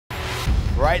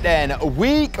Right then,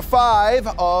 week 5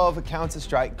 of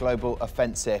Counter-Strike Global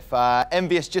Offensive.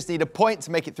 Envyus just need a point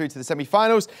to make it through to the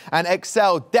semi-finals, and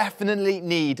Excel definitely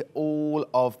need all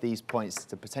of these points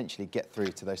to potentially get through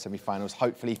to those semi-finals.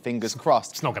 Hopefully, fingers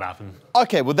crossed. It's not going to happen.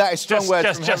 Okay, well, that is strong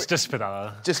words. Just for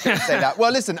that. Just going to say that.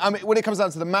 Well, listen, I mean, when it comes down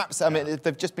to the maps, I mean,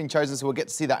 they've just been chosen, so we'll get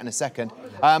to see that in a second.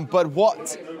 But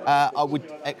what would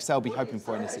Excel be hoping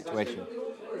for in this situation?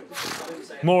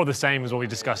 More of the same as what we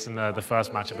discussed in the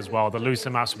first matchup as well. The looser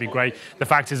maps would be great. The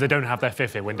fact is they don't have their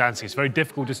fifth here. When dancing, it's very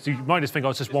difficult. You might just think, oh,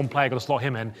 it's just one player, got to slot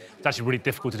him in. It's actually really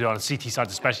difficult to do on CT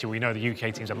sides, especially where you know the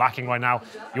UK teams are lacking right now.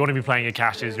 You want to be playing your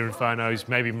Cashes, your Infernos,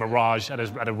 maybe Mirage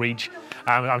at a reach.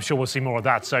 I'm sure we'll see more of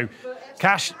that. So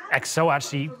Cash, Excel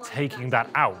actually taking that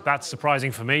out. That's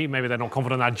surprising for me. Maybe they're not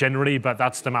confident in that generally, but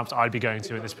that's the maps I'd be going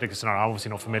to in this particular scenario. I'm obviously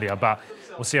not familiar, but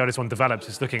we'll see how this one develops.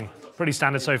 It's looking pretty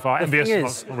standard so far.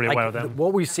 Envyus, not really aware of them.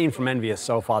 What we've seen from Envyus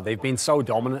so far, they've been so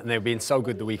dominant and they've been so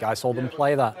good the week I saw them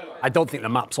play that I don't think the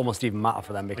maps almost even matter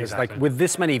for them because like with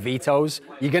this many vetoes,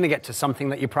 you're going to get to something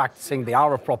that you're practicing. They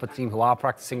are a proper team who are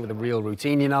practicing with a real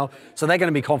routine, you know. So they're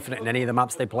going to be confident in any of the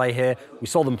maps they play here. We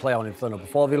saw them play on Inferno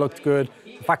before, they looked good.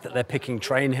 The fact that they're picking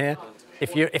Train here,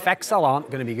 if Excel aren't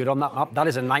going to be good on that map, that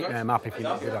is a nightmare map if you're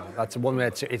not good on it. That's one where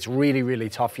it's really, really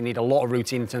tough. You need a lot of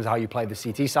routine in terms of how you play the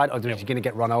CT side, otherwise you're going to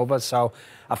get run over. So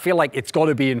I feel like it's got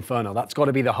to be Inferno. That's got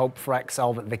to be the hope for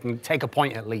Excel that they can take a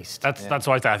point at least. That's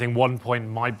why I think 1 point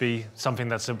might be something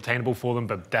that's obtainable for them,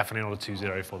 but definitely not a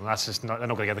 2-0 for them. That's just not, they're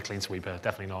not going to get the clean sweep here.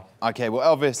 Definitely not. Okay, well,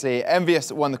 obviously,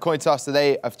 Envyus won the coin toss, so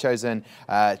they have chosen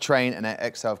Train, and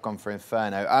Excel have gone for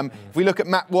Inferno. If we look at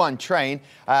map 1, Train,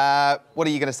 what are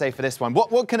you going to say for this one?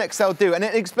 What can Excel do? And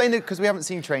explain it, because we haven't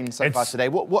seen Train so far today.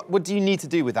 What do you need to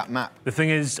do with that map? The thing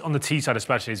is, on the T side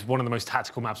especially, it's one of the most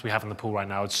tactical maps we have in the pool right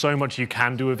now. It's so much you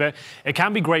can do with it. It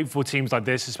can be great for teams like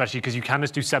this, especially because you can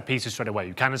just do set pieces straight away.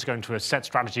 You can just go into a set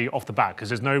strategy off the bat, because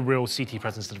there's no real CT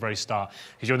presence at the very start.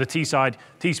 Because you're on the T side,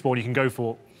 T-spawn, you can go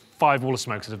for 5 wall of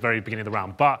smokes at the very beginning of the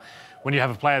round. But when you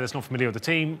have a player that's not familiar with the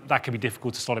team, that can be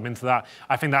difficult to slot him into that.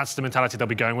 I think that's the mentality they'll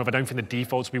be going with. I don't think the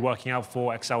defaults will be working out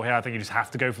for Excel here. I think you just have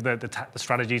to go for the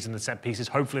strategies and the set pieces.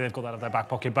 Hopefully they've got that in their back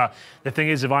pocket. But the thing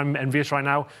is, if I'm Envyus right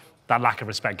now, that lack of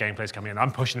respect gameplay is coming in.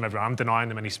 I'm pushing them everywhere. I'm denying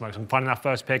them any smokes. I'm finding that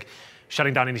first pick,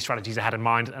 shutting down any strategies they had in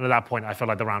mind, and at that point, I feel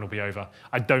like the round will be over.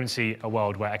 I don't see a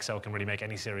world where Excel can really make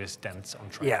any serious dents on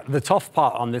Train. Yeah, the tough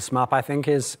part on this map, I think,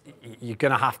 is you're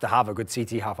going to have a good CT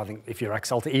half, I think, if you're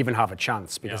Excel to even have a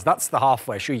chance, because that's the half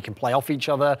where, sure, you can play off each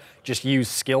other, just use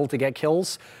skill to get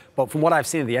kills. But from what I've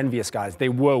seen of the Envyus guys, they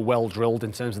were well drilled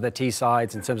in terms of their T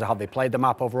sides, in terms of how they played the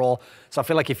map overall. So I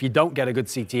feel like if you don't get a good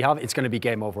CT half, it's going to be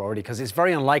game over already, because it's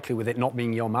very unlikely with it not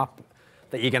being your map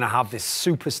that you're going to have this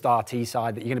superstar T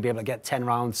side that you're going to be able to get 10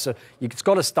 rounds. So it's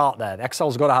got to start there.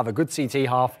 Excel's got to have a good CT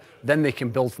half, then they can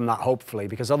build from that, hopefully,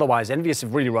 because otherwise Envyus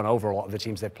have really run over a lot of the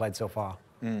teams they've played so far.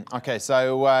 Okay,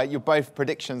 so your both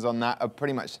predictions on that are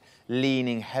pretty much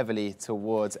leaning heavily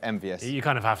towards Envyus. You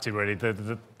kind of have to, really.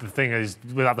 The thing is,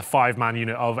 without the 5-man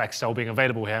unit of Excel being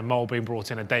available here, Mole being brought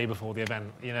in a day before the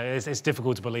event, you know, it's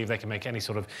difficult to believe they can make any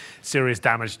sort of serious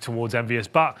damage towards Envyus.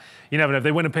 But you never know. If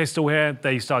they win a pistol here,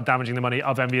 they start damaging the money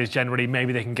of Envyus generally.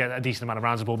 Maybe they can get a decent amount of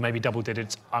rounds aboard, maybe double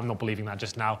digits. I'm not believing that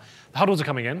just now. The huddles are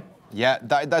coming in. Yeah,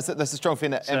 that's a strong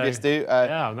thing that Envyus do.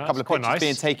 A couple of pictures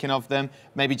being taken of them.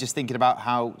 Maybe just thinking about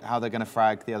how they're going to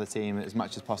frag the other team as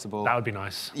much as possible. That would be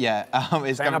nice. Yeah.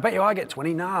 I bet you I get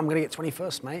 20. Nah, I'm going to get 20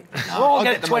 first, mate. We'll all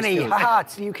get 20. Haha,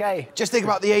 it's the UK. Just think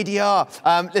about the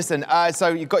ADR. Listen, so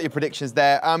you've got your predictions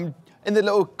there. In the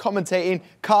little commentating,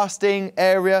 casting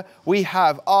area, we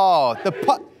have,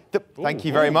 thank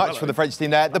you very much for the French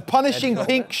team there. The punishing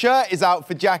pink shirt is out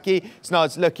for Jackie.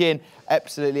 Snod's looking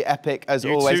absolutely epic as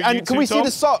always. And can we see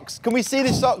the socks? Can we see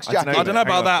the socks, Jackie? I don't know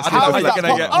about that. How is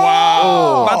that?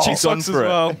 Wow. Magic socks as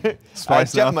well.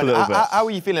 Gentlemen, how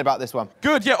are you feeling about this one?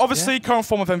 Good, yeah. Obviously, current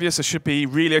form of Envyus should be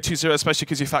really a 2-0, especially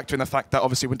because you factor in the fact that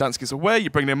obviously when Dansky's away, you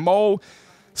bring in Mole.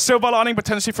 Silver lining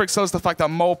potentially for Excel is the fact that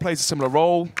Mole plays a similar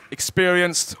role.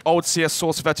 Experienced, old CS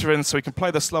Source veteran, so he can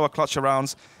play the slower clutch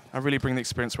rounds and really bring the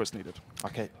experience where it's needed.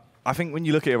 Okay. I think when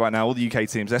you look at it right now, all the UK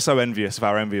teams, they're so envious of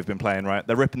how Envy have been playing, right?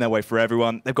 They're ripping their way for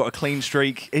everyone. They've got a clean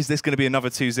streak. Is this going to be another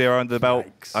 2-0 under the belt?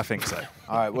 Yikes. I think so.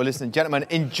 All right, well, listen, gentlemen,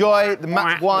 enjoy the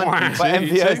map 1 for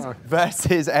Envyus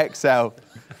versus Excel.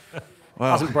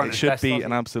 Well, it should be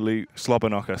an absolute slobber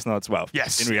knocker. Snods. Well,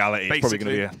 yes, in reality, it's probably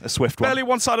going to be a swift one. Barely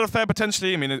one-sided affair,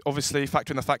 potentially. I mean, obviously,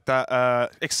 factoring the fact that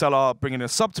Excel are bringing a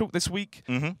sub-talk this week.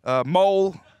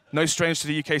 Mole, no strange to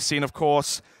the UK scene, of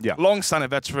course. Yeah. Long-standing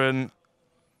veteran.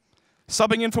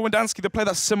 Subbing in for Wendansky, they play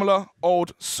that similar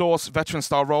old Source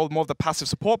veteran-style role, more of the passive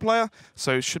support player,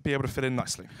 so should be able to fit in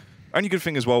nicely. Only good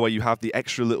thing as well, where you have the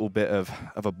extra little bit of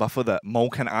a buffer that Mole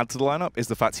can add to the lineup, is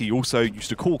the fact he also used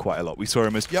to call quite a lot. We saw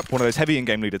him as one of those heavy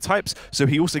in-game leader types, so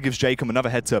he also gives Jacob another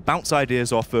head to bounce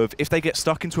ideas off of if they get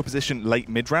stuck into a position late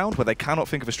mid-round where they cannot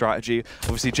think of a strategy.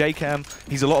 Obviously, Jacob,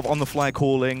 he's a lot of on-the-fly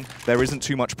calling. There isn't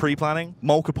too much pre-planning.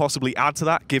 Mole could possibly add to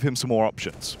that, give him some more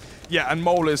options. Yeah, and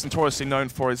Mole is notoriously known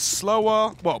for his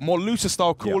slower, well, more looser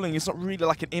style calling. It's not really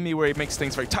like an Imi where he makes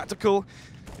things very tactical.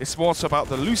 It's more so about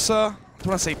the looser, I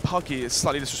don't want to say puggy, it's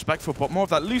slightly disrespectful, but more of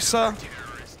that looser,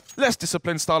 less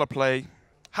disciplined style of play.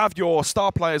 Have your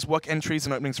star players work entries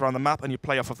and openings around the map, and you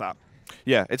play off of that.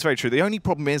 Yeah, it's very true. The only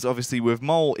problem is, obviously, with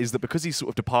Mole, is that because he's sort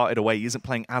of departed away, he isn't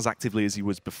playing as actively as he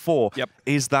was before.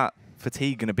 Is that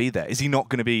fatigue going to be there? Is he not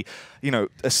going to be, you know,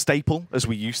 a staple as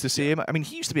we used to see him? I mean,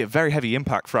 he used to be a very heavy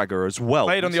impact fragger as well.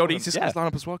 Played on the old Easy Skins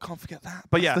lineup as well, can't forget that.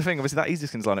 But That's the thing, obviously, that Easy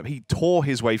Skins lineup, he tore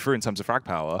his way through in terms of frag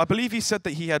power. I believe he said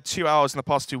that he had 2 hours in the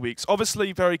past 2 weeks.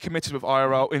 Obviously, very committed with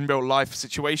IRL in real life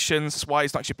situations. That's why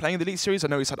he's not actually playing the Elite Series. I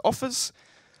know he's had offers.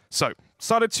 So,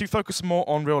 started to focus more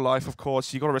on real life, of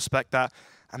course. You've got to respect that.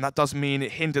 And that does mean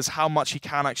it hinders how much he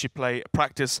can actually play,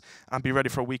 practice, and be ready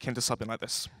for a weekend or something like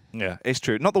this. Yeah, it's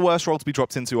true. Not the worst role to be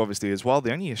dropped into, obviously, as well.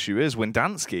 The only issue is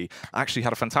Windansky actually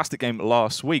had a fantastic game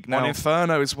last week. Now, on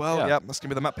Inferno as well. Yeah, that's going to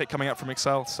be the map pick coming up from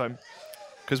Excel. So.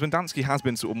 Because Windansky has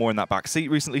been sort of more in that back seat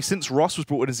recently. Since Ross was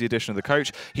brought in as the addition of the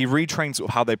coach, he retrained sort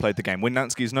of how they played the game.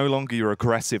 Windansky is no longer your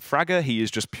aggressive fragger. He is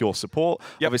just pure support.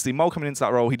 Obviously, Mole coming into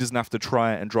that role, he doesn't have to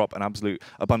try and drop an absolute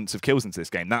abundance of kills into this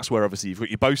game. That's where, obviously, you've got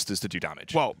your boasters to do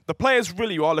damage. Well, the players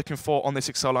really you are looking for on this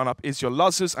Excel lineup is your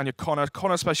Luzzers and your Connor.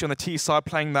 Connor, especially on the T side,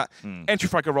 playing that entry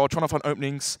fragger role, trying to find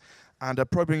openings and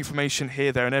probing information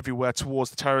here, there, and everywhere towards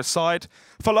the terrorist side.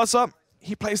 For Luzzer,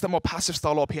 he plays that more passive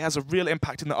style op. He has a real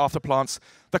impact in the afterplants,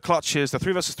 the clutches, the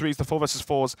 3 versus 3s, the 4 versus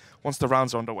 4s once the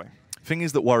rounds are underway. Thing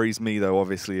is that worries me, though,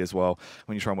 obviously, as well,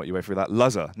 when you try and work your way through that.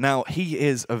 Luzzer. Now, he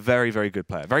is a very, very good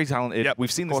player. Very talented.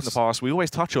 We've seen this in the past. We always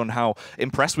touch on how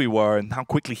impressed we were and how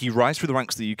quickly he rise through the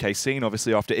ranks of the UK scene.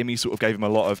 Obviously, after Imi sort of gave him a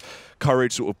lot of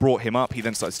courage, sort of brought him up, he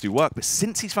then started to do work. But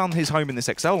since he's found his home in this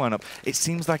Excel lineup, it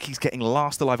seems like he's getting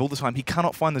last alive all the time. He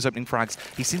cannot find those opening frags.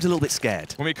 He seems a little bit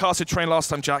scared. When we casted Train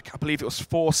last time, Jack, I believe it was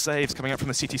 4 saves coming up from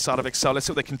the CT side of Excel. Let's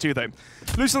see what they can do, though.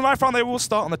 Losing the knife round, they will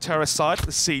start on the terrorist side.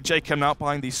 Let's see, Jacob now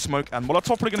behind the smoke and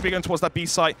Molotov. Probably going to be going towards that B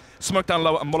site. Smoke down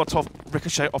low and Molotov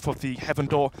ricochet off of the heaven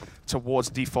door towards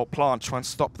default plant. Try and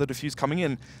stop the defuse coming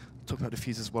in. Talking about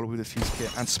defuse as well with defuse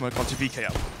kit and smoke onto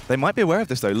VKL. They might be aware of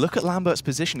this, though. Look at Lambert's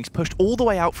position. He's pushed all the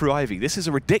way out through Ivy. This is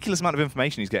a ridiculous amount of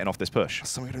information he's getting off this push. That's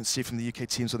something we don't see from the UK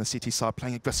teams on the CT side,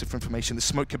 playing aggressive for information. The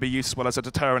smoke can be used as well as a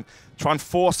deterrent. Try and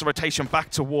force the rotation back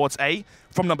towards A.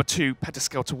 From number 2,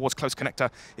 Petascale towards close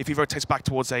connector. If he rotates back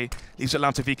towards A, leaves it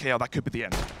down to VKL, that could be the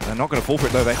end. They're not going to fall for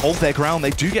it, though. They hold their ground.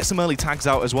 They do get some early tags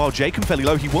out as well. Jacob fairly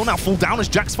low. He will now fall down as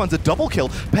Jax finds a double kill.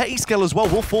 Petascale as well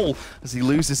will fall as he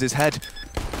loses his head.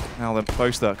 Now the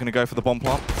Boaster going to go for the bomb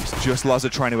plant. It's just Luzzer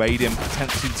trying to aid him,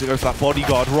 attempting to go for that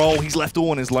bodyguard role. He's left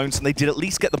all on his lonesome. They did at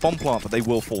least get the bomb plant, but they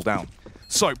will fall down.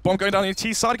 So, bomb going down on the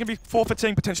T side, going to be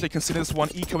forfeiting, potentially consider this one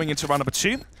ecoing into round number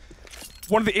 2.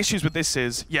 One of the issues with this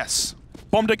is, yes,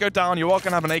 bomb did go down, you are going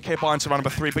to have an AK buy into round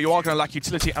number 3, but you are going to lack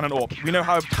utility and an AWP. We know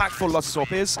how impactful Luzzer's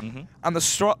AWP is, and the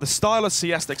style of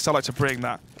CS that Excel like to bring,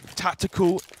 that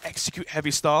tactical, execute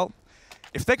heavy style.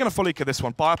 If they're going to full eco this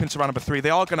one, buy up into round number 3, they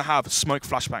are going to have smoke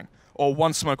flashbang, or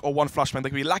 1 smoke or 1 flashbang. They're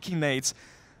going to be lacking nades.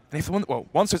 And if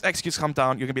once those executes come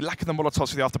down, you're going to be lacking the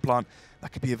Molotovs for the afterplant.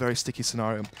 That could be a very sticky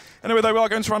scenario. Anyway, though, we are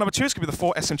going to round number 2. It's going to be the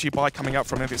 4 SMG buy coming out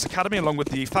from Envyus Academy, along with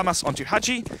the FAMAS onto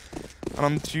Haji. And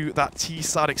onto that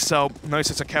T-side Excel. No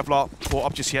sense of Kevlar or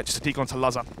up just yet, just a deagle onto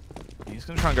Luzzer. He's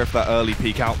going to try and go for that early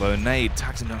peek out, though. Nade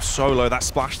tags him down so low. That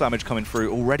splash damage coming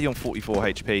through, already on 44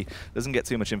 HP. Doesn't get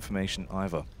too much information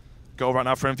either. Goal right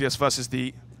now for Envyus versus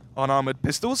the unarmored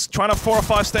pistols. Trying to 4 or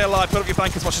 5 stay alive, build up your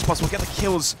bank as much as possible, get the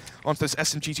kills onto those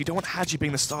SMGs. You don't want Haji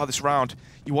being the star of this round.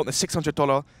 You want the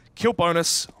 $600 kill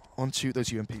bonus onto those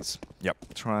UMPs. Yep,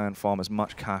 try and farm as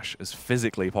much cash as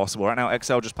physically possible. Right now,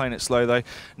 Excel just playing it slow, though.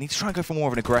 Need to try and go for more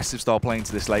of an aggressive style playing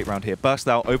to this late round here. Burst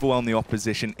out, overwhelm the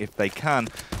opposition if they can.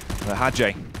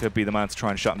 Haji could be the man to try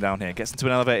and shut him down here. Gets into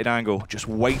an elevated angle, just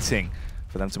waiting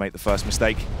for them to make the first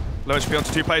mistake. Low HP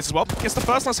onto 2 players as well. Gets the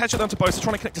first nice headshot down to both,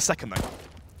 trying to connect a second, though.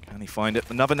 Can he find it?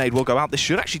 Another nade will go out. This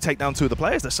should actually take down 2 of the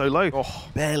players. They're so low. Oh,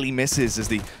 barely misses as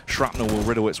the shrapnel will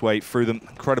riddle its way through them.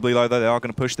 Incredibly low, though. They are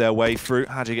going to push their way through.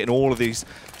 Hadji getting all of these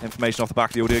information off the back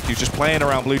of the audio queue. Just playing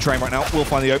around Blue Train right now. Will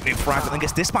find the opening frag, but then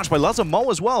gets dispatched by Luzzer. Mole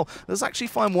as well. Does actually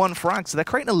find 1 frag, so they're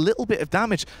creating a little bit of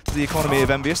damage to the economy of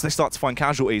Envyus. They start to find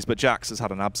casualties, but Jax has had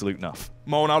an absolute nuff.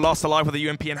 Mole now last alive with a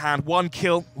UMP in hand. 1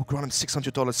 kill. We'll grant him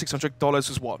 $600. $600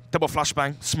 is what? Double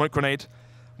flashbang, smoke grenade.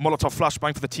 Molotov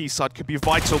flashbang for the T side could be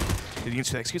vital. Leading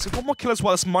into the execute. 1 more kill as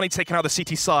well as money taken out of the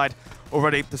CT side.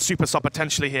 Already the super sub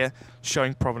potentially here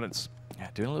showing provenance. Yeah,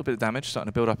 doing a little bit of damage, starting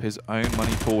to build up his own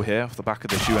money pool here off the back of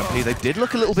this UMP. They did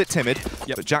look a little bit timid,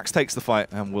 but Jax takes the fight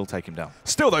and will take him down.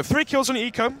 Still though, 3 kills on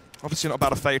Eco. Obviously not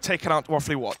about a failure. Taking out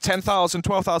roughly what? $10,000,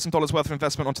 $12,000 worth of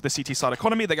investment onto the CT side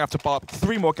economy. They're going to have to buy up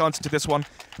 3 more guns into this one,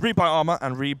 rebuy armor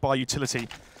and rebuy utility.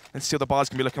 And still the buy's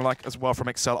going to be looking like as well from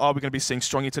Excel. Are we going to be seeing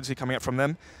strong utility coming up from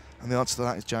them? And the answer to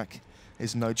that is Jack.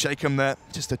 Is no. Jacob there,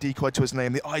 just a decoy to his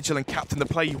name. The Igil captain, the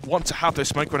play you want to have those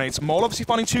smoke grenades. Mole obviously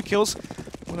finding 2 kills.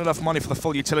 Not enough money for the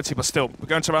full utility, but still. We're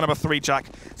going to round number 3, Jack.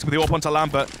 It's going to be the AWP onto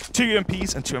Lambert. 2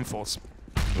 UMPs and 2 M4s.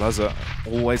 Luzzer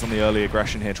always on the early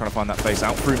aggression here, trying to find that face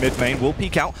out through mid-main. Will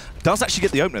peek out. Does actually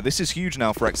get the opener. This is huge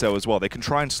now for Excel as well. They can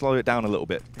try and slow it down a little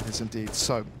bit. It is indeed.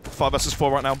 So, 5 versus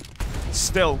 4 right now.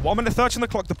 Still, 1 minute 30 on the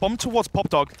clock. The bomb towards Pop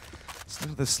Dog.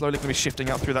 They're slowly going to be shifting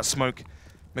out through that smoke.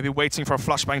 Maybe waiting for a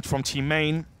flashbang from team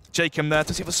main. Jacob there.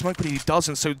 Does he have a smoke? But he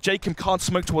doesn't. So Jacob can't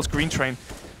smoke towards Green Train.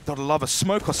 They'd love a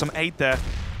smoke or some aid there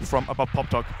from above Pop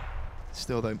Dog.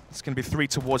 Still though, it's going to be 3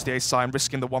 towards the A side,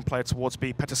 risking the 1 player towards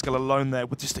B. Petascal alone there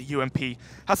with just a UMP.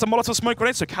 Has some Molotov smoke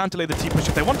grenade, so can delay the T-push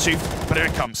if they want to, but here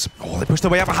it comes. Oh, they push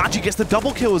their way out, but Hadji gets the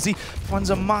double kill as he finds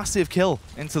a massive kill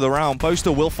into the round.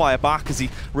 Boaster will fire back as he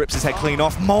rips his head clean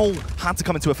off. Mole had to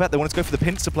come into effect. They wanted to go for the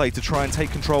pincer play to try and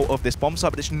take control of this bomb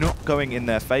site, but it's not going in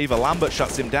their favor. Lambert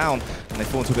shuts him down, and they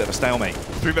fall into a bit of a stalemate.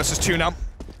 3 versus 2 now.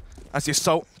 As the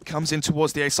assault comes in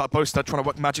towards the A side, Boaster trying to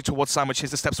work magic towards Sandwich.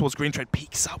 Here's the steps towards Green Trade.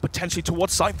 Peeks out potentially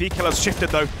towards site. V-Killer has shifted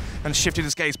though and shifted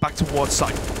his gaze back towards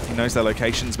site. He knows their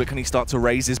locations, but can he start to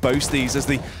raise his boasties as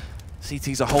the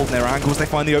CTs are holding their angles? They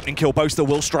find the opening kill. Boaster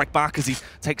will strike back as he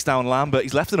takes down Lambert.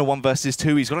 He's left in a 1 versus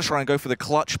 2. He's going to try and go for the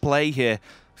clutch play here.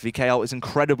 VKL is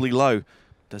incredibly low.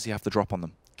 Does he have the drop on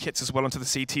them? Kits as well onto the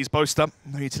CTs. Boaster,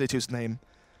 no utility to his name.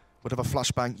 Would have a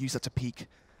flashbang, use that to peek.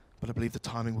 But I believe the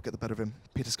timing will get the better of him.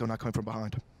 Petascal now coming from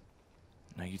behind.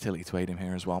 No utility to aid him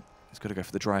here as well. He's got to go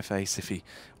for the dry face if he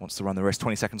wants to run the risk.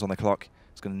 20 seconds on the clock.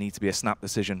 It's going to need to be a snap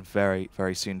decision very,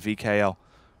 very soon. VKL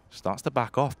starts to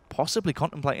back off, possibly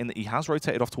contemplating that he has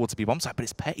rotated off towards the B-bomb site, but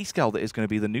it's Petascal that is going to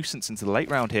be the nuisance into the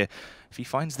late round here. If he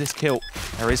finds this kill,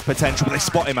 there is potential, but they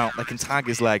spot him out. They can tag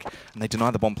his leg, and they deny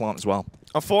the bomb plant as well.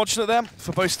 Unfortunate there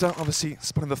for Boaster, obviously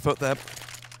spotting the foot there.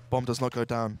 Bomb does not go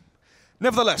down.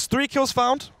 Nevertheless, 3 kills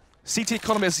found. CT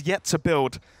economy is yet to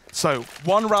build. So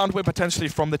 1 round win potentially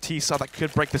from the T side that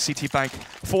could break the CT bank,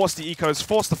 force the ecos,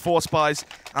 force the 4 spies,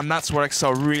 and that's where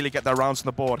Excel really get their rounds on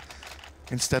the board.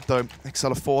 Instead though,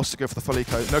 Excel are forced to go for the full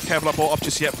eco. No Kevlar ball up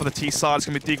just yet for the T side. It's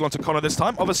going to be Deagle onto Connor this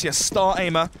time. Obviously a star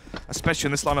aimer, especially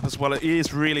in this lineup as well. It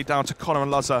is really down to Connor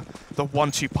and Luzzer. The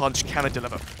 1-2 punch, can it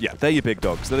deliver? Yeah, they're your big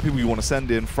dogs. They're the people you want to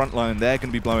send in front line. They're going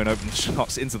to be blowing open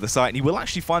shots into the site, and he will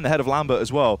actually find the head of Lambert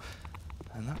as well.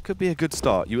 And that could be a good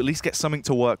start. You at least get something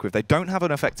to work with. They don't have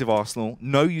an effective arsenal,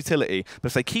 no utility, but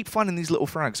if they keep finding these little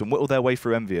frags and whittle their way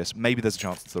through Envyus, maybe there's a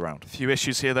chance to the round. A few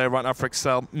issues here though right now for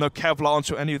Excel. No Kevlar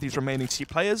onto any of these remaining T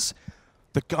players.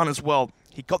 The gun as well.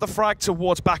 He got the frag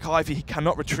towards back Ivy. He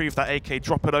cannot retrieve that AK,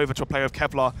 drop it over to a player of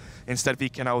Kevlar. Instead,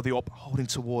 VK now with the AWP holding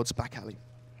towards back alley.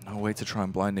 No way to try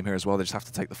and blind him here as well. They just have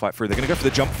to take the fight through. They're going to go for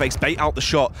the jump face, bait out the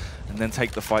shot, and then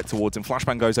take the fight towards him.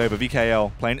 Flashbang goes over.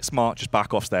 VKL playing it smart, just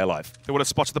back off, stay alive. They would have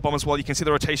spotted the bomb as well. You can see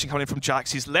the rotation coming in from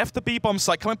Jax. He's left the B-bomb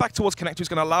site, coming back towards Connector. He's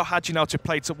going to allow Hadji now to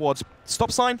play towards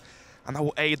stop sign, and that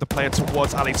will aid the player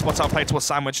towards alley. Spots out player towards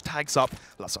Sandwich, tags up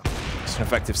Luzzer. It's an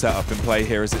effective setup in play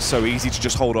here as it's so easy to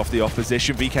just hold off the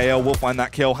opposition. VKL will find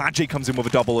that kill. Hadji comes in with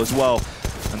a double as well,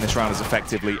 and this round is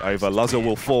effectively over. Luzzer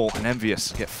will fall, and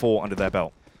Envyus get 4 under their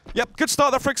belt. Yep, good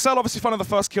start there for Excel. Obviously finding the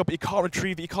first kill, but you can't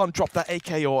retrieve it. You can't drop that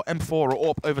AK or M4 or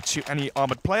AWP over to any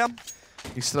armored player.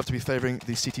 You still have to be favoring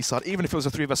the CT side. Even if it was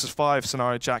a 3 versus 5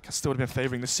 scenario, Jack still would have been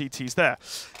favoring the CTs there.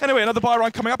 Anyway, another buy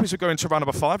round coming up as we go into round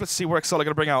number 5. Let's see where Excel are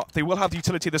going to bring out. They will have the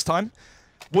utility this time.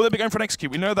 Will they be going for an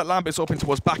execute? We know that Lambert is open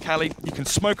towards back alley. You can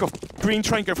smoke off Green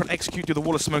Train, go for an execute, do the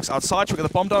wall of smokes outside, try to get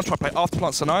the bomb down, try to play after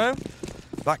plant scenario.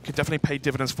 That could definitely pay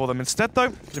dividends for them. Instead though,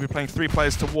 they'll be playing 3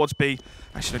 players towards B.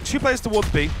 Actually, no, 2 players towards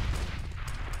B.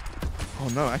 Oh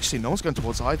no, actually no one's going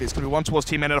towards Ivy. It's going to be 1 towards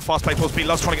team N and a fast play towards B.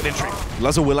 Luz trying to get the entry.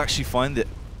 Luzzer will actually find it.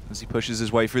 as he pushes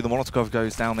his way through. The Molotov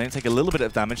goes down. They take a little bit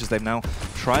of damage as they've now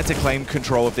tried to claim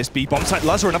control of this B bomb site.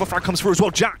 Lazar, another frag comes through as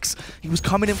well. Jax, he was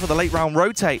coming in for the late round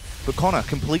rotate, but Connor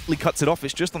completely cuts it off.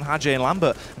 It's just on Hadji and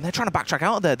Lambert, and they're trying to backtrack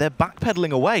out of there. They're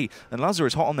backpedaling away, and Lazar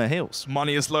is hot on their heels.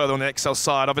 Money is lower on the Excel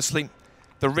side. Obviously,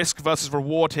 the risk versus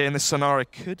reward here in this scenario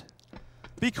could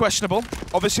be questionable.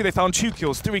 Obviously, they found 2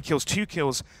 kills, 3 kills, 2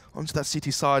 kills onto that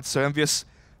CT side, so Envyus,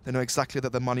 they know exactly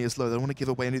that their money is low. They don't want to give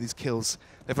away any of these kills.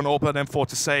 They have an AWP and M4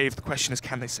 to save. The question is,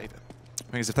 can they save it?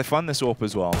 Because if they find this AWP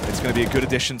as well, it's going to be a good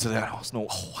addition to their Arsenal.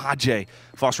 Oh, Hadji,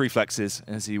 fast reflexes,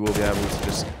 as he will be able to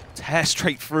just tear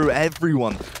straight through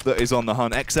everyone that is on the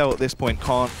hunt. Excel at this point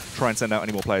can't try and send out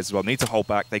any more players as well. Need to hold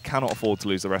back. They cannot afford to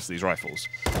lose the rest of these rifles.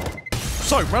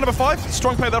 So, round number 5.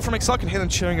 Strong play there from Excel. I can hear them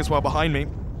cheering as well behind me.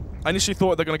 I initially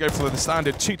thought they're going to go for the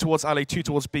standard 2 towards alley, 2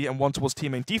 towards B, and 1 towards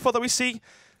teammate. Default that we see,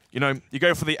 you know, you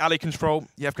go for the alley control,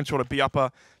 you have control of B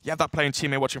upper, you have that playing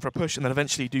teammate watching for a push, and then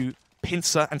eventually do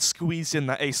pincer and squeeze in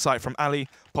that A site from alley,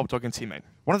 pop dog, and teammate.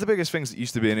 One of the biggest things that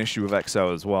used to be an issue with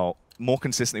Excel as well, more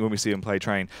consistently when we see them play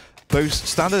train, those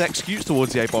standard executes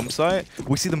towards the A bomb site,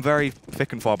 we see them very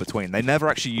thick and far between. They never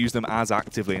actually use them as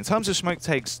actively. In terms of smoke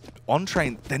takes on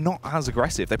train, they're not as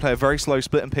aggressive. They play a very slow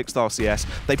split and pick style CS.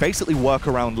 They basically work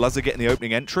around Lazar getting the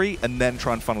opening entry and then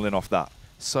try and funnel in off that.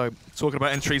 So, talking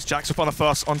about entries, Jax will the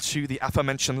first onto the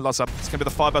aforementioned Lazar. It's going to be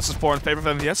the 5 versus 4 in favor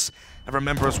of Envyus. And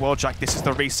remember as well, Jack, this is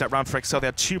the reset round for Excel. They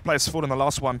had 2 players fall in the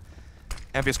last one.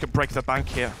 Envyus could break the bank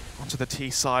here onto the T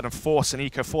side and force an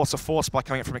eco, force a force by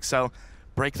coming in from Excel,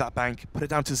 break that bank, put it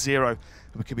down to 0. And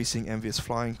we could be seeing Envyus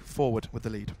flying forward with the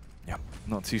lead. Yeah,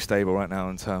 not too stable right now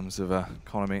in terms of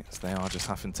economy. So they are just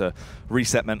having to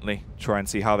reset mentally, try and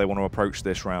see how they want to approach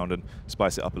this round and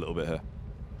spice it up a little bit here.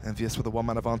 Envyus with a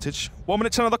 1-man advantage. 1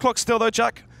 minute 10 on the clock still though,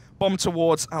 Jack. Bomb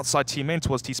towards outside team main,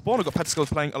 towards T-spawn. We've got Petascales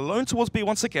playing alone towards B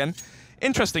once again.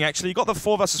 Interesting, actually. You got the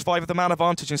 4 versus 5 with the man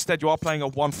advantage. Instead, you are playing a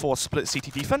 1-4 split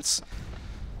CT defense.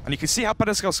 And you can see how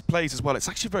Petascales plays as well. It's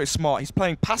actually very smart. He's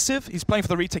playing passive. He's playing for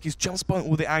the retake. He's jump spotting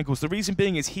all the angles. The reason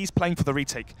being is he's playing for the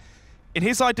retake. In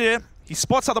his idea, he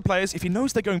spots out the players. If he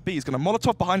knows they're going B, he's going to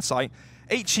Molotov behind sight,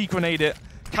 HE grenade it,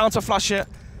 counter flash it,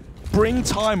 bring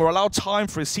time or allow time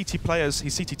for his CT players,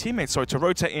 his CT teammates, sorry, to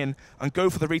rotate in and go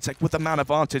for the retake with the man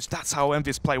advantage. That's how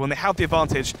Envyus play. When they have the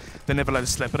advantage, they never let it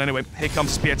slip. But anyway, here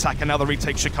comes spear attack, and now the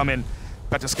retake should come in.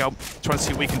 Petascale trying to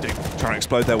see what we can do. Trying to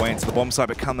explode their way into the bomb site,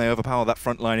 but can they overpower that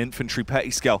frontline infantry?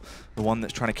 Petascale, the one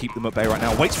that's trying to keep them at bay right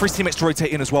now, waits for his teammates to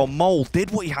rotate in as well. Mole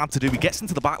did what he had to do. He gets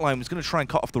into the back line, was going to try and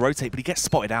cut off the rotate, but he gets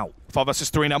spotted out. 5 versus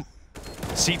 3 now.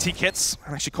 CT kits,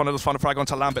 and actually Connor does find a frag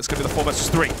onto Lambert. It's going to be the 4 versus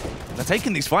 3. And they're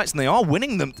taking these fights and they are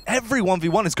winning them. Every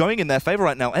 1v1 is going in their favor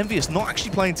right now. Envyus not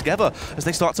actually playing together as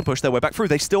they start to push their way back through.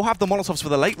 They still have the Molotovs for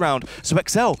the late round, so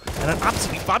Excel in an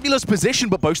absolutely fabulous position,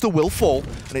 but Boaster will fall,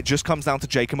 and it just comes down to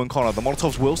Jacob and Connor. The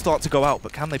Molotovs will start to go out,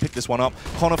 but can they pick this one up?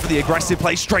 Connor for the aggressive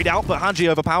play straight out, but Hadji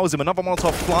overpowers him. Another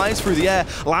Molotov flies through the air,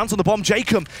 lands on the bomb.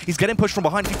 Jacob, he's getting pushed from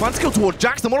behind. He plans to go toward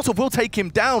Jax. The Molotov will take him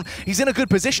down. He's in a good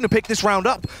position to pick this round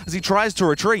up as he tries to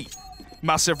retreat.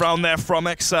 Massive round there from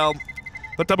Excel.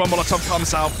 The double Molotov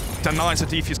comes out, denies the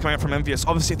defuse coming out from Envyus.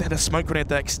 Obviously, they had a smoke grenade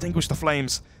there, extinguished the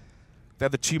flames. They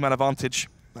had the 2-man advantage.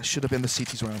 That should have been the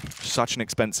CT's round. Such an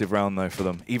expensive round, though, for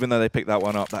them. Even though they picked that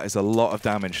one up, that is a lot of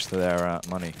damage to their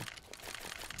money.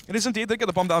 It is indeed. They get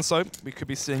the bomb down, so we could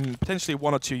be seeing potentially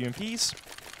 1 or 2 UMPs.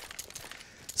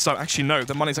 So, actually, no.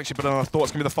 The money's actually better than I thought.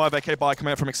 It's going to be the 5 AK buy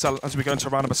coming out from Excel as we go into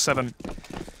round number 7.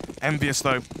 Envyus,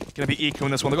 though, going to be eco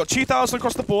in this one. They've got 2,000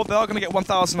 across the board. They are going to get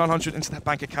 1,900 into their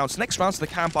bank accounts next round, so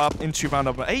they can buy up into round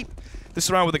number 8. This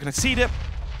is round where they're going to seed it.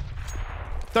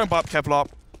 Don't buy up Kevlar.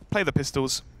 Play the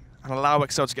pistols and allow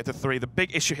Excel to get to 3. The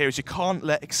big issue here is you can't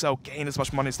let Excel gain as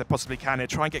much money as they possibly can here.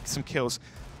 Try and get some kills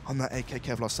on that AK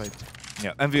Kevlar saved.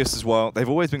 Yeah, Envyus as well. They've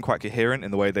always been quite coherent in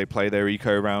the way they play their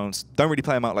eco rounds. Don't really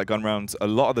play them out like gun rounds. A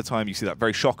lot of the time you see that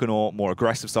very shock and awe, more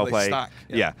aggressive style play. Stack,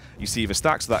 yeah, you see either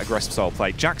stacks or that aggressive style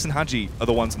play. Jax and Hadji are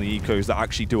the ones in the ecos that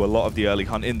actually do a lot of the early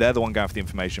hunt in. They're the one going for the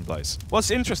information plays.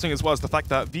 What's interesting as well is the fact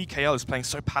that VKL is playing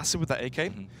so passive with that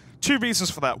AK. 2 reasons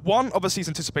for that. 1, obviously he's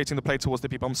anticipating the play towards the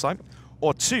B-bomb site.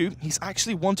 Or 2, he's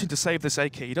actually wanting to save this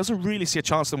AK. He doesn't really see a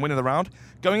chance of winning the round.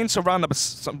 Going into round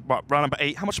number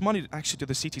 8, how much money actually do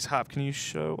the CTs have? Can you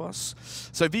show us?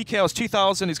 So VKL is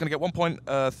 2,000. He's going to get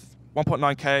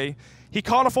 1.9k. He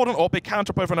can't afford an AWP. He can't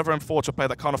drop over another M4 to a player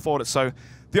that can't afford it. So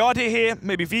the idea here,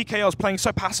 maybe VKL is playing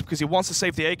so passive because he wants to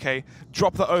save the AK,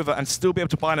 drop that over and still be able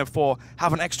to buy an M4,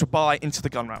 have an extra buy into the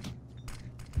gun round.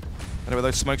 Anyway,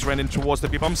 those smokes ran in towards the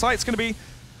B-bomb site. It's going to be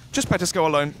just Petascale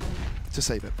alone. to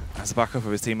save it. As a backup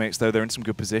of his teammates, though, they're in some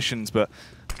good positions, but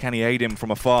can he aid him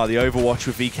from afar? The Overwatch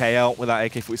with VKL with that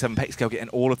AK-47 Pexcale getting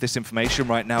all of this information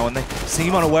right now, and they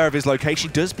seem unaware of his location.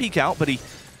 He does peek out, but he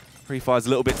pre-fires a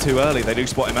little bit too early. They do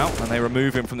spot him out, and they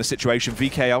remove him from the situation.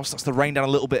 VKL starts to rain down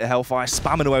a little bit of hellfire,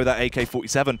 spamming away with that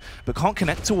AK-47, but can't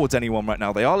connect towards anyone right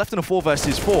now. They are left in a 4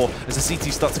 versus 4 as the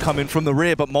CT start to come in from the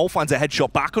rear, but Mole finds a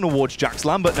headshot back on towards Jax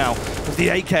Lambert now. With the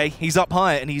AK, he's up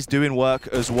high, and he's doing work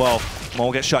as well.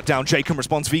 Mole gets shut down. Jacob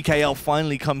responds. VKL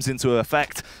finally comes into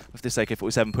effect. With this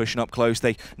AK-47 pushing up close,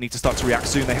 they need to start to react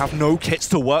soon. They have no kits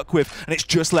to work with, and it's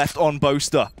just left on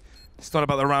Boaster. It's not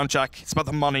about the round, Jack. It's about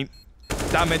the money.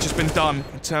 Damage has been done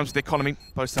in terms of the economy.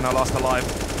 Boaster now last alive.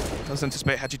 Doesn't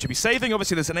anticipate Hadji to be saving.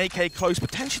 Obviously, there's an AK close.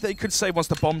 Potentially, they could save once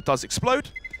the bomb does explode.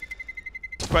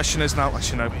 The question is now,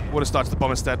 actually, no, would have started the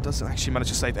bomb instead. Doesn't actually manage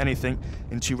to save anything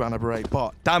into round number 8.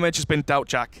 But damage has been dealt,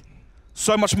 Jack.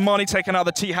 So much money taken out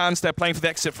of the T hands. They're playing for the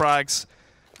exit frags.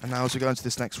 And now as we go into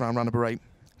this next round, round number 8,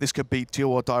 this could be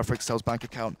deal or die for Excel's bank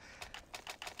account.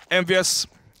 Envyus,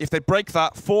 if they break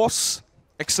that, force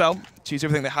Excel to use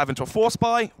everything they have into a force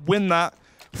buy, win that,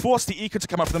 force the Eco to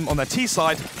come up for them on their T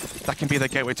side, that can be their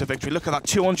gateway to victory. Look at that,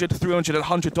 $200, $300, and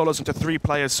 $100 into 3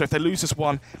 players. So if they lose this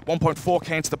one,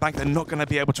 1.4K into the bank, they're not going to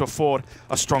be able to afford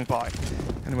a strong buy.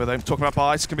 Anyway, though, talking about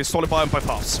buys, it's going to be a solid buy on both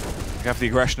halves. Have the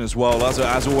aggression as well.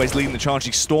 As always, leading the charge.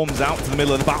 He storms out to the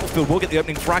middle of the battlefield. Will get the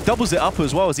opening frag, doubles it up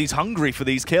as well as he's hungry for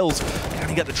these kills. Can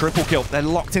he get the triple kill? They're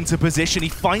locked into position. He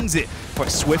finds it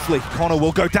quite swiftly. Connor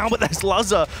will go down, but there's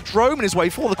Luzzer roaming his way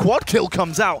forward. The quad kill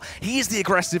comes out. He's the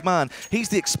aggressive man. He's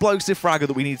the explosive fragger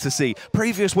that we need to see.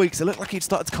 Previous weeks, it looked like he'd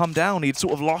started to come down. He'd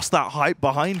sort of lost that hype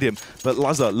behind him, but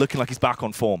Luzzer looking like he's back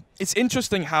on form. It's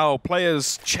interesting how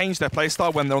players change their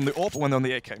playstyle when they're on the AWP or when they're on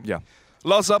the AK. Yeah.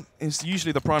 Luzzer is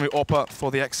usually the primary AWPer for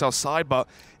the Excel side, but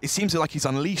it seems like he's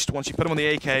unleashed once you put him on the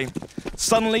AK.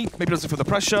 Suddenly, maybe doesn't feel the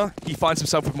pressure, he finds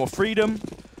himself with more freedom.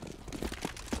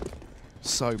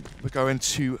 So we're going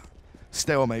to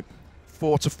stalemate.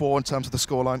 4-4 in terms of the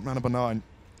scoreline, round number 9. Going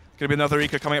to be another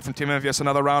Eco coming up from Team Envyus,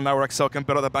 another round now where Excel can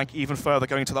build up their bank even further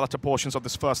going into the latter portions of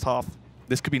this first half.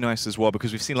 This could be nice as well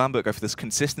because we've seen Lambert go for this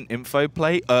consistent info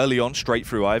play early on straight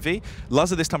through Ivy.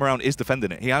 Luzzer this time around is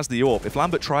defending it. He has the AWP. If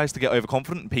Lambert tries to get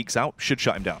overconfident and peeks out, should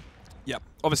shut him down. Yeah,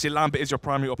 obviously Lambert is your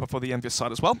primary AWPer for the Envyus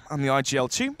side as well, and the IGL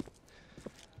too.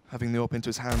 Having the AWP into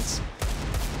his hands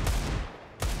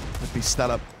would be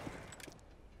stellar.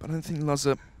 But I don't think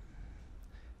Luzzer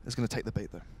is going to take the bait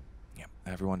though. Yeah,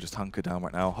 everyone just hunker down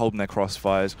right now, holding their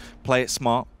crossfires. Play it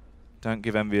smart. Don't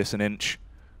give Envyus an inch.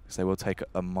 They will take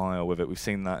a mile with it. We've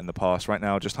seen that in the past. Right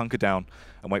now, just hunker down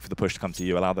and wait for the push to come to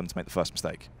you. Allow them to make the first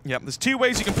mistake. Yeah, there's 2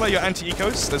 ways you can play your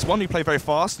anti-ecos. There's one, you play very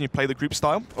fast and you play the group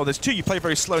style. Or there's 2, you play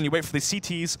very slow and you wait for the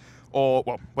CTs or,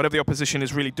 well, whatever the opposition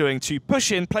is really doing to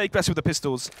push in, play aggressive with the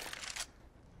pistols.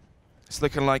 It's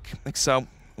looking like Excel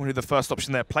will do the first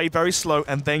option there. Play very slow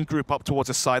and then group up towards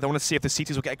the side. I want to see if the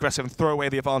CTs will get aggressive and throw away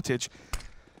the advantage.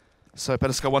 So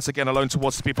Pedesco once again alone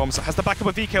towards the speed bombs. Has the backup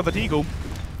of VK with Eagle.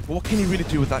 What can he really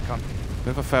do with that gun?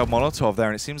 Bit of a failed Molotov there,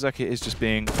 and it seems like it is just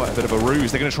being quite a bit of a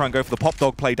ruse. They're going to try and go for the pop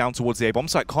dog play down towards the A-bomb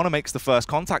site. Connor makes the first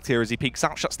contact here as he peeks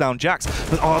out, shuts down Jax.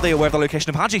 But are they aware of the location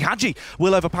of Hadji? Hadji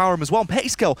will overpower him as well.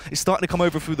 Petyscale is starting to come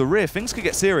over through the rear. Things could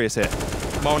get serious here.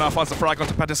 Mo now finds the frag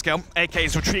onto Petyscale. AK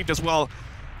is retrieved as well.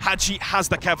 Hadji has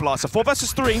the Kevlar. So 4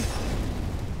 versus 3.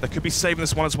 They could be saving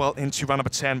this one as well into round number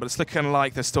 10, but it's looking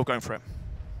like they're still going for it.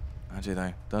 Hadji,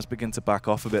 though, does begin to back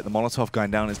off a bit. The Molotov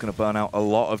going down is going to burn out a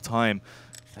lot of time.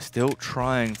 They're still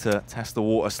trying to test the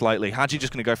water slightly. Hadji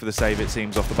just going to go for the save, it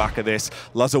seems, off the back of this.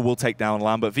 Luzzer will take down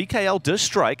Lambert. VKL does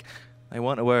strike. They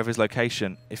weren't aware of his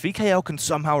location. If VKL can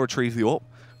somehow retrieve the AWP,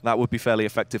 that would be fairly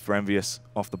effective for Envyus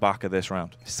off the back of this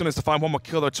round. Still needs to find one more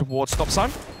kill, though, towards stop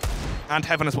sign. And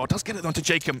Heaven as well. Does get it onto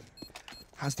Jacob.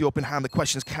 Has the AWP in hand. The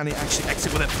question is, can he actually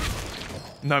exit with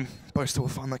it? No. Boaster will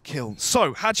find that kill.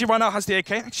 So, Hadji right now has the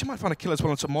AK. Actually might find a kill as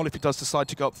well onto Mol if he does decide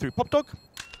to go up through Pop Dog.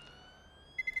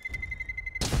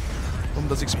 Bomb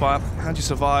does expire. Hadji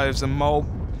survives, and Mol,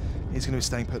 he's going to be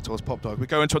staying put towards Pop Dog. We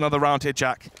go into another round here,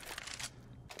 Jack.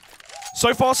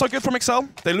 So far, so good from Excel.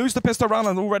 They lose the pistol round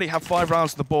and already have 5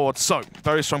 rounds on the board. So,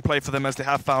 very strong play for them as they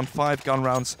have found 5 gun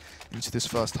rounds into this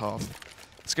first half.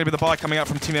 It's going to be the buy coming out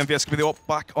from Team Envyus. It's going to be the AWP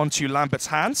back onto Lambert's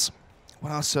hands.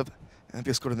 What else have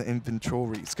Envyus got in the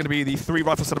inventory? It's going to be the 3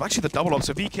 rifle setup, actually the double AWP.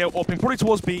 So VK AWPing probably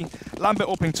towards B, Lambert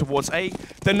AWPing towards A.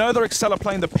 They know they're Excel are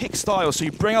playing the pick style, so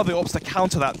you bring out the AWPs to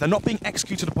counter that. They're not being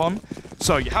executed upon.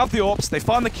 So you have the AWPs, they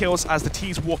find the kills as the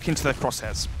Ts walk into their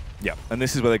crosshairs. Yeah, and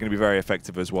this is where they're going to be very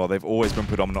effective as well. They've always been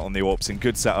predominant on the AWPs in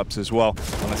good setups as well.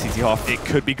 On the CT half, it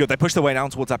could be good. They push their way down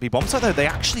towards that B-bomb site, though. They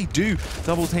actually do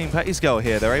double team Pettiscale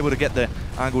here. They're able to get the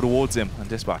angle towards him and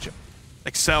dispatch him.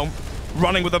 Excel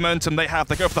running with the momentum they have.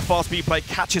 They go for the fast B play,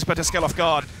 catches Pettiscale off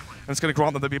guard, and it's going to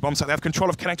grant them the B-bomb site. They have control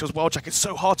of connector as well, Jack. It's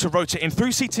so hard to rotate in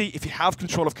through CT if you have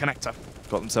control of connector.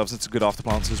 Got themselves into good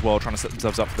afterplants as well, trying to set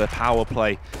themselves up for their power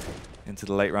play into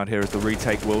the late round here as the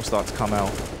retake will start to come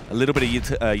out. A little bit of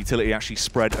utility actually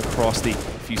spread across the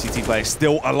few CT players.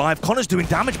 Still alive. Connor's doing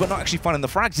damage, but not actually finding the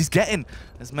frags. He's getting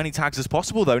as many tags as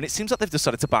possible, though, and it seems like they've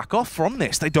decided to back off from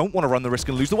this. They don't want to run the risk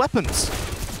and lose the weapons.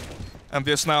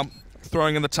 Envyus now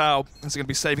throwing in the towel. He's going to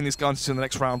be saving these guns in the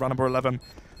next round, round number 11.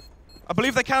 I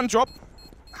believe they can drop.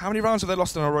 How many rounds have they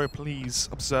lost in a row, please,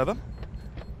 Observer?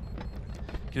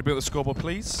 Can you bring up the scoreboard,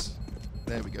 please?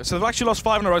 There we go. So they've actually lost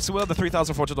 5 in a row, so we'll have the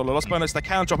 $3,400 loss bonus. They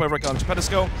can drop over a gun to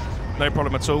Pettiscale. No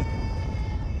problem at all.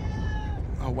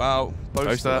 Oh, wow.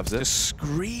 Boaster just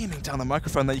screaming down the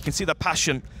microphone there. You can see the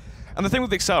passion. And the thing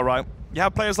with Excel, right? You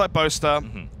have players like Boaster,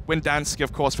 Windansky,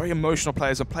 of course, very emotional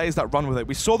players and players that run with it.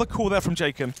 We saw the call there from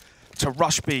Jacob to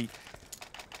rush B.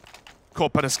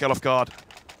 Caught Pettiscale off guard.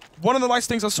 One of the nice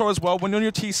things I saw as well, when you're on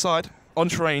your T side, on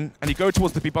terrain, and you go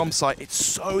towards the B-bomb site, it's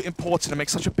so important. It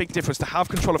makes such a big difference to have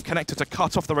control of connector, to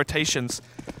cut off the rotations,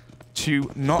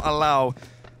 to not allow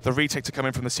the retake to come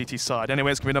in from the CT side. Anyway,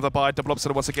 it's going to be another buy. Double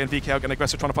upset once again. VK out getting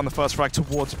aggressive, trying to find the first frag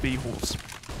towards B halls.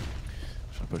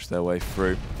 Trying to push their way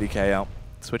through. VK out.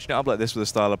 Switching it up like this with a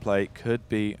style of play could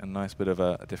be a nice bit of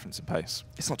a difference in pace.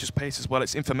 It's not just pace as well,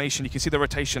 it's information. You can see the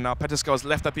rotation now. Pettiscale has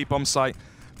left that B-bomb site.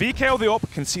 VK, the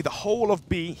AWP, can see the whole of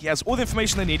B. He has all the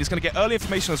information they need. He's going to get early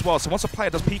information as well. So once a player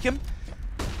does peek him,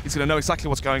 he's going to know exactly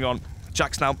what's going on.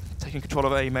 Jack's now taking control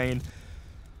of A main.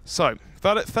 So,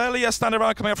 fairly standard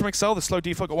round coming out from Excel. The slow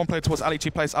default got 1 player towards alley, 2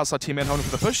 players outside team main holding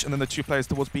for the push, and then the 2 players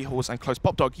towards B halls and close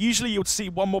pop dog. Usually you would see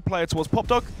 1 more player towards pop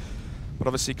dog, but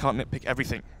obviously can't nitpick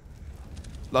everything.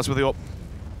 Laz with the AWP,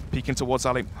 peeking towards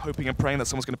alley, hoping and praying that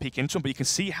someone's going to peek into him, but you can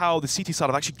see how the CT side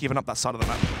have actually given up that side of the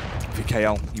map.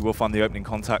 VKL, you will find the opening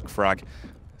contact frag.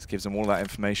 This gives them all that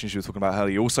information as you were talking about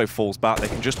earlier. He also falls back. They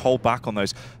can just hold back on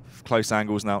those close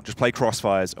angles now. Just play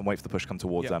crossfires and wait for the push to come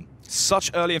towards them.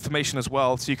 Such early information as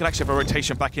well, so you can actually have a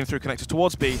rotation back in through connector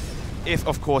towards B, if,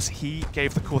 of course, he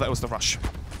gave the call that it was the rush.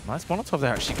 Nice Molotov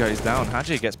there actually goes down.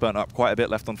 Hadji gets burnt up quite a bit,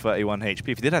 left on 31 HP.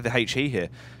 If he did have the HE here,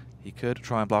 he could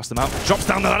try and blast them out. Drops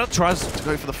down the ladder, tries to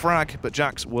go for the frag, but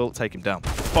Jax will take him down.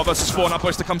 4 versus 4, now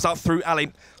Boaster comes out through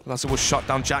alley. Lazar will shut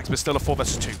down Jax, but still a 4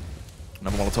 versus 2.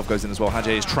 Another Molotov goes in as well.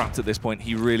 Hadji is trapped at this point.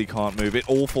 He really can't move. It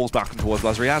all falls back towards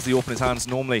Lazar. He has the AWP in his hands.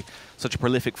 Normally such a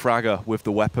prolific fragger with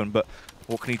the weapon, but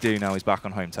what can he do now? He's back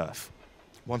on home turf.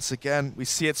 Once again, we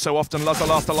see it so often. Lazar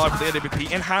last alive with the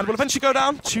AWP in hand will eventually go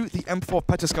down to the M4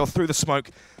 Pettiscale through the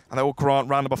smoke, and they will grant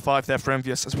round number 5 there for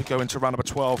Envyus as we go into round number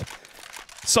 12.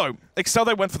 So, Excel,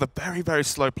 they went for the very, very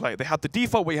slow play. They had the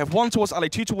default where you have 1 towards alley,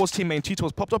 2 towards team main, 2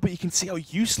 towards popped up, but you can see how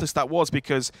useless that was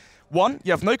because, 1,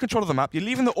 you have no control of the map. You're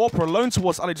leaving the AWP alone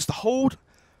towards alley just to hold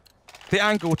the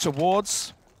angle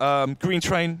towards green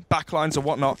train, backlines and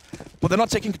whatnot, but they're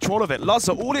not taking control of it.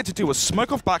 Lazar, all he had to do was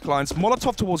smoke off backlines,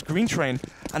 Molotov towards green train,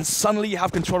 and suddenly you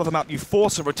have control of the map. You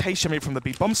force a rotation maybe from the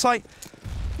B bomb site.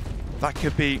 That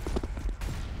could be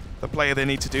the player they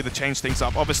need to do to change things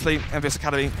up. Obviously, Envyus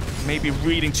Academy may be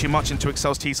reading too much into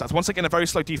Excel's T-sides. Once again, a very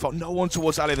slow default. No one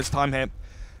towards alley this time here.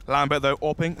 Lambert, though,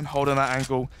 AWPing and holding that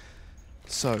angle.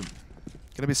 So, going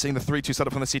to be seeing the 3-2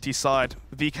 setup from the CT side.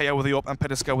 VKO with the AWP and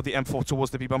Pettiscale with the M4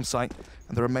 towards the B-bomb site.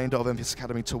 And the remainder of Envyus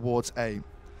Academy towards A.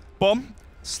 Bomb,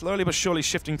 slowly but surely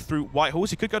shifting through white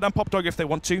halls. He could go down Pop Dog if they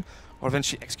want to, or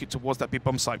eventually execute towards that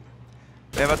B-bomb site.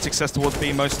 They have had success towards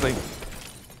B mostly.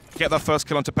 Get that first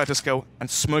kill onto Pettiscale and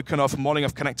smoking off, molling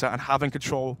off connector and having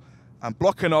control and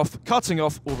blocking off, cutting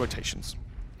off all rotations.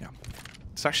 Yeah.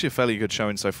 It's actually a fairly good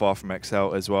showing so far from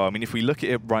Excel as well. I mean, if we look at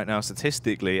it right now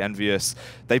statistically, Envyus,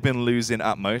 they've been losing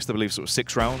at most, I believe, sort of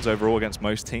 6 rounds overall against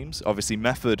most teams. Obviously,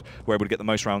 Method were able to get the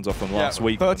most rounds off them last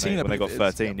week 13, when they got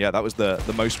 13. Yeah, that was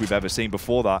the most we've ever seen.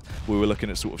 Before that, we were looking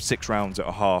at sort of 6 rounds at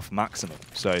a half maximum.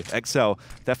 So Excel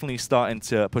definitely starting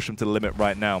to push them to the limit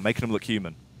right now, making them look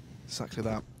human. Exactly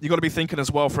that. You've got to be thinking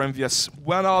as well for Envyus,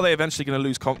 when are they eventually going to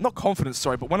lose, not confidence,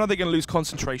 sorry, but when are they going to lose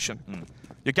concentration?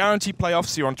 You're guaranteed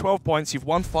playoffs, you're on 12 points, you've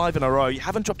won 5 in a row, you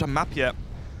haven't dropped a map yet.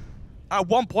 At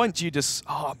one point, do you just,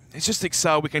 it's just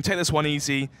Excel, we can take this one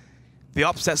easy. The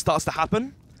upset starts to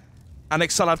happen, and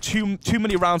Excel have too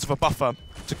many rounds of a buffer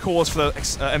to cause for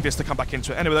Envyus to come back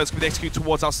into it. Anyway, that's going to be the execute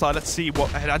towards outside. Let's see what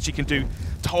Hadji can do.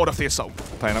 to hold off the assault.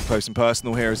 Playing up close and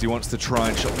personal here as he wants to try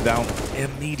and shut them down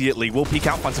immediately. Will peek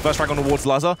out, finds the first frag on towards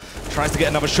Lazar. Tries to get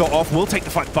another shot off. Will take the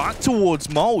fight back towards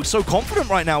Mole. He's so confident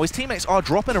right now. His teammates are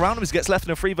dropping around him as he gets left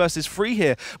in a 3 versus 3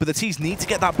 here. But the T's need to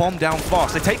get that bomb down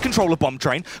fast. They take control of Bomb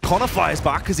Train. Connor fires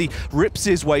back as he rips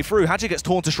his way through. Hadji gets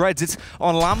torn to shreds. It's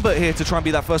on Lambert here to try and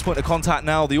be that first point of contact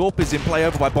now. The AWP is in play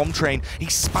over by Bomb Train.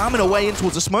 He's spamming away in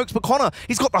towards the smokes, but Connor,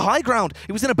 he's got the high ground.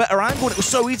 He was in a better angle, and it was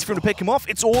so easy for him to pick him off.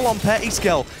 It's all on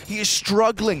Pettiskel. He is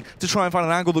struggling to try and find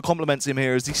an angle that complements him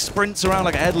here as he sprints around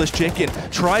like a headless chicken,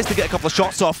 tries to get a couple of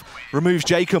shots off, removes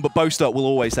Jacob, but Boaster will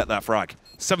always set that frag.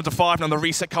 7-5, now the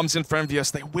reset comes in for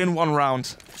Envyus. They win 1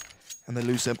 round, and they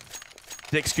lose it.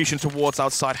 The execution towards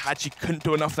outside. Hadji couldn't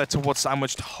do enough there towards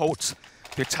Sandwich to halt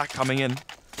the attack coming in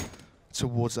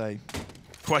towards A.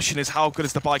 Question is, how good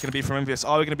is the buy going to be from Envyus?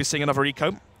 Are we going to be seeing another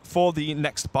eco for the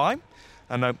next buy?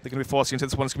 And no, they're going to be forcing into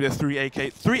this one. It's going to be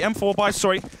a 3 M4 buy,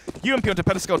 sorry. UMP onto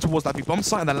Pettiskel towards that big bomb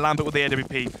site, and then Lambert with the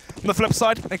AWP. On the flip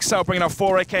side, Excel bringing out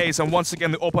 4 AKs, and once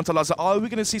again, the AWP onto Lazar. Are we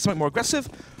going to see something more aggressive?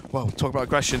 Well, talk about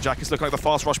aggression, Jack. It's looking like the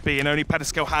fast rush B, and only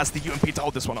Pettiskel has the UMP to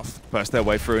hold this one off. Burst their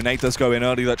way through. Nate does go in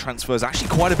early. That transfers actually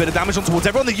quite a bit of damage on towards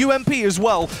everyone. The UMP as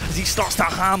well, as he starts to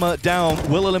hammer down.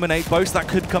 Will eliminate both. That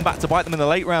could come back to bite them in the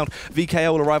late round.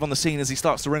 VKL will arrive on the scene as he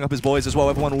starts to ring up his boys as well.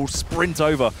 Everyone will sprint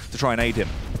over to try and aid him.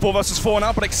 4 versus 4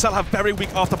 now, but Excel have very weak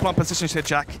after plant positions here,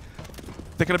 Jack.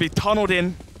 They're going to be tunneled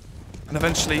in and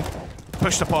eventually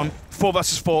pushed upon. 4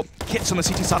 versus 4. Kits on the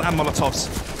CT side and Molotovs.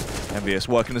 Envyus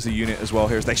working as a unit as well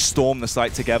here as they storm the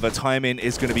site together. Timing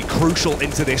is going to be crucial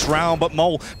into this round, but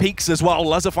Mole peeks as well.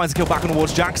 Lazar finds a kill back on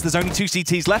towards Jax. There's only 2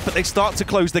 CTs left, but they start to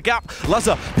close the gap.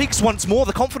 Lazar peeks once more.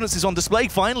 The confidence is on display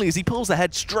finally as he pulls the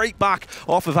head straight back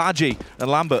off of Hadji, and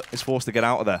Lambert is forced to get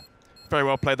out of there. Very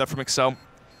well played there from Excel.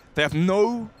 They have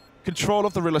no control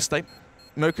of the real estate,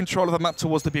 no control of the map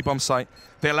towards the B-bomb site.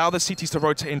 They allow the CTs to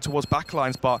rotate in towards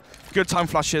backlines, but good time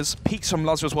flashes, peaks from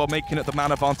Lazar as well, making it the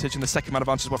man advantage and the second man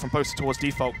advantage as well from Poster towards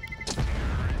default.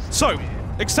 So,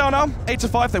 Excel now,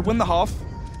 8-5, they win the half,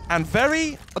 and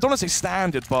very, I don't want to say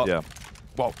standard, but, yeah,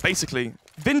 well, basically,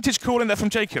 vintage call in there from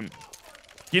Jacob.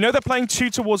 You know they're playing 2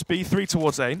 towards B, 3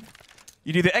 towards A.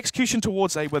 You do the execution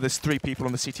towards A where there's 3 people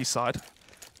on the CT side.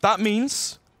 That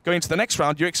means, going into the next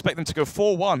round, you expect them to go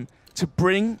 4-1 to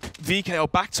bring VKL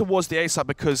back towards the A side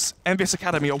because Envyus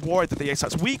Academy are worried that the A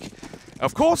side's weak.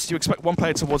 Of course, you expect one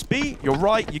player towards B. You're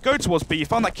right. You go towards B. You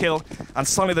find that kill, and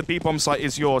suddenly the B-bomb site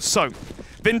is yours. So,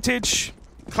 vintage,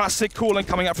 classic cooling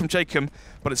coming out from Jacob,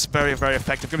 but it's very, very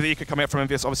effective. Give me the eco coming out from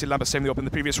Envyus. Obviously, Lambert saving the up in the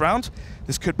previous round.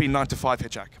 This could be 9-5 here,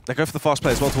 Jack. They go for the fast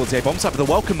play as well towards the A-bomb site, but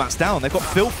the welcome mat's down. They've got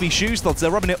filthy shoe studs. They're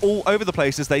rubbing it all over the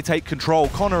place as they take control.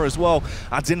 Connor as well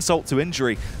adds insult to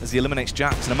injury as he eliminates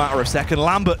Jax in a matter of seconds.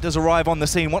 Lambert does arrive on the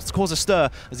scene, wants to cause a stir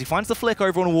as he finds the flick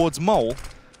over towards Mole.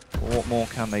 But what more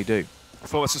can they do?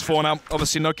 4 versus 4 now.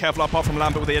 Obviously, no careful apart from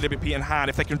Lambert with the AWP in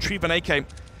hand. If they can retrieve an AK,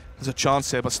 there's a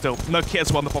chance here, but still, no kit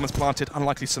as well. The bomb is planted.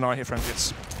 Unlikely scenario here for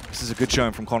Envyus. This is a good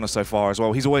showing from Connor so far as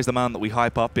well. He's always the man that we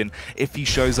hype up in. If he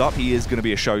shows up, he is going to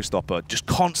be a showstopper. Just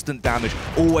constant damage.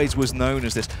 Always was known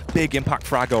as this big impact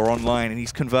fragger online, and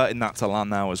he's converting that to land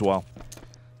now as well.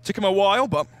 Took him a while,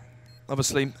 but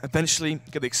obviously, eventually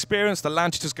get the experience. The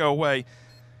land just go away.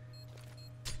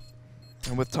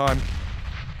 And with time,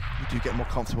 you do get more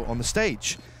comfortable on the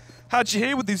stage. Hadji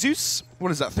here with the Zeus.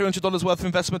 What is that, $300 worth of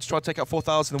investment to try to take out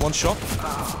 4,000 in one shot?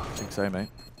 I think so, mate.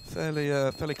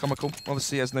 Fairly comical.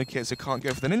 Obviously, he has no kits, so can't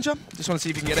go for the ninja. Just want to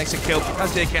see if he can get an extra kill.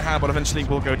 Has the AK in hand, but eventually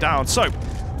will go down. So,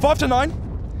 5-9.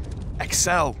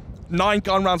 Excel. 9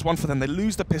 gun rounds, 1 for them. They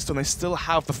lose the pistol, and they still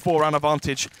have the 4-round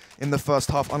advantage in the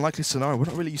first half. Unlikely scenario. We're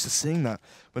not really used to seeing that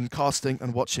when casting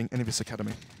and watching Envyus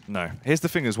Academy. No. Here's the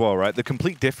thing as well, right? The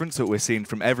complete difference that we're seeing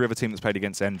from every other team that's played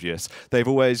against Envyus. They've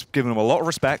always given them a lot of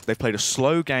respect. They've played a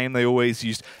slow game. They always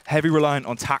used heavy reliant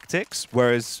on tactics,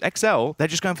 whereas Excel, they're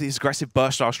just going for these aggressive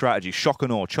burst-style strategies, shock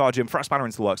and awe, charge in, threat spanner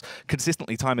into the works,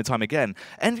 consistently time and time again.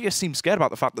 Envyus seems scared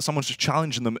about the fact that someone's just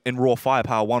challenging them in raw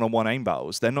firepower one-on-one aim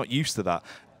battles. They're not used to that.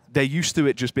 They're used to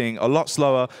it just being a lot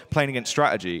slower, playing against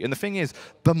strategy. And the thing is,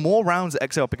 the more rounds that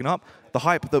Excel are picking up, the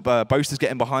hype that Boaster's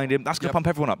getting behind him, that's going to pump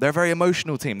everyone up. They're a very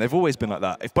emotional team. They've always been like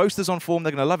that. If Boaster's on form,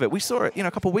 they're going to love it. We saw it,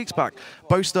 a couple of weeks back.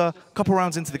 Boaster, a couple of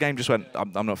rounds into the game, just went,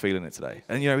 I'm not feeling it today.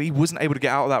 And, he wasn't able to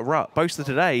get out of that rut. Boaster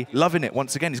today, loving it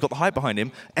once again. He's got the hype behind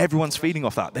him. Everyone's feeding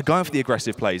off that. They're going for the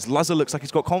aggressive plays. Lazar looks like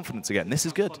he's got confidence again. This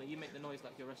is good.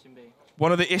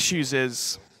 One of the issues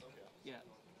is,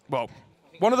 well,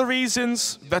 one of the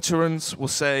reasons veterans will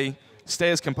say stay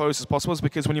as composed as possible is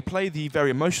because when you play the very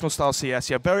emotional style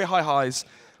CS, you have very high highs,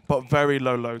 but very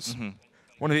low lows.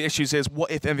 One of the issues is,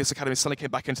 what if Envyus Academy suddenly came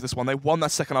back into this one? They won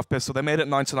that second half pistol. They made it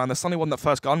 9-9. They suddenly won that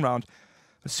first gun round.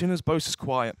 As soon as Boast is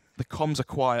quiet, the comms are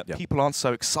quiet, people aren't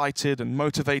so excited and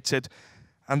motivated,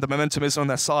 and the momentum is on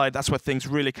their side, that's where things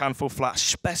really can fall flat,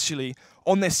 especially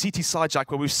on their CT side,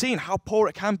 Jack, where we've seen how poor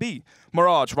it can be.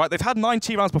 Mirage, right? They've had 9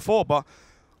 T rounds before, but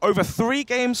over 3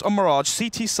 games on Mirage,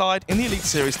 CT side in the Elite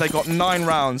Series, they got 9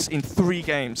 rounds in 3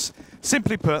 games.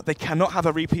 Simply put, they cannot have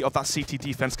a repeat of that CT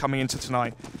defense coming into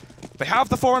tonight. They have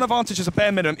the 4-run advantage as a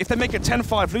bare minimum. If they make it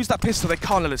 10-5, lose that pistol, they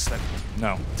can't let it slip.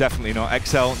 No, definitely not.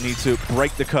 Excel need to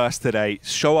break the curse today,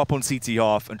 show up on CT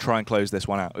half, and try and close this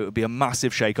one out. It would be a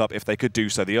massive shake-up if they could do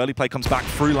so. The early play comes back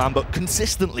through Lambert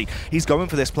consistently. He's going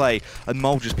for this play, and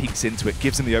Mole just peeks into it,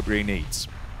 gives him the opener he needs.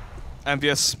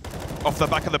 Envyus, off the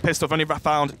back of the pistol, have only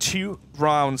found 2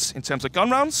 rounds in terms of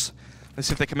gun rounds. Let's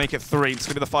see if they can make it 3. It's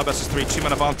going to be the 5 versus 3,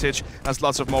 2-man advantage as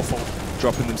lots of more fall.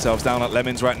 Dropping themselves down like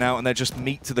lemons right now, and they're just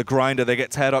meat to the grinder. They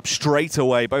get teared up straight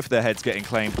away. Both of their heads getting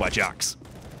claimed by Jax.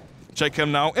 Jacob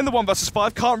now in the 1 versus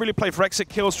 5. Can't really play for exit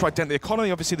kills, try to dent the economy.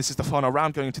 Obviously, this is the final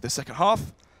round going into the second half.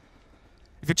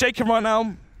 If you're Jacob right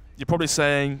now, you're probably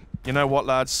saying, you know what,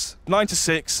 lads,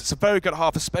 9-6. It's a very good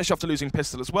half, especially after losing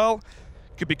pistol as well.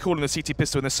 Could be calling the CT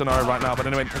pistol in this scenario right now, but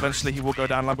anyway, eventually he will go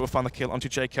down. Lambert will find the kill onto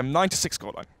Jacob. 9-6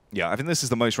 scoreline. Yeah, I think this is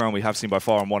the most round we have seen by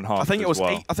far in one half. I think it was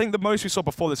well. 8. I think the most we saw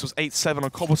before this was 8-7 on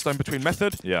Cobblestone between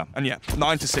Method. Yeah. And yeah,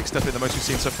 9-6, definitely the most we've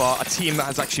seen so far. A team that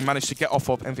has actually managed to get off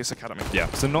of Envyus Academy. Yeah,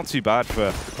 so not too bad for,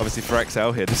 obviously, for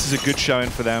Excel here. This is a good showing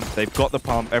for them. They've got the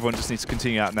pump. Everyone just needs to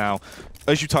continue out now.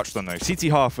 As you touched on, though, CT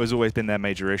half has always been their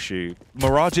major issue.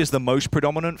 Mirage is the most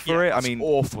predominant for it. I mean,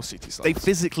 awful CT sides. They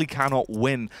physically cannot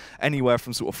win anywhere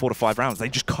from sort of 4 to 5 rounds. They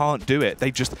just can't do it. They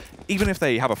just, even if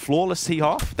they have a flawless T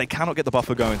half, they cannot get the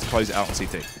buffer going to close it out on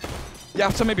CT. You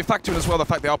have to maybe factor in as well the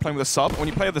fact they are playing with a sub. When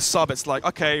you play with a sub, it's like,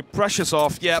 okay, pressure's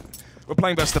off. Yep, we're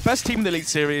playing versus the best team in the Elite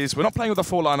Series. We're not playing with a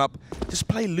full lineup. Just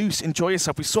play loose, enjoy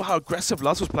yourself. We saw how aggressive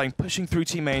Luz was playing, pushing through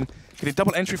team main, getting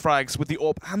double entry frags with the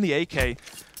AWP and the AK.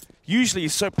 Usually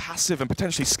he's so passive and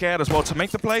potentially scared as well to make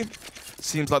the play.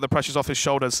 Seems like the pressure's off his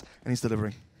shoulders and he's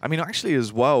delivering. I mean, actually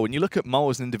as well, when you look at Mole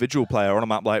as an individual player on a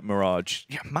map like Mirage,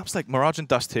 maps like Mirage and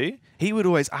Dust 2, he would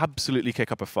always absolutely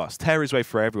kick up a fuss, tear his way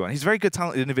for everyone. He's a very good,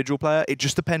 talented individual player. It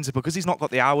just depends, because he's not got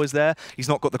the hours there, he's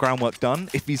not got the groundwork done,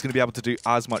 if he's going to be able to do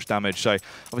as much damage. So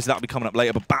obviously that'll be coming up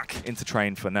later, but back into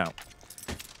train for now.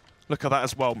 Look at that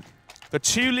as well. The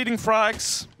 2 leading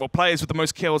frags, or players with the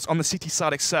most kills on the CT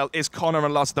side Excel, is Connor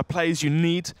and Luz, the players you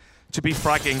need to be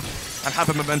fragging and have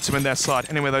a momentum in their side.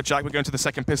 Anyway though, Jack, we're going to the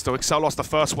second pistol. Excel lost the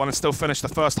first one and still finished the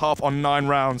first half on 9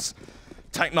 rounds.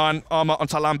 Tech 9 armor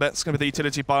onto Lambert. It's going to be the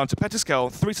utility buy onto Petiskel.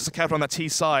 3 sets of cover on that T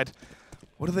side.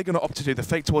 What are they going to opt to do? The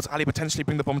fake towards Ali, potentially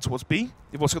bring the bomb towards B.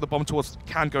 They've also got the bomb towards,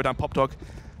 can go down Pop Dog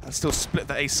and still split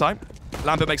the A site.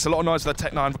 Lambert makes a lot of noise with that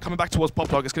Tech 9. But coming back towards Pop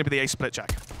Dog, it's going to be the A split,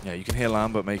 Jack. Yeah, you can hear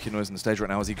Lambert making noise on the stage right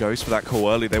now as he goes for that call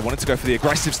early. They wanted to go for the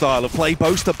aggressive style of play.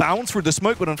 Boaster bounce through the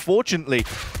smoke, but unfortunately,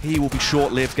 he will be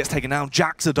short-lived, gets taken down.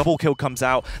 Jax, a double kill comes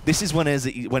out. This is when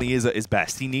he is at his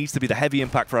best. He needs to be the heavy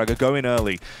impact fragger, go in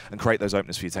early and create those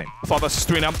openers for your team. 5 versus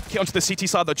 3 now. Hit onto the CT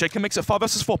side though. Jacob makes it 5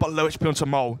 versus 4, but low HP onto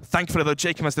Mole. Thankfully though,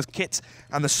 Jacob has this kit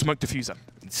and the smoke diffuser.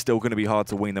 It's still going to be hard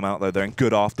to wean them out though. They're in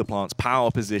good afterplants, power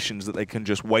positions that they can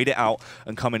just wait it out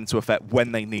and come into effect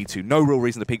when they need to. No real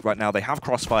reason to peek right now. They have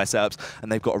crossfire setups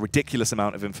and they've got a ridiculous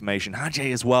amount of information. Hajj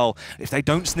as well. If they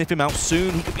don't sniff him out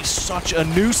soon, he could be such a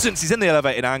nuisance. He's in the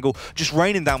elevated angle, just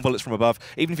raining down bullets from above.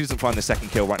 Even if he doesn't find the second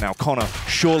kill right now, Connor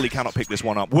surely cannot pick this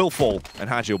one up. Will fall, and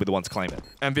Hajj will be the one to claim it.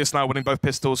 Envyus now winning both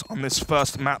pistols on this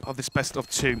first map of this best of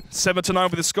 2.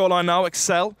 7-9 with the scoreline now.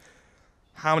 Excel.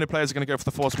 How many players are going to go for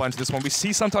the force buy into this one? We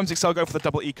see sometimes Excel go for the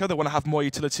double eco. They want to have more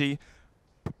utility,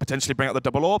 potentially bring out the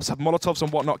double orbs, have Molotovs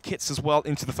and whatnot, kits as well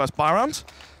into the first buy round.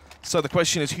 So the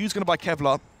question is, who's going to buy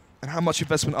Kevlar and how much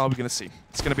investment are we going to see?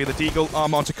 It's going to be the Deagle,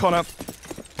 armor onto Connor,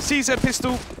 CZ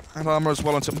pistol, and armor as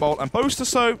well onto Mole and Boaster.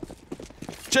 So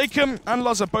Jacob and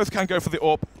Luzza both can go for the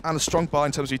AWP and a strong buy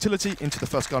in terms of utility into the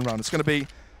first gun round. It's going to be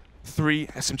 3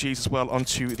 SMGs as well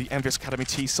onto the Envyus Academy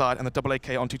T side and the double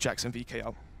AK onto Jackson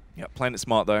VKL. Yeah, playing it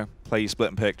smart though. Play your split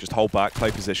and pick, just hold back, play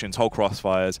positions, hold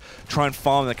crossfires, try and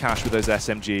farm the cash with those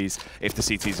SMGs if the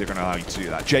CTs are going to allow you to do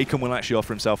that. Jacob will actually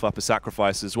offer himself up as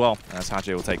sacrifice as well, as Hajj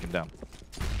will take him down.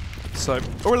 So,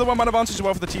 already the 1-man advantage as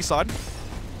well for the T side.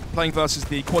 Playing versus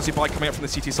the quasi-buy coming up from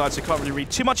the CT side, so you can't really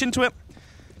read too much into it.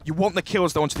 You want the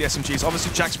kills though onto the SMGs.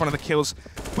 Obviously Jack's one of the kills.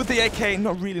 With the AK,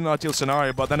 not really an ideal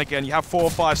scenario, but then again, you have 4 or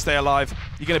 5 stay alive.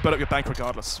 You're going to build up your bank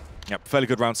regardless. Yep, fairly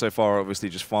good round so far, obviously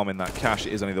just farming that cash.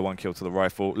 It is only the 1 kill to the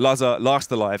rifle. Luzza,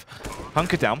 last alive,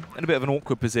 hunker down in a bit of an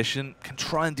awkward position. Can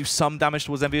try and do some damage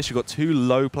towards Envyus. You've got 2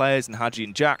 low players in Hajj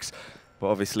and Jax, but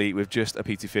obviously with just a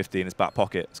P250 in his back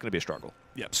pocket, it's going to be a struggle.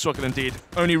 Yep, struggle indeed.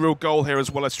 Only real goal here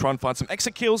as well as try and find some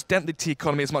exit kills, dent the T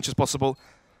economy as much as possible.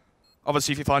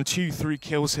 Obviously, if you find 2-3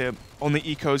 kills here on the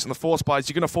ecos and the force buys,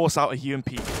 you're going to force out a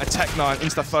UMP, a Tech 9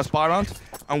 into that first buy round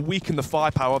and weaken the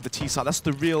firepower of the T side. That's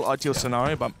the real ideal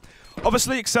scenario, but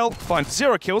obviously Excel find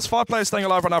 0 kills. 5 players staying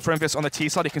alive right now for Envyus on the T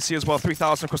side. You can see as well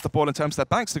 3,000 across the board in terms of their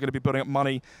banks. They're going to be building up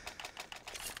money.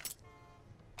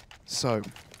 So,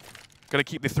 going to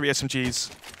keep the 3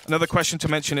 SMGs. Another question to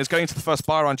mention is going into the first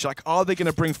buy round, Jack, are they going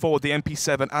to bring forward the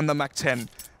MP7 and the MAC-10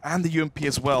 and the UMP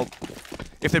as well?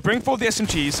 If they bring forward the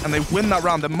SMGs and they win that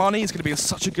round, the money is going to be in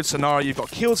such a good scenario. You've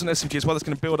got kills and SMGs as well. That's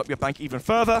going to build up your bank even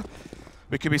further.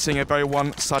 We could be seeing a very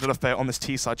one-sided affair on this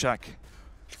T side, Jack.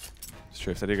 It's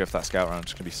true. If they do go for that scout round,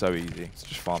 it's going to be so easy to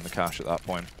just farm the cash at that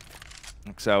point.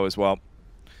 Excel as well.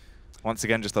 Once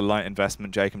again, just a light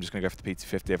investment. Jake, I'm just going to go for the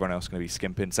PT50. Everyone else is going to be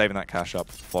skimping, saving that cash up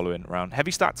for the following round.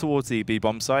 Heavy stack towards the B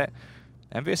bomb site.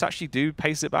 Envyus actually do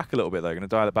pace it back a little bit. They're going to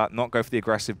dial it back, not go for the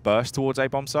aggressive burst towards A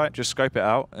bomb site, just scope it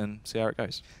out and see how it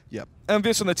goes. Yep.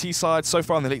 Envyus on the T side, so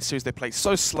far in the Elite Series, they play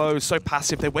so slow, so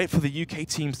passive. They wait for the UK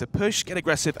teams to push, get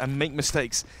aggressive, and make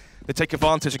mistakes. They take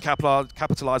advantage and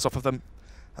capitalize off of them.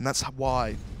 And that's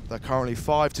why they're currently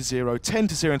 5-0,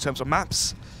 10-0 in terms of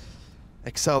maps.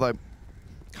 Excel, though,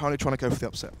 currently trying to go for the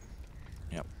upset.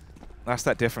 Yep. That's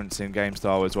that difference in game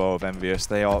style as well of Envyus.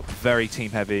 They are very team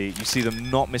heavy. You see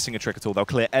them not missing a trick at all. They'll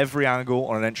clear every angle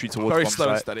on an entry towards very bomb slow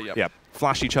site. and steady, yep. Yeah.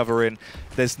 Flash each other in.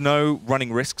 There's no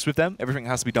running risks with them. Everything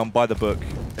has to be done by the book,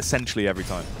 essentially every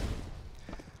time.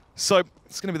 So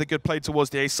it's going to be the good play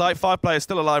towards the A side. 5 players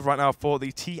still alive right now for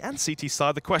the T and CT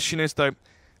side. The question is, though,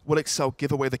 will Excel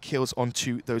give away the kills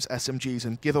onto those SMGs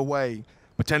and give away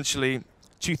potentially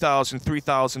 $2,000,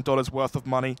 $3,000 worth of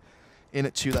money in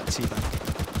it to that T bank?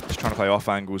 Just trying to play off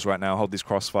angles right now, hold these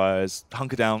crossfires,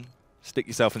 hunker down, stick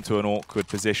yourself into an awkward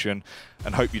position,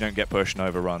 and hope you don't get pushed and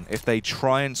overrun. If they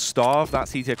try and starve that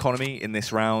CT economy in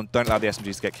this round, don't allow the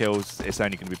SMGs to get kills, it's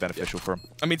only going to be beneficial for them.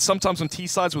 I mean, sometimes on T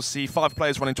sides, we'll see 5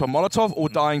 players run into a Molotov or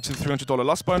dying to the $300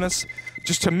 loss bonus,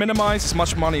 just to minimize as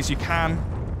much money as you can,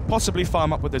 possibly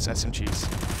farm up with those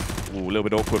SMGs. Ooh, a little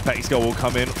bit awkward. Petty will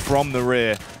come in from the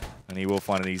rear, and he will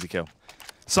find an easy kill.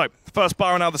 So, first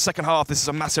bar now, the second half. This is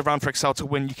a massive round for Excel to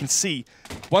win. You can see,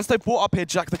 once they brought up here,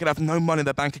 Jack, they're going to have no money in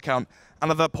their bank account.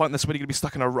 And at that point, they're really going to be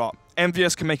stuck in a rut.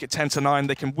 Envyus can make it 10-9.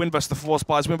 They can win versus the force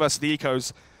buys, win versus the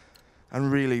ecos,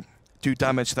 and really do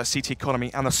damage to that CT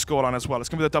economy and the scoreline as well. It's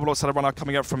going to be the double outside run out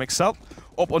coming up from Excel,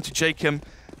 up onto Jacob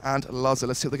and Lazar.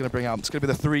 Let's see what they're going to bring out. It's going to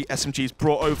be the 3 SMGs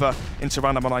brought over into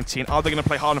round number 19. Are they going to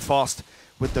play hard and fast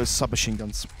with those submachine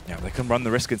guns? Yeah, they can run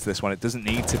the risk into this one. It doesn't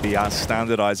need to be as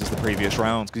standardized as the previous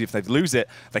rounds, because if they lose it,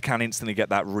 they can instantly get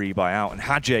that rebuy out. And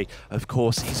Hadje, of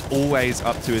course, he's always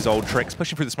up to his old tricks.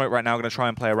 Pushing through the smoke right now, going to try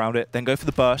and play around it, then go for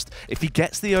the burst. If he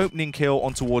gets the opening kill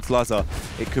on towards Lazar,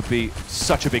 it could be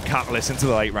such a big catalyst into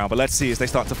the late round. But let's see as they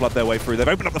start to flood their way through. They've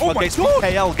opened up the floodgates.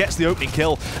 KL gets the opening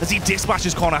kill as he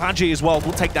dispatches Connor. Hadje as well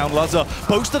will take down Lazar.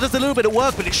 Boaster does a little bit of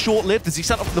work, but it's short-lived as he's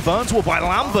set up for the burns wall by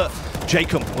Lambert.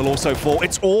 Jacob will also fall.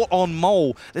 It's all on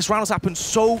Mole. This round has happened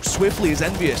so swiftly as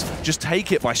Envyus just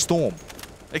take it by storm.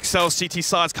 Excel's CT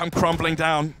sides come crumbling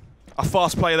down. A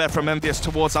fast play there from Envyus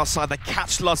towards outside. They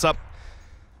catch Luz up.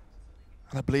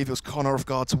 And I believe it was Connor off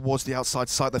guard towards the outside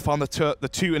side. They found the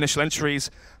 2 initial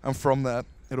entries, and from there,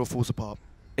 it all falls apart.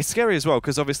 It's scary as well,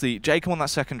 because obviously Jacob on that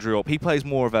secondary op, he plays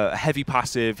more of a heavy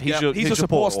passive. He's a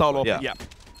support style op. Yeah.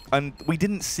 And we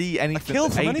didn't see anything kill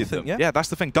that from aided anything, them. Yeah, that's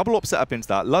the thing. Double up set up into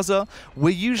that. Luzzer,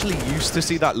 we're usually used to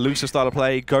see that looser style of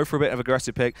play, go for a bit of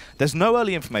aggressive pick. There's no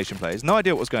early information plays, no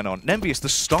idea what was going on. Envyus, the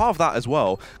star of that as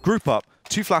well. Group up,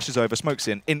 2 flashes over, smokes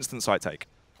in, instant site take.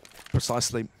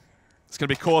 Precisely. It's going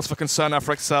to be cause for concern now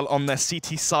for Excel on their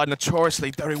CT side.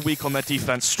 Notoriously very weak on their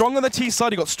defense. Strong on the T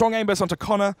side. You've got strong aim base onto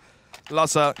Connor.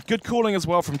 Lazar, good calling as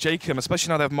well from Jacob, especially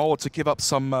now they have Mold to give up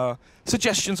some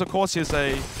suggestions. Of course, he is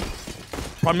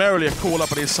primarily a caller,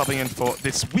 but he's subbing in for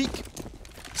this week.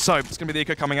 So it's going to be the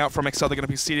eco coming out from Excel. They're going to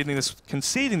be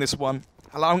conceding this one,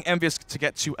 allowing Envyus to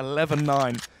get to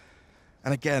 11-9.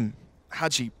 And again,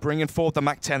 Hadje bringing forward the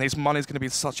MAC-10. His money is going to be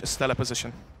in such a stellar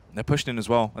position. They're pushed in as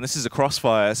well, and this is a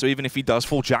crossfire, so even if he does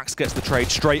fall, Jax gets the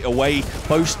trade straight away.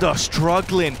 Boaster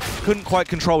struggling, couldn't quite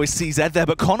control his CZ there,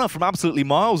 but Connor from absolutely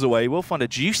miles away will find a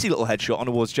juicy little headshot on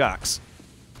towards Jax.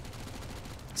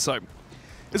 So,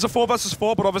 it's a 4 versus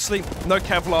 4, but obviously no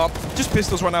Kevlar, just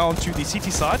pistols right now onto the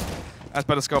CT side, as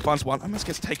Better Skull finds 1, and this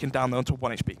gets taken down there onto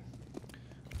 1 HP.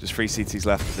 Just 3 CTs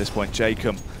left at this point.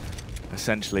 Jacob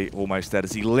essentially almost dead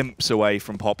as he limps away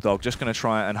from Pop Dog, just going to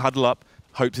try and huddle up,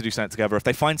 hope to do something together. If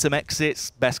they find some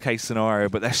exits, best case scenario,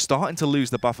 but they're starting to lose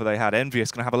the buffer they had.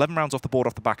 Envyus going to have 11 rounds off the board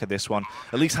off the back of this one.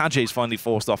 At least Hadji's finally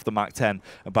forced off the Mach 10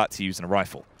 and back to using a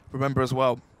rifle. Remember as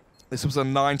well, this was a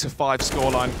 9-5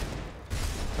 scoreline,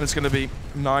 and it's going to be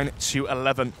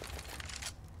 9-11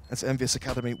 as Envyus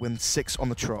Academy wins 6 on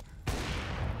the trot.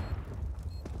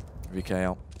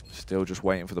 VKL still just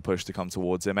waiting for the push to come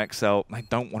towards him. Excel, they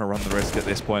don't want to run the risk at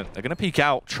this point. They're going to peek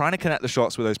out, trying to connect the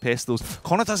shots with those pistols.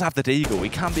 Connor does have the deagle. He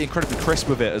can be incredibly crisp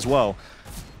with it as well,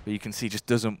 but you can see he just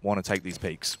doesn't want to take these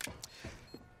peeks.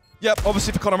 Yep,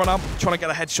 obviously for Connor right now, trying to get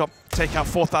a headshot, take out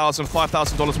 $4,000,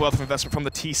 $5,000 worth of investment from the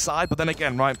T side. But then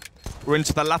again, right, we're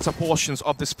into the latter portions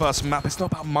of this first map. It's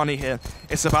not about money here,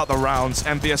 it's about the rounds.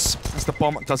 Envyus, as the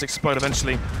bomb does explode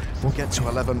eventually, we'll get to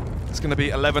 11. It's going to be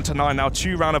 11-9 now,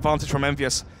 2-round advantage from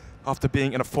Envyus after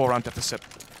being in a 4-round deficit.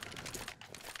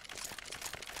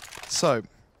 So,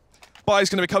 Buy's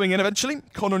going to be coming in eventually.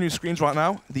 Connor on your screens right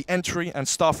now, the entry and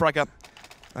Starfragger.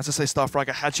 As I say,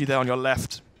 Starfragger, Hadji there on your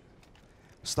left.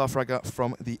 Starfragger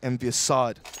from the Envyus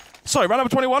side. So, round number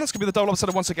 21, it's going to be the double up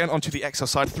setup once again onto the Excel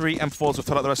side. 3 M4s will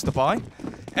fill out the rest of the buy.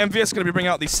 Envyus going to be bringing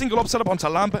out the single op setup onto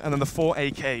Lambert and then the 4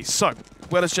 AKs. So,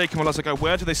 where does Jake and Malazzo go?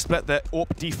 Where do they split their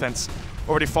AWP defense?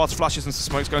 Already fast flashes and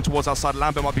smokes going towards outside.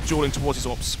 Lambert might be dueling towards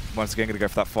his AWPs. Once again, going to go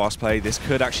for that fast play. This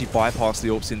could actually bypass the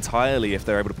AWPs entirely if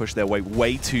they're able to push their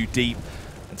way too deep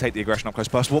and take the aggression up close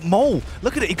burst. Well, Mole,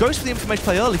 look at it. He goes for the information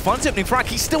play early, finds the opening frag.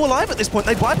 He's still alive at this point.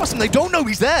 They bypass him. They don't know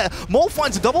he's there. Mole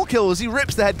finds a double kill as he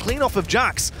rips the head clean off of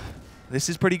Jax. This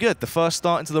is pretty good. The first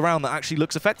start into the round that actually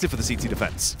looks effective for the CT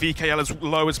defense. VKL as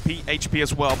low as HP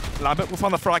as well. Lambert will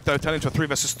find the frag though, turn into a 3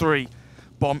 versus 3.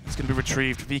 Bomb is going to be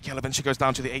retrieved. VKL eventually goes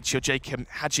down to the HE or Jacob.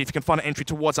 Hadji, if you can find an entry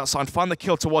towards outside, find the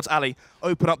kill towards Ali,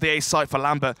 open up the A site for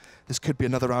Lambert. This could be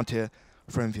another round here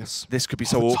for Envyus. This could be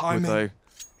so awkward though.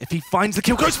 If he finds the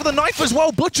kill, goes for the knife as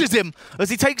well, butchers him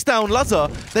as he takes down Lazar.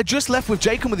 They're just left with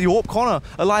Jacob with the AWP. Connor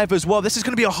alive as well. This is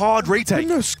going to be a hard retake.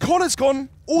 Goodness, Connor's gone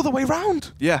all the way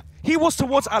round. Yeah. He was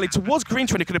towards Ali, towards Green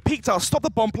Train. He could have peeked out, stopped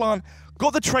the bomb plant,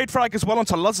 got the trade frag as well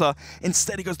onto Lazar.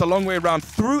 Instead, he goes the long way around,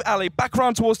 through Ali, back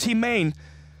round towards team main.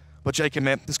 But Jacob,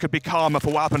 this could be karma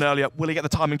for what happened earlier. Will he get the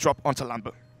timing drop onto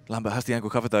Lambert? Lambert has the angle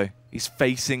covered though. He's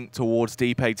facing towards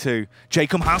DP too.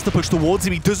 Jacob has to push towards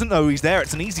him. He doesn't know he's there.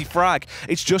 It's an easy frag.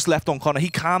 It's just left on Connor. He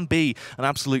can be an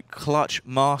absolute clutch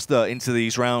master into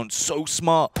these rounds. So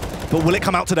smart. But will it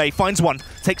come out today? Finds one.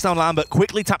 Takes down Lambert.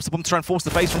 Quickly taps the bomb to try and force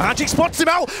the face from Hadji. Spots him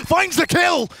out. Finds the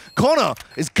kill. Connor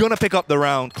is going to pick up the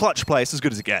round. Clutch play. It's as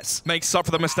good as it gets. Makes up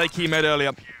for the mistake he made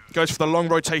earlier. Goes for the long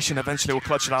rotation. Eventually will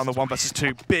clutch it out on the 1 versus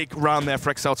 2. Big round there for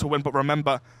Excel to win. But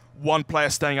remember, one player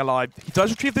staying alive. He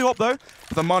does retrieve the AWP though,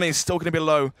 but the money is still going to be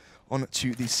low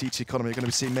onto the CT economy. You're going to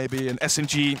be seeing maybe an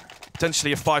SMG,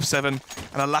 potentially a 5.7,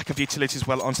 and a lack of utility as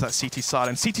well onto that CT side.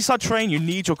 And CT side train, you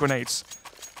need your grenades.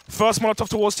 First Molotov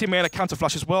towards team main, a counter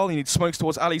flash as well. You need smokes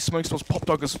towards Ali, smokes towards Pop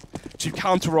Doggers to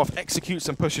counter off, executes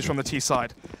and pushes from the T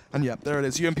side. And yeah, there it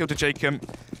is. UMP to Jacob.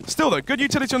 Still though, good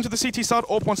utility onto the CT side,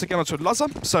 AWP once again onto Lazar.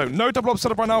 So no double up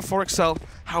setup right now for Excel.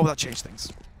 How will that change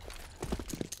things?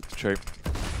 True.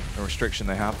 A restriction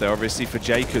they have there. Obviously for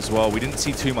Jake as well, we didn't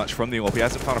see too much from the AWP. He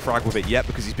hasn't found a frag with it yet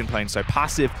because he's been playing so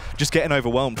passive, just getting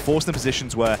overwhelmed, forced in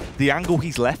positions where the angle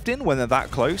he's left in when they're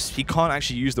that close, he can't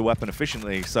actually use the weapon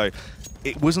efficiently. So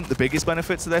it wasn't the biggest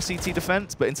benefit to their CT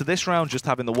defense, but into this round, just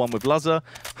having the one with Lazar,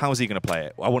 how is he going to play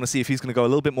it? I want to see if he's going to go a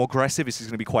little bit more aggressive, if he's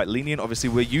going to be quite lenient. Obviously,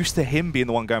 we're used to him being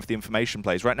the one going for the information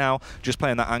plays. Right now, just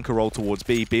playing that anchor role towards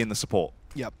B, being the support.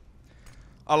 Yep.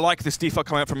 I like this default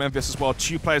coming out from Envyus as well.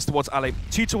 2 players towards Ali,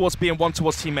 2 towards B and 1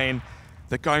 towards team main.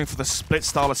 They're going for the split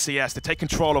style of CS. They take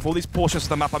control of all these portions of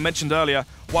the map I mentioned earlier.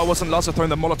 Why wasn't Lazar throwing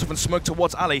the Molotov and smoke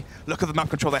towards Ali? Look at the map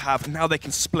control they have. Now they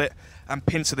can split and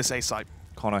pincer this A site.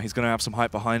 Connor, he's going to have some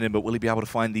hype behind him, but will he be able to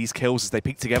find these kills as they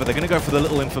peek together? They're going to go for the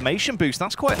little information boost.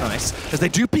 That's quite nice. As they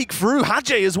do peek through,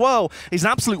 Hadji as well. He's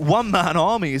an absolute one-man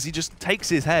army as he just takes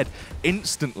his head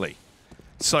instantly.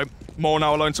 So, more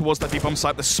now alone towards that B-bomb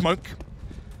site. The smoke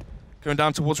going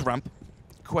down towards ramp.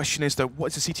 Question is though,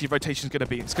 what is the CT rotation going to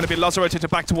be? It's going to be Lazar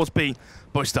rotated back towards B.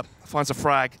 Boaster finds a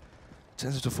frag.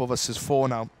 Turns into 4 versus 4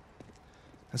 now.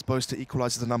 As Boaster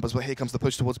equalizes the numbers, but here comes the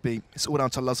push towards B. It's all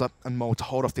down to Lazar and Mole to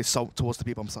hold off the assault towards the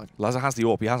B-bomb side. Lazar has the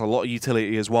AWP. He has a lot of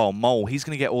utility as well. Mole, he's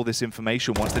going to get all this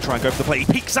information once they try and go for the play. He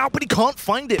peeks out, but he can't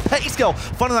find it. Pettyscale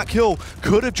finding that kill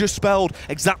could have just spelled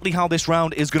exactly how this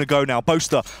round is going to go now.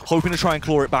 Boaster hoping to try and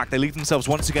claw it back. They leave themselves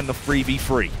once again the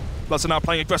 3v3. Lazar now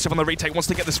playing aggressive on the retake, wants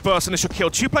to get this first initial kill.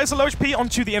 2 players are low HP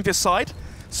onto the Envyus side,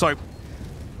 so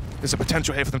there's a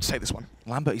potential here for them to take this one.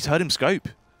 Lambert, he's heard him scope.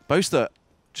 Boaster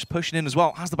just pushing in as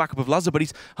well. Has the backup of Luzzer, but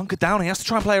he's hunkered down. He has to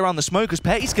try and play around the smoke as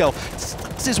Pettiscale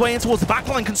slips his way in towards the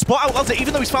backline, can spot out Luzzer.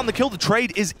 Even though he's found the kill, the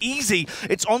trade is easy.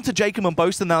 It's on to Jacob and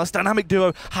Boaster now. This dynamic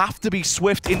duo have to be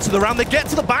swift into the round. They get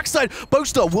to the backside.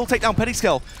 Boaster will take down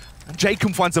Pettiscale. And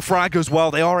Jacob finds the frag as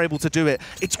well. They are able to do it.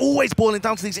 It's always boiling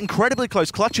down to these incredibly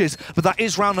close clutches, but that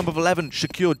is round number 11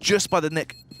 secured just by the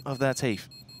nick of their teeth.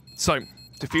 So,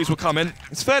 Defuse will come in.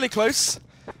 It's fairly close.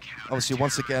 Obviously,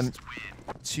 once again,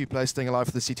 2 players staying alive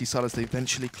for the CT side as they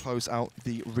eventually close out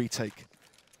the retake.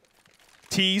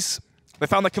 Tease, they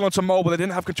found the kill onto Mole, but they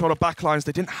didn't have control of backlines.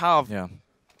 They didn't have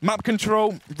map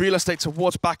control, real estate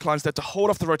towards backlines. They had to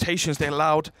hold off the rotations. They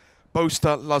allowed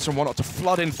Boaster, Luzzer, and whatnot to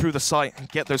flood in through the site and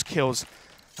get those kills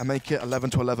and make it 11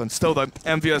 to 11. Still, though,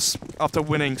 Envyus, after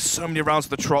winning so many rounds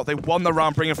of the trot, they won the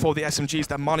round, bringing forward the SMGs.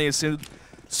 Their money is in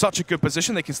such a good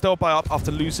position. They can still buy up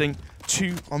after losing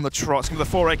 2 on the trot. It's going to be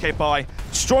the 4 AK buy.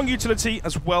 Strong utility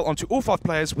as well onto all 5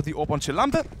 players with the AWP onto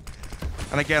Lambert.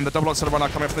 And again, the double outside run now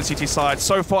coming from the CT side.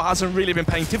 So far, hasn't really been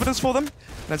paying dividends for them.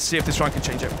 Let's see if this round can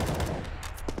change it.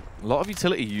 A lot of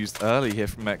utility used early here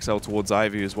from Excel towards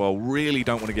Ivy as well. Really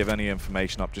don't want to give any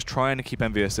information up. Just trying to keep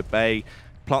Envyus at bay,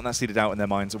 plant that seeded out in their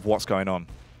minds of what's going on.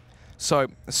 So,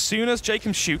 as soon as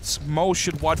Jacob shoots, Mole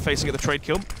should wide-facing at the trade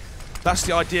kill. That's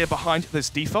the idea behind this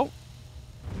default.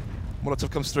 Molotov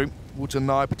comes through, will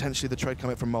deny potentially the trade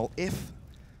coming from Mole if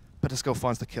Pettiscale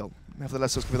finds the kill.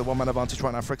 Nevertheless, this could be the 1-man advantage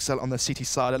right now for Excel on the CT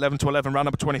side. 11 to 11, round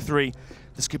number 23.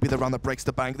 This could be the round that breaks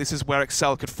the bank. This is where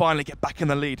Excel could finally get back in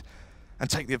the lead and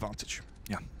take the advantage.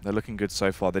 Yeah, they're looking good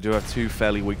so far. They do have 2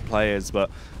 fairly weak players, but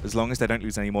as long as they don't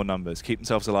lose any more numbers, keep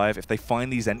themselves alive, if they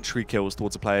find these entry kills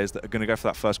towards the players that are going to go for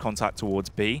that first contact towards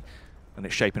B, then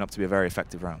it's shaping up to be a very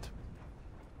effective round.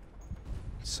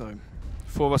 So,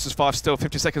 4 versus 5 still,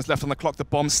 50 seconds left on the clock. The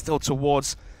bomb's still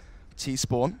towards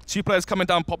T-Spawn. 2 players coming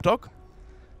down Pop Dog.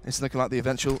 It's looking like the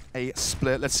eventual A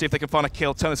split. Let's see if they can find a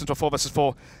kill, turn this into a 4 versus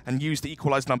 4, and use the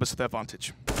equalized numbers to their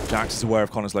advantage. Jax is aware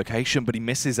of Connor's location, but he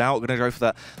misses out. Going to go for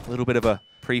that little bit of a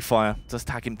pre-fire. Does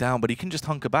tag him down, but he can just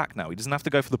hunker back now. He doesn't have to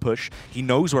go for the push. He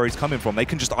knows where he's coming from. They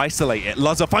can just isolate it.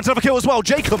 Luzzer finds another kill as well.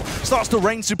 Jacob starts to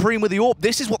reign supreme with the AWP.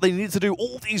 This is what they needed to do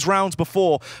all these rounds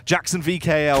before. Jackson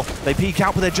VKL, they peek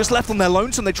out, but they're just left on their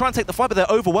lonesome. They try and take the fight, but they're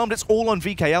overwhelmed. It's all on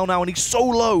VKL now, and he's so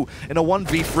low in a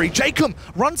 1v3. Jacob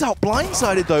runs out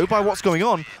blindsided, though, by what's going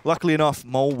on. Luckily enough,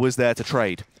 Mole was there to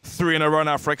trade. 3 in a row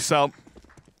now for Excel.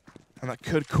 And that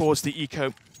could cause the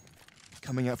eco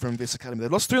coming out from this academy.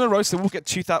 They've lost 3 in a row, so they will get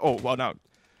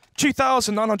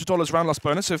 $2,900 round loss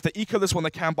bonus. So if they eco this one,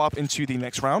 they can buy up into the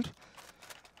next round.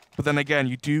 But then again,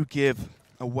 you do give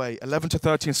away 11 to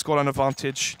 13 scoreline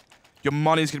advantage. Your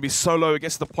money is going to be so low, it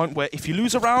gets to the point where if you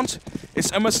lose a round,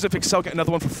 it's almost as if Excel get another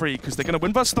one for free, because they're going to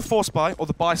win versus the force buy, or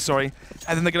the buy, sorry,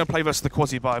 and then they're going to play versus the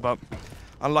quasi buy. But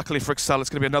unluckily for Excel, it's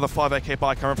going to be another 5 AK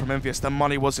buy coming from Envyus. Their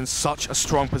money was in such a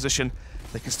strong position.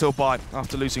 They can still buy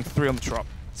after losing 3 on the trot.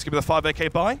 It's going to be the 5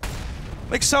 AK buy.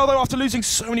 Excel, though, after losing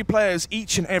so many players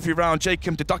each and every round,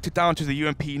 Jacob deducted down to the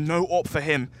UMP. No AWP for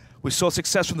him. We saw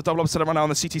success from the double AWP setup right now on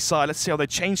the CT side. Let's see how they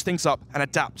change things up and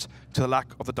adapt to the lack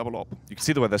of the double AWP. You can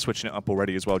see the way they're switching it up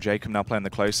already as well. Jacob now playing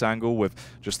the close angle with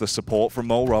just the support from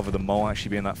Mole rather than Mole actually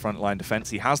being that front line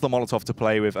defense. He has the Molotov to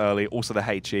play with early, also the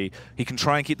HE. He can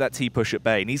try and keep that T push at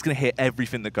bay, and he's going to hit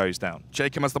everything that goes down.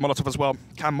 Jacob has the Molotov as well.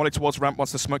 Can molly towards ramp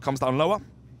once the smoke comes down lower.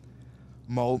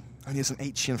 Mole only has an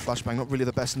HE and flashbang, not really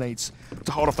the best nades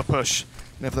to hold off the push.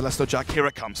 Nevertheless, though, Jack, here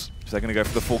it comes. So they're going to go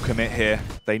for the full commit here.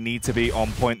 They need to be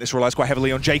on point. This relies quite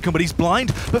heavily on Jacob, but he's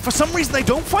blind. But for some reason, they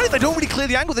don't find it. They don't really clear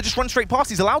the angle. They just run straight past.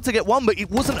 He's allowed to get 1, but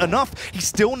it wasn't enough. He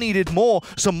still needed more.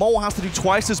 So Mole has to do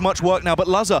twice as much work now. But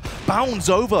Luzzer bounds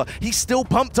over. He's still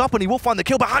pumped up, and he will find the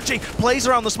kill. But Haji plays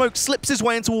around the smoke, slips his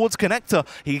way in towards Connector.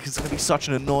 He's going to be such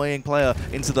an annoying player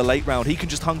into the late round. He can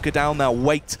just hunker down now,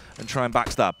 wait, and try and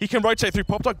backstab. He can rotate through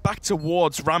Pop Dog back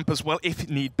towards ramp as well, if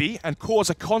need be, and cause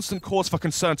a constant cause for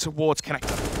concern towards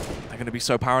Connector. They're going to be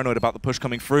so paranoid about the push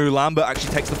coming through. Lambert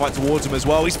actually takes the fight towards him as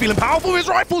well. He's feeling powerful with his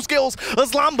rifle skills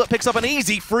as Lambert picks up an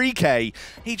easy 3K.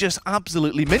 He just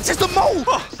absolutely minces the Mole.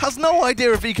 Has no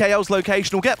idea of VKL's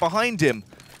location. Will get behind him.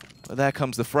 But there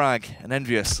comes the frag, and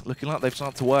Envyus looking like they've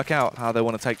started to work out how they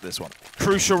want to take this one.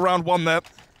 Crucial round 1 there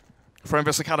for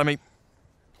Envyus Academy.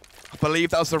 I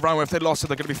believe that was the round where if they lost it,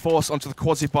 they're going to be forced onto the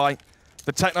quasi buy,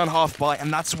 the Tech 9 half buy,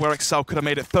 and that's where Excel could have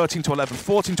made it 13 to 11,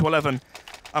 14 to 11,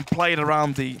 and played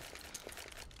around the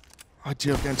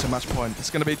idea of getting to match point. It's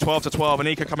going to be 12 to 12, and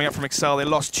Eco coming up from Excel. They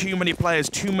lost too many players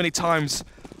too many times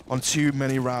on too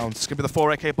many rounds. It's going to be the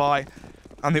 4 AK buy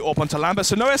and the AWP onto Lambert.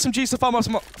 So no SMGs to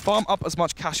farm up as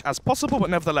much cash as possible,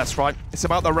 but nevertheless, right, it's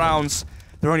about the rounds.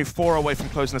 They're only 4 away from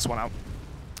closing this one out.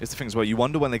 It's the thing as well. You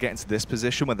wonder when they get into this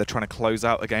position, when they're trying to close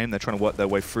out a game, they're trying to work their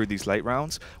way through these late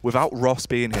rounds. Without Ross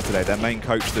being here today, their main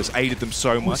coach that's aided them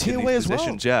so much in these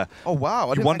positions. Well. Yeah. Oh,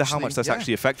 wow. You wonder how much that's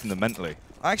actually affecting them mentally.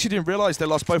 I actually didn't realize they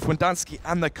lost both Wendansky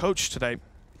and their coach today.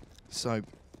 So,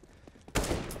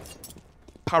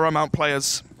 paramount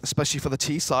players, especially for the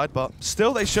T side, but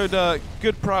still they showed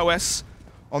good prowess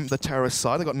on the terrorist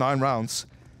side. They got 9 rounds.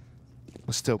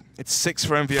 But still, it's 6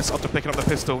 for Envyus after picking up the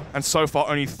pistol, and so far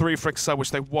only 3 for Excel, which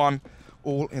they won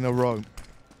all in a row.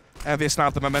 Envyus now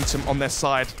have the momentum on their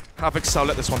side. Have Excel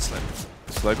let this one slip.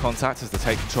 Slow contact as they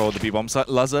take control of the B-bomb site.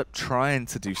 Luzza trying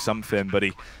to do something, but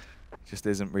he just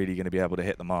isn't really going to be able to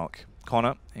hit the mark.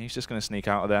 Connor, he's just going to sneak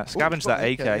out of there. Scavenge that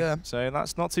AK, yeah. So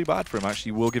that's not too bad for him,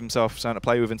 actually. He will give himself something to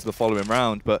play with into the following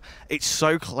round, but it's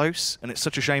so close, and it's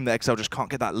such a shame that Excel just can't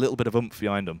get that little bit of oomph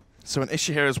behind him. So an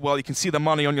issue here as well, you can see the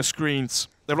money on your screens.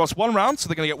 They've lost 1 round, so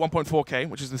they're going to get 1.4k,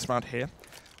 which is this round here.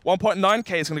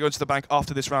 1.9k is going to go into the bank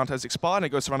after this round has expired, and it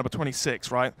goes to round number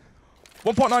 26, right?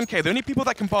 1.9k, the only people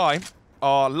that can buy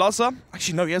are Luzza.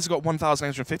 Actually, no, he has got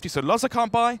 1,850, so Luzza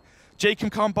can't buy,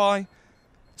 Jacob can't buy.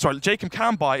 Sorry, Jacob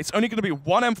can buy. It's only going to be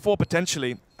 1 M4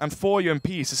 potentially, and 4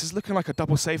 UMPs. This is looking like a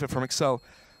double saver from Excel.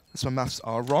 That's my maths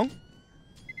are wrong.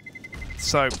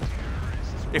 So,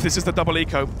 if this is the double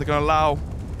eco, they're going to allow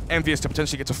Envyus to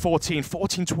potentially get to 14,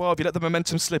 14-12. You let the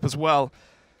momentum slip as well.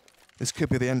 This could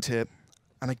be the end here.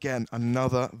 And again,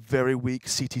 another very weak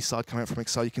CT side coming out from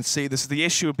Excel. You can see this is the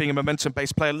issue of being a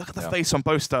momentum-based player. Look at the face on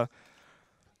Boaster.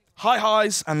 High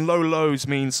highs and low lows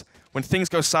means when things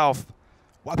go south,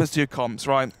 what happens to your comms,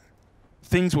 right?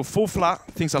 Things will fall flat,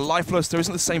 things are lifeless, there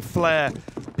isn't the same flair.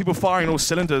 People firing all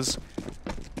cylinders.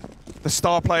 The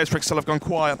star players for Excel have gone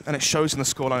quiet, and it shows in the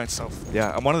scoreline itself.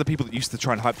 Yeah, and one of the people that used to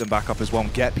try and hype them back up as well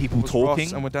and get people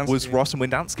talking was Ross and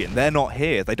Wendansky, and they're not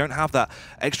here. They don't have that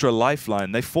extra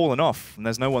lifeline. They've fallen off, and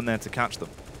there's no one there to catch them.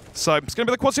 So it's going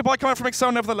to be the quad buy coming out from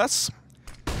Excel nevertheless.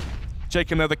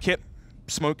 Jake and the kit,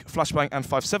 Smoke, Flashbang, and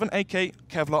 5.7 AK,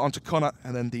 Kevlar onto Connor,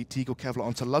 and then the Deagle Kevlar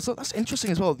onto Luzza. That's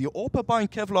interesting as well. You're all buying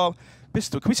Kevlar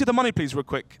pistol. Can we see the money, please, real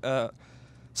quick?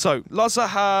 So Luzza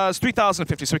has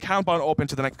 3,050, so he can buy an AWP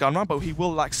into the next gun round, but he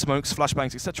will lack smokes,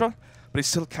 flashbangs, etc. But he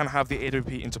still can have the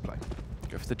AWP into play.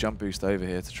 Go for the jump boost over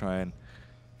here to try and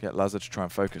get Luzza to try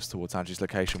and focus towards Angie's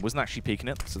location. Wasn't actually peeking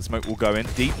it, so the smoke will go in.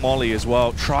 Deep molly as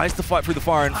well. Tries to fight through the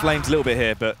fire and flames a little bit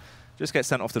here, but just gets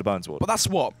sent off to the bones ward. But that's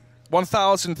what?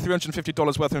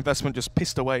 $1,350 worth of investment just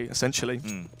pissed away, essentially.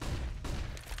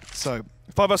 So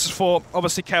 5 versus 4,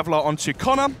 obviously Kevlar onto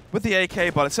Connor with the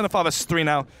AK, but it's in a 5 versus 3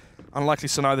 now. Unlikely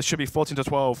scenario, this should be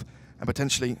 14-12 and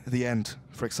potentially the end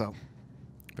for Excel.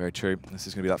 Very true. This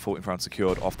is going to be that 14th round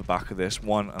secured off the back of this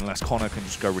one, unless Connor can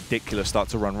just go ridiculous, start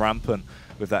to run rampant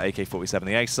with that AK-47.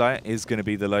 The A site is going to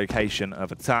be the location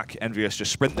of attack. Envyus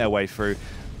just sprint their way through,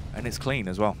 and it's clean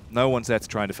as well. No one's there to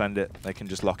try and defend it. They can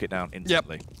just lock it down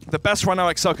instantly. Yep. The best right now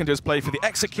Excel can do is play for the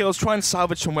exit kills, try and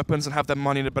salvage some weapons and have their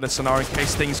money in a better scenario in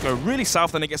case things go really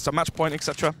south, then it gets to match point,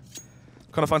 etc.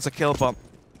 Connor finds a kill, but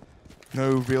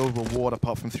no real reward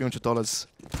apart from $300.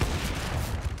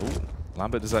 Ooh.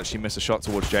 Lambert does actually miss a shot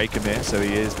towards Jacob here, so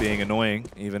he is being annoying,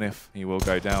 even if he will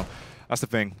go down. That's the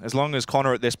thing. As long as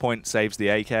Connor at this point saves the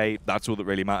AK, that's all that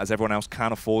really matters. Everyone else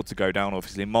can afford to go down,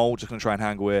 obviously. Mole just going to try and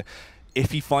hang here.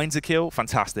 If he finds a kill,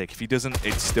 fantastic. If he doesn't,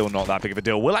 it's still not that big of a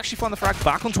deal. We'll actually find the frag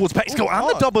back on towards Petsko and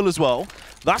the double as well.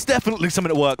 That's definitely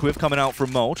something to work with coming out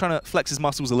from Mole, trying to flex his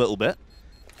muscles a little bit.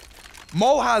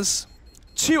 Mole has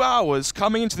 2 hours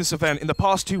coming into this event in the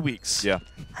past 2 weeks. Yeah.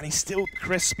 And he's still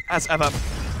crisp as ever.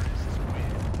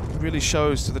 It really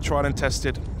shows to the tried and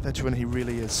tested veteran he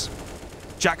really is.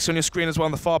 Jack's on your screen as well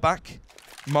on the far back.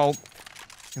 Mole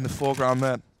in the foreground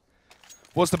there.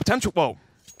 Was the potential, well,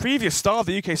 previous star of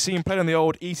the UK scene, played on the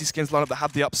old Easy Skins lineup that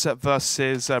had the upset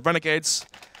versus Renegades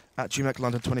at GMEC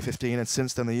London 2015, and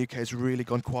since then the UK has really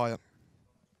gone quiet.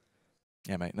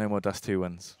 Yeah, mate, no more Dust 2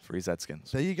 wins for EZ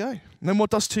Skins. There you go. No more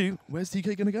Dust 2. Where's the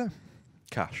UK going to go?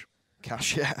 Cash.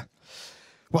 Cash, yeah.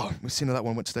 Well, we've seen how that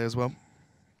one went today as well.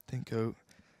 Didn't go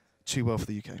too well for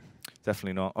the UK.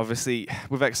 Definitely not. Obviously,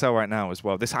 with Excel right now as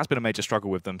well, this has been a major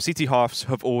struggle with them. CT halves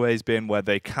have always been where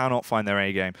they cannot find their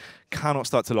A game, cannot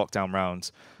start to lock down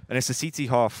rounds. And it's a CT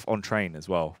half on train as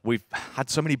well. We've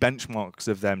had so many benchmarks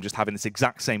of them just having this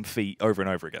exact same feat over and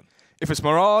over again. If it's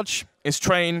Mirage, it's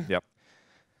train. Yep.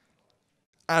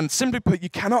 And simply put, you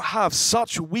cannot have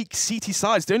such weak CT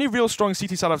sides. The only real strong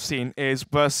CT side I've seen is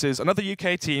versus another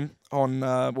UK team on,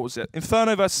 what was it?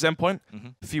 Inferno versus Endpoint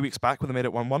a few weeks back when they made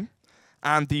it 1-1.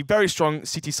 And the very strong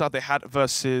CT side they had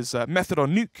versus Method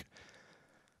on Nuke.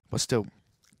 But still,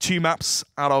 2 maps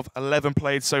out of 11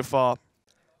 played so far.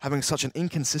 having such an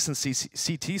inconsistent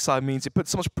CT side means it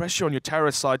puts so much pressure on your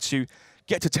terrorist side to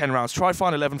get to 10 rounds, try to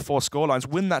find 11-4 scorelines,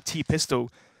 win that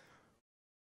T-pistol.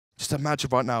 Just imagine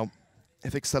right now,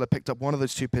 if Excel had picked up one of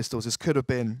those 2 pistols, this could have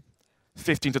been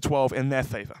 15-12 in their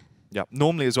favor. Yeah,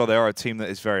 normally as well, they are a team that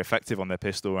is very effective on their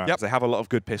pistol rounds. Yep. They have a lot of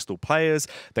good pistol players.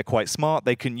 They're quite smart.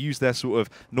 They can use their sort of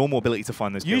normal ability to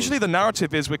find those kills. Usually the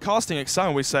narrative is we're casting Excel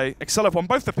and we say, Excel have won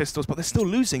both the pistols, but they're still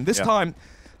losing. This time,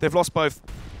 they've lost both.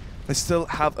 They still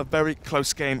have a very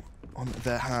close game on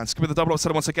their hands. Could be the double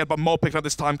upset once again, but Mole picked up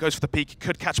this time, goes for the peak,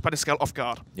 could catch Pettiscale off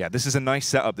guard. Yeah, this is a nice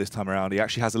setup this time around. He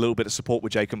actually has a little bit of support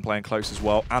with Jacob playing close as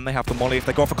well, and they have the molly if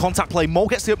they go for contact play. Mole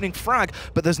gets the opening frag,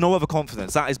 but there's no other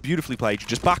confidence. That is beautifully played. You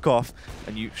just back off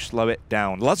and you slow it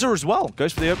down. Luzzer as well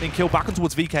goes for the opening kill back on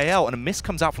towards VKL, and a miss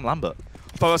comes out from Lambert.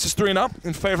 5 versus 3 now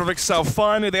in favor of Excel.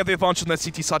 Finally, they have the advantage on their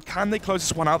CT side. Can they close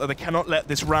this one out? That they cannot let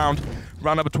this round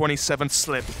number 27,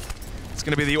 slip. It's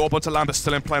going to be the Orb onto Lambert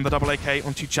still in play on the double AK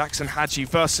onto Jackson Hadji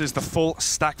versus the full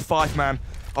stack 5-man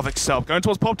of Excel. Going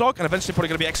towards Pop Dog and eventually probably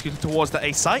going to be executed towards the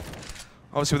A site.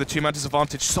 Obviously with the 2-man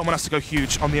disadvantage, someone has to go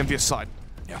huge on the Envyus side.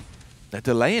 Yeah. They're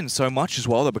delaying so much as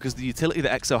well, though, because the utility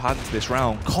that Excel had into this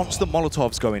round, constant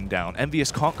Molotovs going down.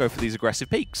 Envyus can't go for these aggressive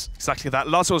peaks. Exactly that.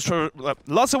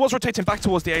 Luzzer was rotating back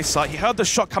towards the A site. He heard the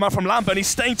shot come out from Lambert, and he's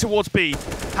staying towards B.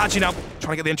 Hadji now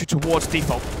trying to get the entry towards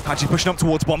default. Hadji pushing up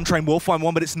towards Bomb Train, will find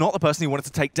one, but it's not the person he wanted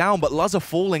to take down. But Luzzer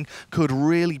falling could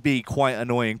really be quite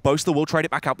annoying. Boaster will trade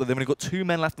it back out, but they've only got 2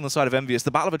 men left on the side of Envyus.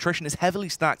 The battle of attrition is heavily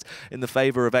stacked in the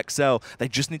favor of Excel. They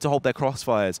just need to hold their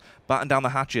crossfires, batten down the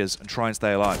hatches, and try and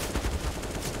stay alive.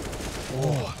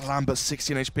 Oh, Lambert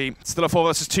 16 HP. Still a 4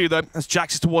 versus 2 though, as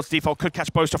Jax is towards default, could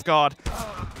catch Boast off guard.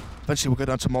 Eventually we'll go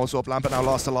down to Mole's Orb. Lambert now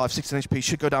last alive, 16 HP,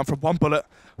 should go down from 1 bullet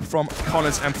from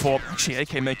Connor's M4. Actually,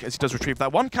 AK Maker as he does retrieve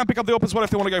that one. Can pick up the Orb as well if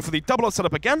they want to go for the double up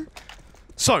setup again.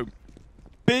 So,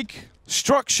 big,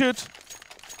 structured,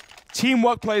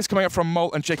 teamwork plays coming up from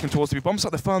Mole and Jacob towards the B bomb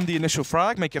site. They found the initial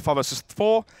frag, make it 5 versus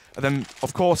 4. And then,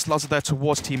 of course, Luzzer there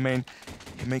towards team main.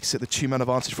 It makes it the 2-man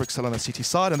advantage for Excel on the CT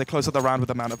side, and they close out the round with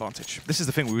a man advantage. This is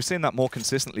the thing, we were seeing that more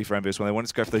consistently for Envyus when they wanted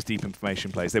to go for those deep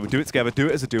information plays. They would do it together, do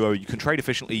it as a duo, you can trade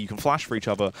efficiently, you can flash for each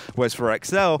other, whereas for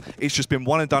Excel, it's just been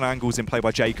one-and-done angles in play by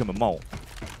Jacob and Mole.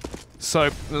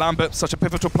 So, Lambert, such a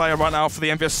pivotal player right now for the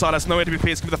Envyus side, has no AWP. It's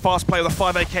going to be the fast play of the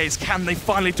 5 AKs. Can they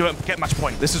finally do it and get match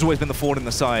point? This has always been the thorn in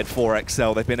the side for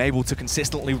Excel. They've been able to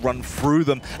consistently run through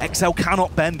them. Excel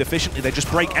cannot bend efficiently. They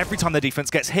just break every time their defense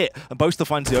gets hit, and Boaster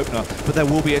finds the opener, but there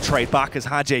will be a trade back as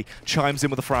Hadji chimes in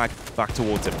with a frag back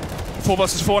towards him. 4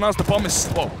 versus 4 now as the bomb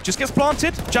is, well, just gets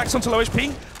planted. Jack's onto low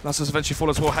HP. Lassers eventually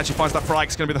fall as well. Hadji finds that frag.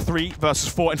 It's going to be the 3 versus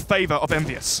 4 in favor of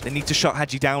Envyus. They need to shut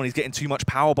Hadji down. He's getting too much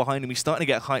power behind him. He's starting to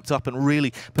get hyped up and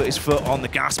really put his foot on the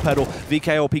gas pedal.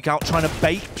 VKL peek out, trying to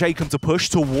bait Jacob to push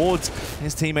towards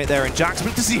his teammate there in Jax,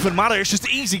 but it doesn't even matter. It's just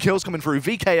easy kills coming through.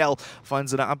 VKL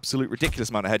finds an absolute ridiculous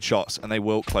amount of headshots, and they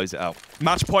will close it out.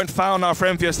 Match point found now for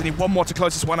Envyus. They need 1 more to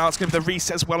close this one out. It's going to be the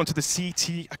reset as well into the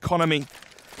CT economy.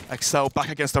 Excel back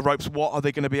against the ropes. What are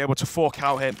they going to be able to fork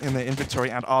out here in their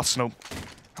inventory and arsenal?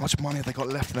 How much money have they got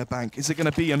left in their bank? Is it going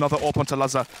to be another AWP onto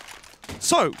Luzzer?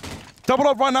 So, double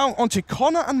up right now onto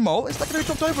Connor and Mole. Is that going to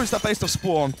be dropped over? Or is that based off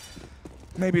spawn?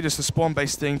 Maybe just a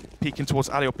spawn-based thing, peeking towards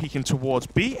Ali or peeking towards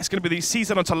B. It's going to be the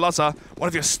CZ onto Luzzer, one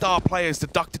of your star players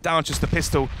deducted down just the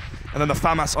pistol, and then the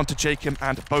FAMAS onto Jacob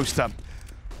and Boaster.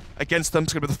 Against them,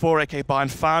 it's going to be the 4 AK buy,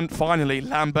 and finally,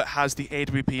 Lambert has the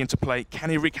AWP into play. Can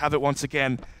he wreak havoc once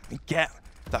again and get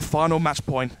that final match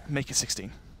point, make it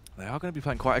 16? They are going to be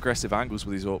playing quite aggressive angles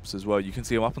with these AWPs as well. You can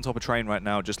see them up on top of train right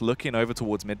now, just looking over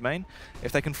towards mid-main.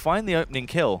 If they can find the opening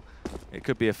kill, it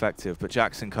could be effective, but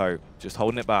Jackson Co. just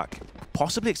holding it back.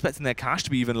 Possibly expecting their cash to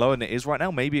be even lower than it is right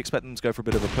now. Maybe expecting them to go for a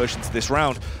bit of a push into this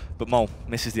round, but Mole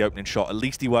misses the opening shot. At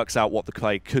least he works out what the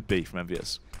play could be from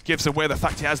Envyus. Gives away the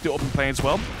fact he has the open play as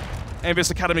well.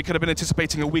 Envyus Academy could have been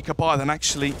anticipating a weaker buy than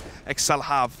actually Excel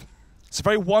have. It's a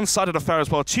very one-sided affair as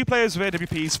well. 2 players with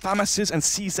AWPs, FAMASs and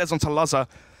CZs onto Luzzer.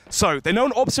 So, they know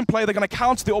an AWP's in play, they're going to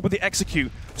counter the AWP with the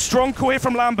execute. Strong call here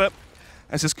from Lambert,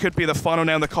 as this could be the final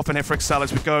nail in the coffin here for Excel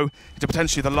as we go into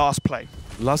potentially the last play.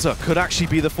 Luzzer could actually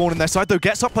be the thorn in their side, though.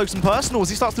 Gets up close and personal as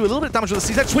he starts to do a little bit of damage with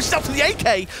the CZ. Switches out to the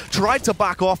AK, tried to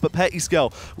back off, but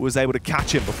Pettiscale was able to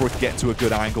catch him before he could get into a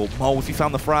good angle. Mole, if he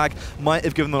found the frag, might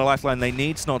have given them the lifeline they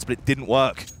need, Snods, but it didn't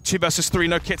work. 2 versus 3,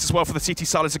 no kits as well for the CT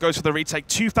side as it goes for the retake.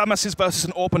 2 FAMASs versus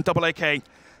an AWP and double AK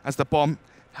as the bomb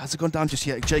hasn't gone down just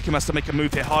yet. Jacob has to make a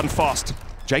move here, hard and fast.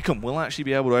 Jacob will actually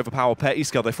be able to overpower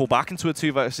Pettiscale. They fall back into a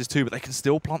 2 versus 2, but they can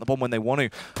still plant the bomb when they want to.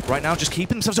 Right now, just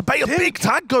keeping themselves at bay. A big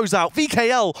tag goes out.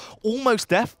 VKL almost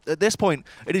deaf at this point.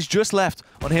 It is just left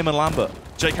on him and Lambert.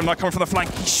 Jacob now coming from the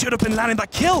flank. He should have been landing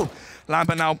that kill.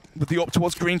 Lambert now with the op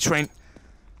towards Green Train.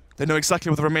 They know exactly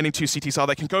where the remaining 2 CTs are.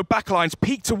 They can go back lines,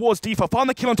 peek towards Defa, find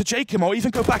the kill onto Jacob, or even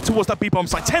go back towards that B-bomb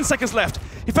site. 10 seconds left.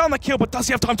 He found that kill, but does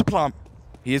he have time to plant?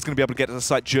 He is going to be able to get to the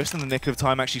site just in the nick of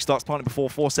time. Actually starts planting before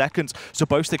 4 seconds, so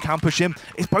Boaster can push him.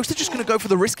 Is Boaster just going to go for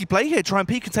the risky play here, try and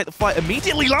peek and take the fight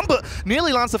immediately? Lambert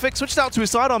nearly lands the fix, switched out to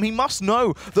his sidearm. He must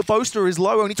know that Boaster is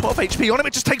low, only 12 HP on him.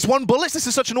 It just takes 1 bullet. This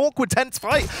is such an awkward, tense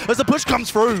fight as the push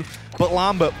comes through. But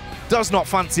Lambert does not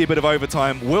fancy a bit of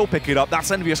overtime, will pick it up.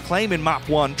 That's Envyus claiming map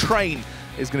 1. Train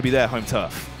is going to be their home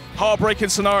turf. Heartbreaking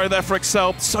scenario there for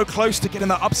Excel. So close to getting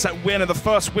that upset win and the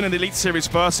first win in the Elite Series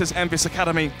versus Envyus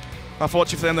Academy.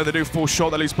 Unfortunately for them, though, they do fall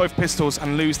short. They lose both pistols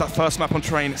and lose that first map on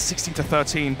Train,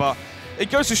 16-13. But it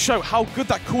goes to show how good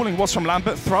that calling was from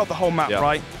Lambert throughout the whole map,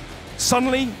 right?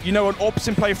 Suddenly, you know an AWP's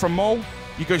in play from Mole.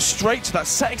 You go straight to that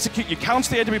set execute, you counter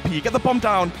the AWP, you get the bomb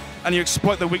down, and you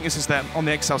exploit the weaknesses there on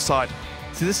the Excel side.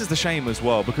 See, this is the shame as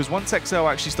well, because once Excel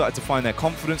actually started to find their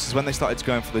confidence is when they started to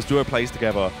go in for those duo plays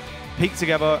together, peek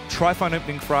together, try find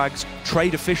opening frags,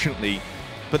 trade efficiently.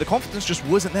 But the confidence just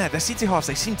wasn't there. Their CT halves,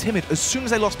 they seemed timid. As soon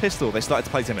as they lost pistol, they started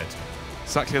to play timid.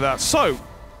 Exactly that. So,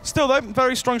 still though,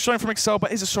 very strong showing from Excel,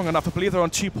 but is it strong enough? I believe they're on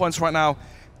 2 points right now.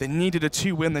 They needed a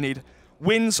 2-win. They need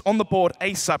wins on the board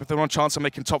ASAP if they're on chance of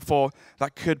making top 4.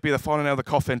 That could be the final nail of the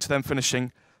coffin to them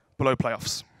finishing below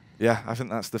playoffs. Yeah, I think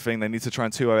that's the thing. They need to try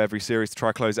and 2-0 every series to try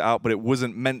and close it out, but it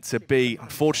wasn't meant to be.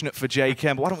 Unfortunate for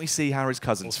JKM, but why don't we see how his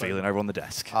cousin's feeling over on the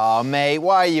desk? Oh, mate,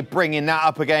 why are you bringing that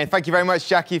up again? Thank you very much,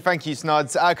 Jackie. Thank you,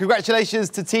 Snods. Congratulations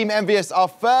to Team Envyus, our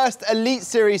first Elite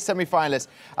Series semi-finalist.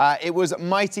 It was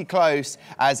mighty close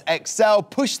as Excel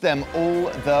pushed them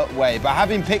all the way. But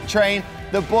having picked Train,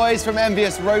 the boys from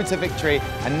Envyus road to victory.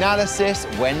 Analysis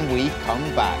when we come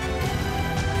back.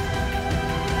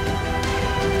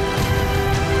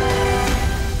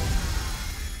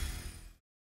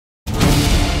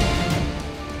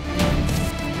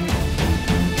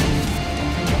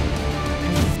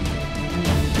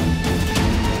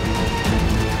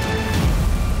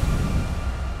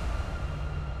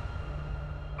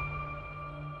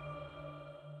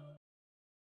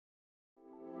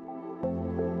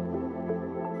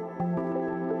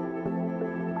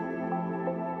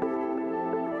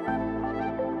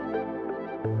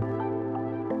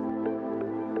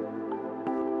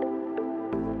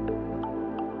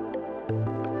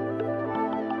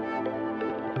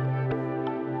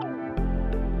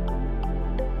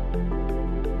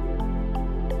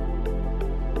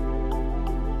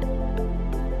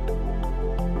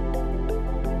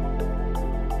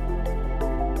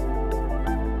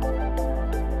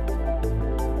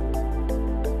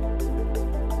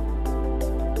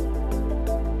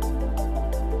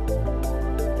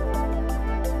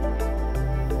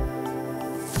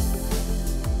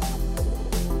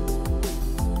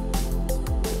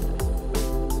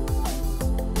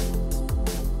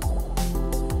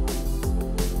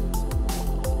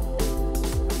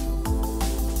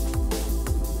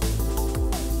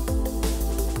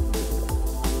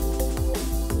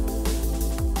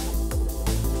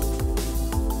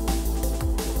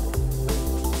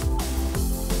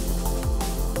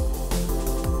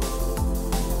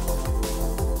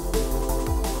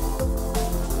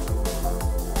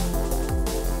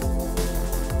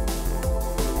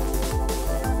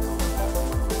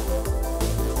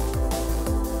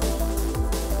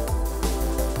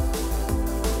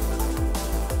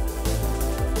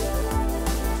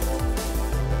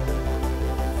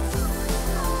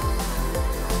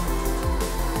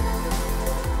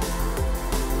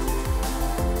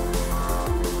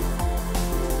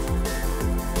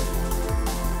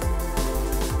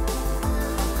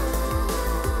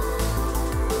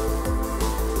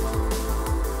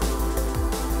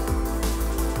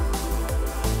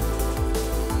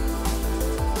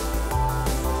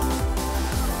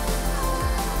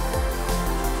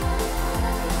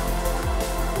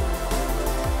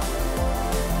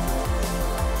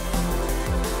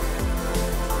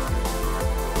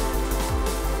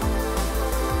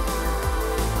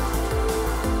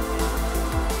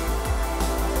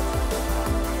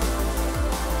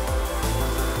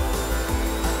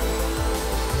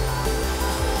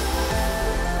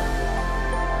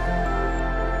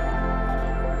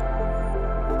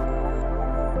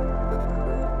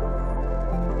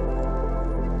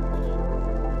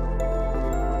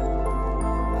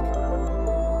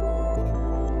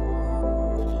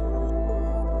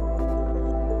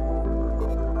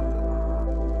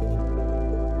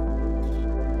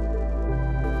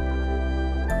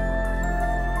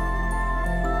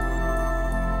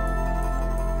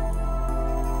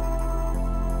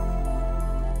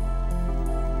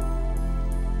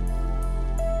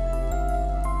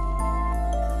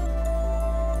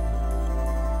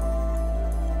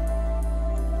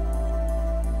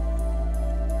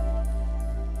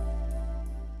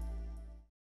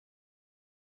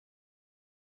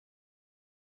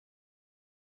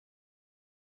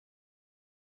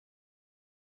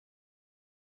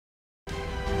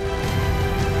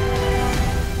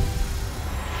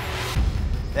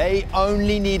 They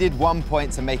only needed 1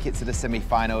 point to make it to the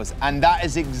semi-finals, and that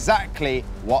is exactly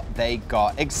what they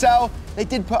got. Excel, they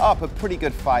did put up a pretty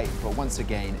good fight, but once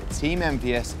again, Team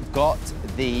Envyus got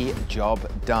the job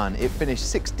done. It finished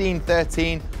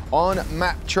 16-13 on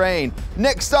Map Train.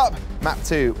 Next up, Map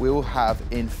 2, we will have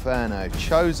Inferno,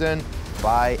 chosen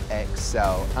by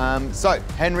Excel. So,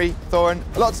 Henry, Thorin,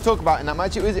 a lot to talk about in that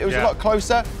match. It was a lot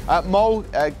closer. Mole,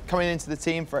 coming into the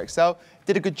team for Excel,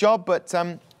 did a good job, but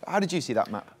how did you see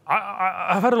that map?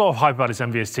 I've had a lot of hype about this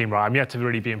Envyus team, right? I'm yet to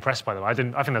really be impressed by them. I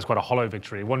think that's quite a hollow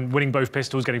victory. Winning both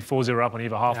pistols, getting 4-0 up on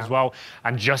either half as well,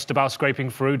 and just about scraping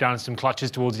through down some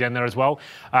clutches towards the end there as well.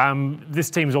 This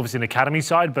team's obviously an academy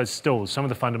side, but still, some of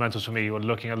the fundamentals for me were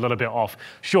looking a little bit off.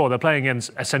 Sure, they're playing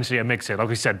against essentially a mix here. Like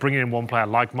we said, bringing in one player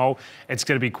like Mole, it's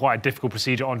going to be quite a difficult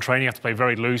procedure on training. You have to play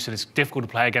very loose, and it's difficult to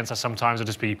play against us sometimes. It'll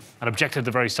just be an objective at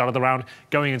the very start of the round,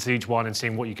 going into each one and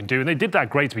seeing what you can do. And they did that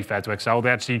great, to be fair to Excel.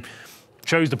 They actually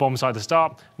chose the bomb side to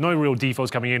start. No real defaults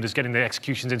coming in, just getting the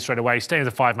executions in straight away, staying as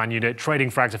a 5-man unit,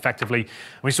 trading frags effectively.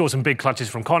 We saw some big clutches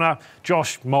from Connor.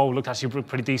 Josh, Mole looked actually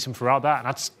pretty decent throughout that, and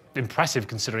that's impressive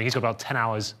considering he's got about 10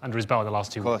 hours under his belt in the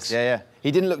last 2 weeks. Yeah. He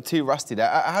didn't look too rusty there.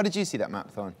 How did you see that map,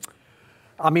 Thorn?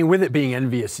 I mean, with it being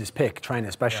Envyus's pick, Train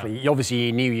especially, obviously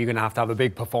you knew you're going to have a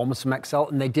big performance from Excel,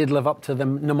 and they did live up to the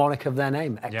mnemonic of their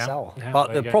name, Excel.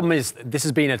 But the problem is, this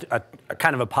has been a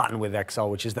kind of a pattern with Excel,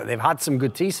 which is that they've had some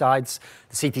good T sides.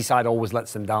 The CT side always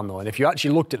lets them down, though. And if you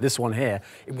actually looked at this one here,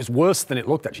 it was worse than it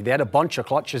looked, actually. They had a bunch of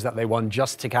clutches that they won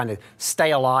just to kind of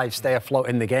stay alive, stay afloat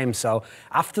in the game. So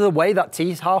after the way that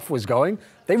T half was going,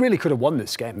 they really could have won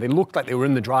this game. They looked like they were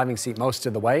in the driving seat most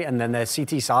of the way, and then their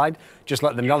CT side just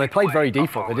let them go. They played very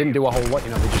default. They didn't do a whole lot, they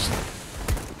just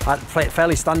had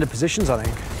fairly standard positions, I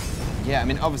think. Yeah, I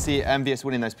mean, obviously, Envyus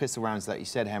winning those pistol rounds that you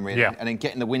said, Henry, and then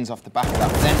getting the wins off the back of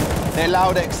that. But then they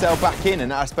allowed Excel back in,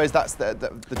 and I suppose that's the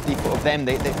default of them.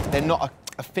 They're not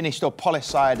a finished or polished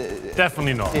side.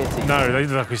 Definitely not. No,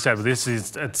 like we said, this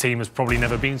is a team that's probably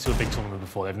never been to a big tournament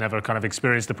before. They've never kind of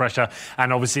experienced the pressure,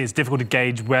 and obviously it's difficult to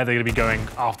gauge where they're going to be going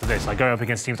after this. Like going up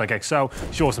against teams like Excel,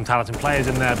 sure, some talented players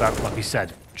in there, but like we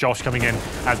said, Josh coming in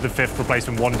as the 5th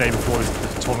replacement 1 day before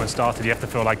the tournament started, you have to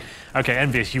feel like, okay,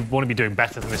 Envyus, you want to be doing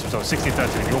better than this result.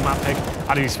 16-13, your map pick,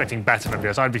 I'd be expecting better than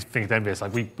Envyus. I'd be thinking Envyus,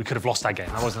 like, we could have lost that game.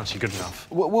 That wasn't actually good enough.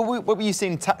 What were you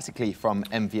seeing tactically from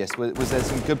Envyus? Was there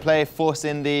some good play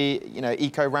forcing the,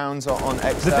 eco rounds on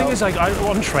Excel? The thing is, like,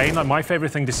 on Train, like, my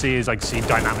favourite thing to see is, like, see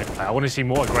dynamic play. I want to see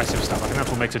more aggressive stuff. I think that's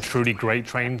what makes a truly great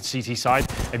Train CT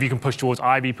side. If you can push towards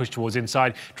Ivy, push towards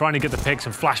inside, trying to get the picks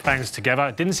and flashbangs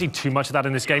together. Didn't see too much of that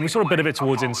in this game. We saw a bit of it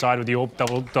towards inside with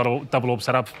the double orb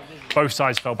setup. Both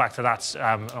sides fell back to that.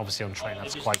 Obviously on Train,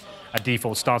 that's quite a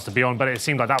default stance to be on, but it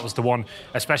seemed like that was the one,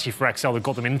 especially for Excel, that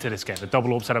got them into this game. The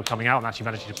double orb setup coming out and actually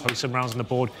managing to post some rounds on the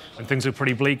board when things were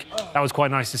pretty bleak. That was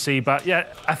quite nice to see. But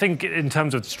yeah, I think in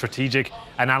terms of strategic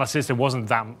analysis, there wasn't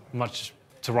that much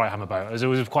to write home about. It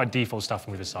was quite default stuff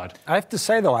from either side. I have to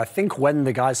say, though, I think when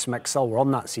the guys from Excel were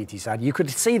on that CT side, you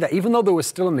could see that even though they were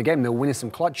still in the game, they were winning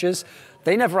some clutches,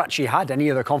 they never actually had any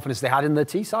of the confidence they had in the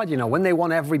T side. When they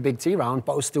won every big T round,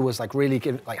 Boaster was like really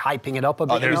hyping it up a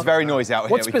bit. It was very noisy out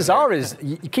here. What's bizarre is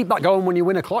you keep that going when you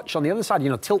win a clutch on the other side.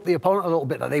 Tilt the opponent a little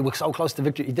bit. That they were so close to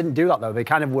victory. You didn't do that though. They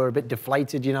kind of were a bit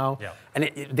deflated, And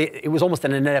it was almost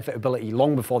an inevitability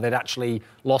long before they'd actually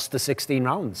lost the 16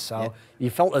 rounds. So you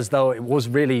felt as though it was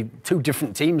really two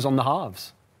different teams on the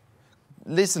halves.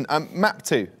 Listen, map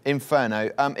 2, Inferno.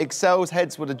 Excel's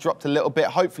heads would have dropped a little bit.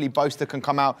 Hopefully, Boaster can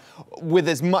come out with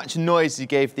as much noise as he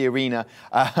gave the arena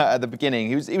at the beginning.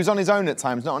 He was on his own at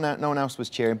times. No one else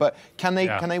was cheering. But can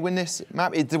they win this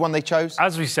map? It's the one they chose.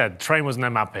 As we said, Train wasn't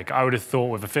their map pick. I would have thought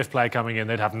with a 5th player coming in,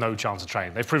 they'd have no chance of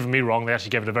Train. They've proven me wrong. They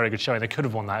actually gave it a very good showing. They could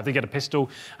have won that. If they get a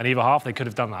pistol and either half, they could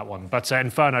have done that one. But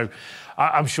Inferno,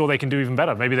 I'm sure they can do even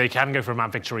better. Maybe they can go for a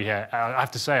map victory here. I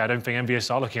have to say, I don't think Envyus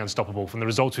are looking unstoppable. From the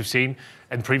results we've seen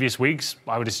in previous weeks,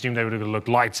 I would assume they would have looked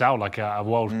lights out like a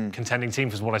world contending team,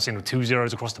 for what I've seen with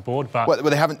 2-0s across the board. But well,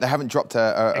 they haven't dropped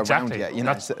a round yet.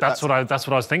 That's what I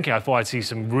was thinking. I thought I'd see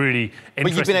some really interesting.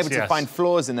 But you've been able to find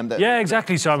flaws in them. Yeah,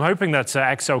 exactly. So I'm hoping that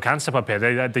Excel can step up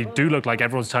here. They do look like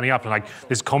everyone's turning up, and like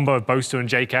this combo of Boaster and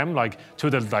JKM, like two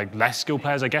of the less skilled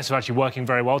players, I guess, are actually working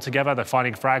very well together. They're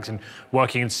finding frags and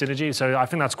working in synergy. So I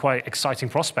think that's quite exciting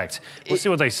prospect. We'll see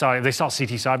what they start. If they start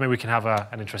CT side, maybe we can have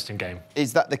an interesting game.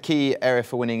 Is that the key area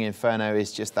for winning Inferno?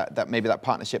 Is just that maybe that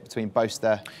partnership between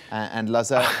Boaster and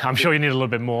Luzza? I'm sure you need a little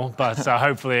bit more, but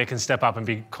hopefully it can step up and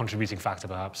be a contributing factor,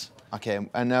 perhaps. Okay,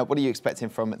 and what are you expecting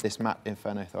from this map,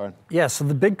 Inferno, Thorin? Yeah, so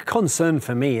the big concern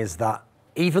for me is that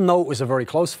even though it was a very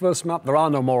close first map, there are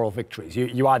no moral victories.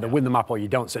 You either win the map or you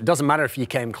don't. So it doesn't matter if you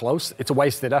came close. It's a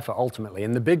wasted effort, ultimately.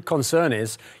 And the big concern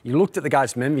is, you looked at the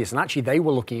guys from Envyus, and actually they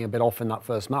were looking a bit off in that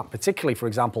first map. Particularly, for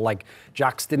example, like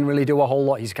Jax didn't really do a whole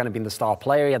lot. He's kind of been the star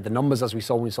player. He had the numbers, as we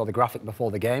saw when we saw the graphic before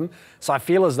the game. So I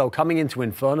feel as though coming into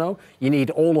Inferno, you need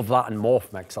all of that and more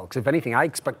from Excel. Because if anything, I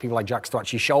expect people like Jax to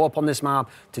actually show up on this map,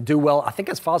 to do well. I think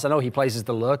as far as I know, he plays as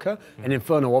the Lurker. And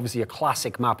Inferno, obviously a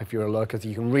classic map if you're a Lurker, so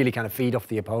you can really kind of feed off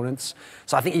the opponents.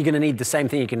 So I think you're going to need the same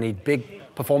thing. You're going to need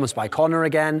big performance by Connor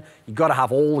again. You've got to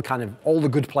have all the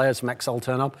good players from Excel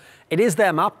turn up. It is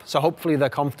their map, so hopefully they're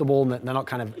comfortable and they're not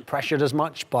kind of pressured as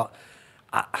much. But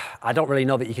I don't really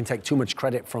know that you can take too much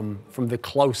credit from the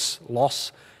close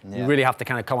loss. Yeah. You really have to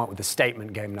kind of come up with a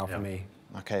statement game now for me.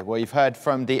 Okay, well, you've heard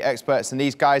from the experts and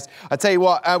these guys. I tell you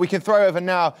what, we can throw over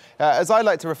now, as I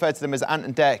like to refer to them as Ant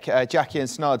and Dec, Jackie and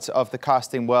Snods of the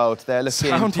casting world. They're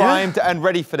looking primed and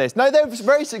ready for this. No, they're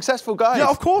very successful guys. Yeah,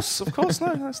 of course.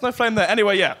 No, there's no flame there.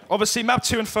 Anyway, yeah, obviously, map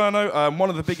 2 Inferno, one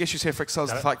of the big issues here for Excel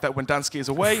is the fact that Wendansky is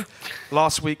away.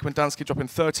 Last week, Wendansky dropping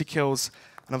 30 kills.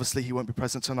 And obviously, he won't be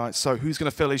present tonight. So who's going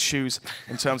to fill his shoes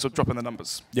in terms of dropping the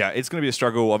numbers? Yeah, it's going to be a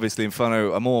struggle. Obviously,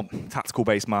 Inferno, a more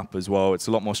tactical-based map as well. It's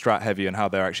a lot more strat-heavy on how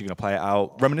they're actually going to play it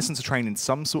out. Reminiscent of Train in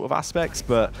some sort of aspects,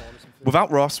 but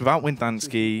without Ross, without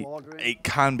Wendansky, it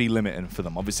can be limiting for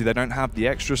them. Obviously, they don't have the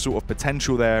extra sort of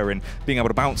potential there in being able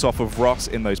to bounce off of Ross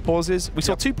in those pauses. We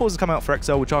saw 2 pauses come out for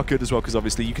Excel, which are good as well, because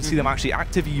obviously you can see them actually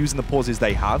actively using the pauses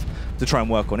they have to try and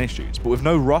work on issues. But with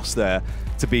no Ross there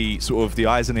to be sort of the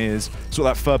eyes and ears, sort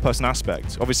of that third-person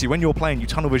aspect. Obviously, when you're playing, you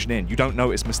tunnel vision in. You don't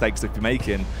notice mistakes that you're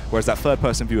making, whereas that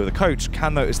third-person view of the coach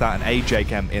can notice that and aid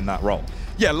JKM in that role.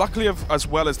 Yeah, luckily as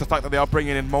well as the fact that they are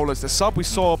bringing in Mole as the sub. We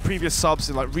saw previous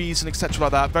subs in like Reason, etc.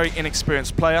 like that. Very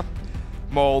inexperienced player.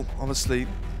 Mole, obviously,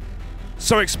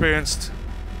 so experienced,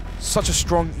 such a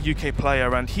strong UK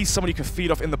player, and he's someone you can feed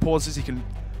off in the pauses. He can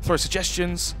throw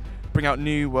suggestions, bring out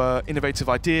new innovative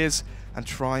ideas, and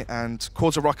try and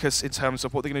cause a ruckus in terms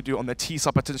of what they're going to do on their T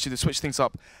sub, potentially to switch things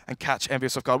up and catch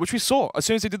Envyus off guard, which we saw. As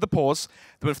soon as they did the pause,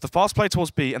 they went for the fast play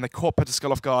towards B, and they caught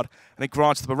Petaskull off guard, and they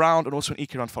granted them a round and also an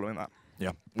EQ round following that.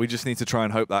 Yeah, we just need to try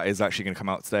and hope that is actually going to come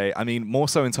out today. I mean, more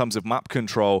so in terms of map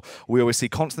control, we always see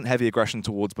constant heavy aggression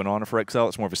towards Banana for Excel.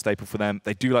 It's more of a staple for them.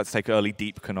 They do like to take early,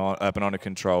 deep Banana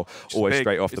control, always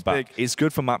straight off the bat. It's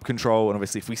good for map control, and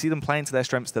obviously if we see them playing to their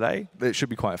strengths today, it should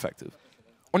be quite effective.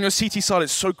 On your CT side,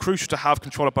 it's so crucial to have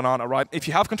control of Banana, right? If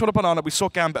you have control of Banana, we saw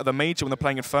Gambit at the Major when they're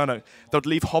playing Inferno. They would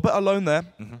leave Hobbit alone there.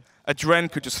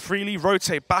 Adren could just freely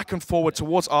rotate back and forward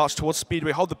towards Arch, towards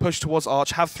Speedway, hold the push towards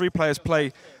Arch, have 3 players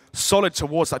play solid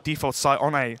towards that default site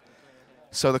on A.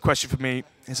 So the question for me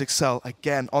is Excel,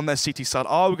 again, on their CT side,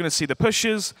 are we going to see the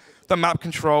pushes, the map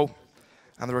control,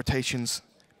 and the rotations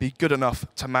be good enough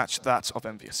to match that of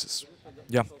Envyus's?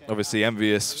 Yeah, obviously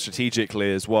Envyus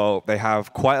strategically as well, they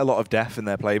have quite a lot of depth in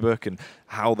their playbook and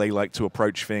how they like to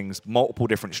approach things, multiple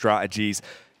different strategies.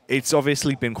 It's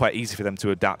obviously been quite easy for them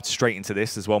to adapt straight into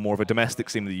this as well, more of a domestic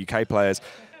scene with the UK players.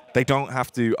 They don't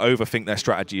have to overthink their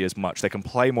strategy as much. They can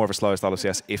play more of a slower style of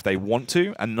CS if they want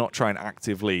to and not try and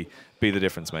actively be the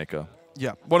difference maker.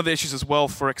 Yeah, one of the issues as well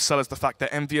for Excel is the fact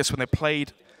that Envyus, when they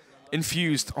played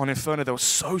Infused on Inferno, they were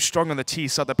so strong on the T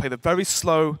side. They played the very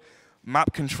slow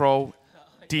map control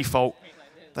default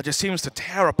that just seems to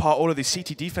tear apart all of these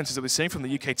CT defenses that we're seeing from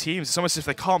the UK teams. It's almost as if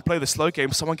they can't play the slow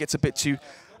game. Someone gets a bit too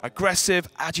aggressive,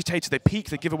 agitated, they peak,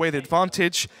 they give away the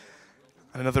advantage.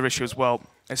 And another issue as well,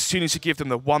 as soon as you give them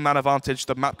the one-man advantage,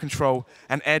 the map control,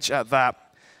 and edge at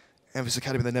that, Envyus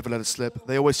Academy, they never let it slip.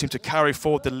 They always seem to carry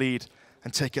forward the lead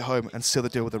and take it home and seal the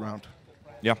deal with the round.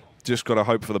 Yeah, just got to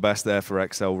hope for the best there for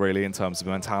Excel, really, in terms of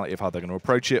the mentality of how they're going to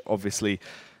approach it. Obviously,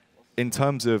 in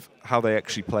terms of how they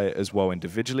actually play it as well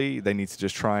individually, they need to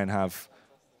just try and have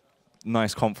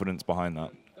nice confidence behind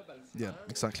that. Yeah,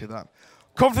 exactly that.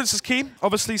 Confidence is key.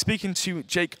 Obviously, speaking to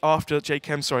Jake after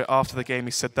the game,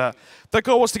 he said that their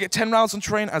goal was to get 10 rounds on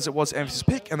Train, as it was Envyus'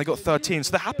 pick, and they got 13.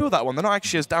 So they're happy with that one. They're not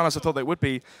actually as down as I thought they would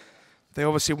be. They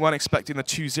obviously weren't expecting the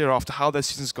 2-0 after how their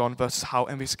season's gone versus how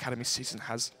Envyus Academy's season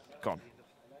has gone.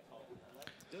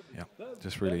 Yeah,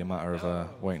 just really a matter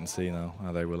of wait and see now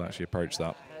how they will actually approach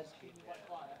that.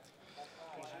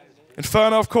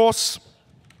 Inferno, of course,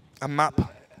 a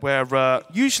map where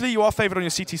usually you are favoured on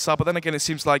your CT side, but then again, it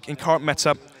seems like in current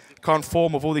meta, current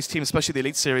form of all these teams, especially the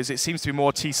Elite Series, it seems to be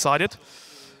more T-sided.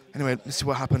 Anyway, let's see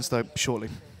what happens, though, shortly.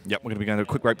 Yep, we're going to be going to a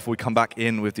quick break before we come back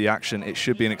in with the action. It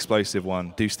should be an explosive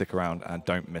one. Do stick around and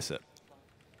don't miss it.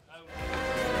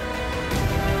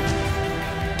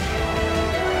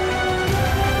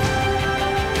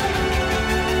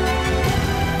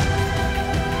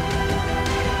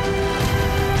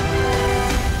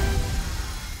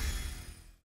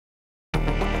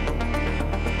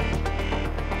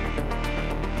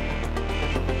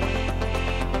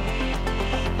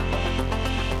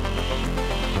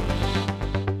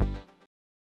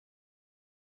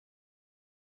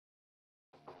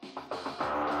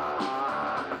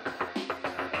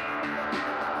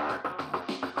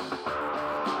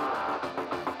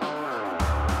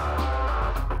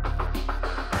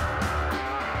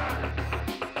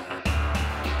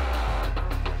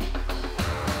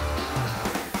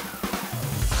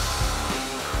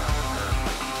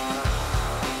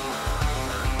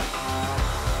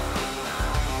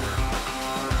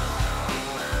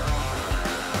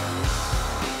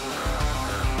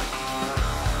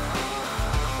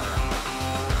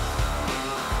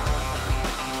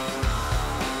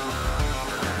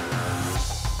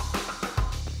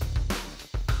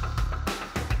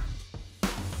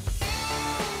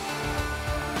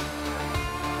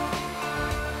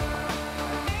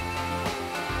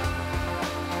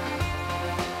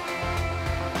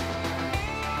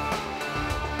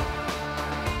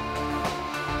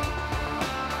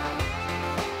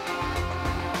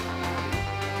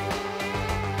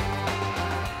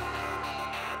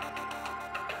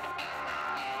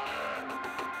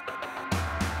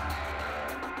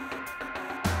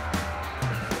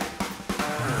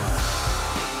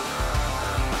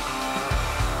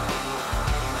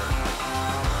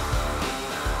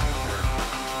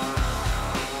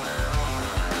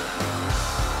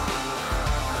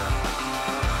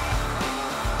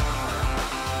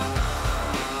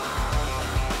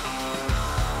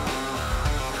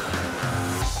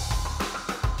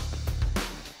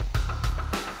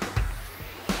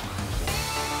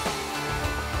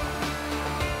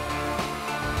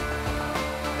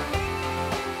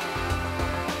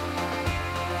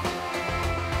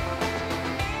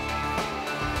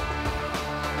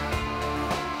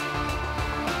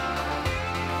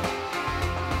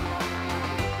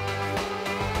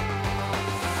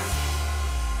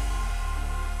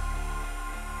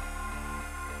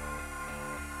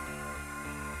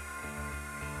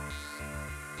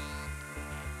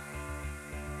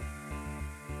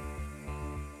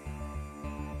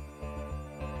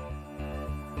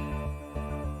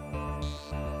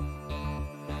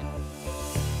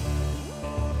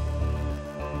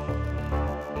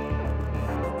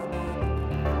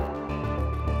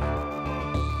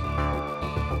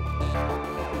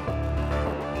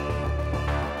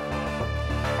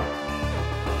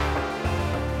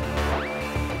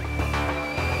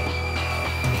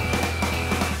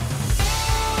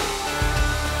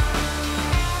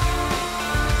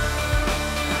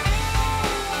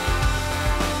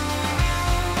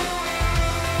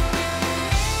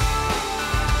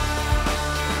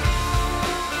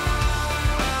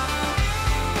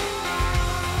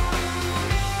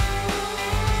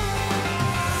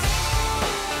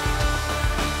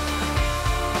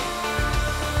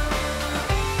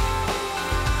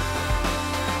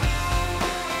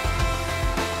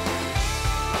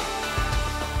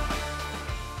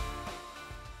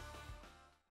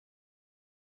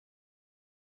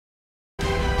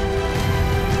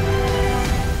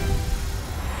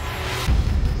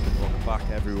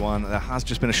 Everyone, there has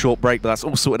just been a short break, but that's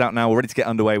all sorted out now. We're ready to get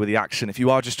underway with the action. If you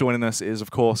are just joining us, it is, of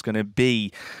course, going to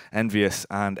be Envyus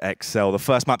and Excel. The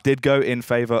first map did go in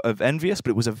favor of Envyus, but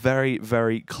it was a very,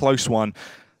 very close one.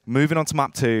 Moving on to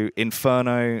map 2,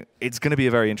 Inferno, it's going to be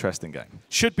a very interesting game.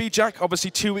 Should be, Jack. Obviously,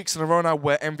 2 weeks in a row now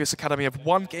where Envyus Academy have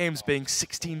won games being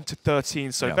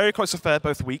 16-13, so very close affair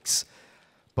both weeks.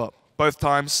 But both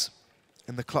times,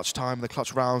 in the clutch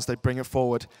rounds, they bring it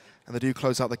forward, and they do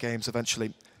close out the games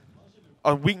eventually.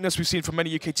 A weakness we've seen from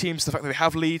many UK teams, the fact that they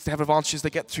have leads, they have advantages,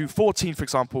 they get through 14, for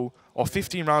example, or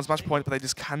 15 rounds match point, but they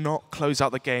just cannot close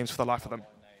out the games for the life of them.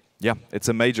 Yeah, it's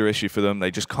a major issue for them. They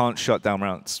just can't shut down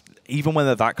rounds. Even when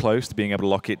they're that close to being able to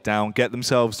lock it down, get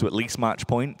themselves to at least match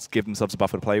points, give themselves a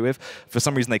buffer to play with, for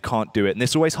some reason they can't do it. And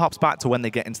this always harps back to when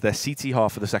they get into their CT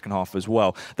half for the second half as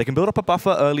well. They can build up a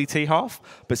buffer early T half,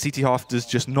 but CT half does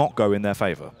just not go in their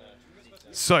favor.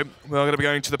 So we're going to be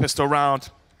going to the pistol round.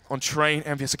 On train,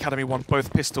 Envyus Academy won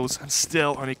both pistols and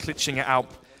still only clinching it out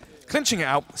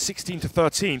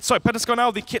 16-13. So Pedesco now,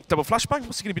 the kit double flashbang.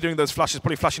 What's he going to be doing those flashes?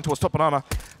 Probably flashing towards top banana.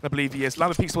 And I believe he is.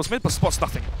 Lambert peeks towards mid, but spots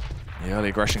nothing. The early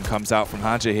aggression comes out from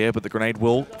Hadji here, but the grenade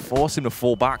will force him to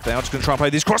fall back. They are just going to try and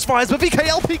play these crossfires, but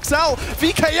VKL peeks out.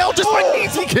 VKL just like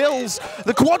easy kills.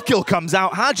 The quad kill comes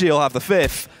out. Hadji will have the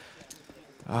 5th.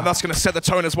 And that's going to set the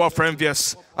tone as well for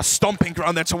Envyus. A stomping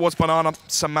ground there towards Banana.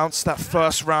 Surmounts that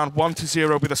first round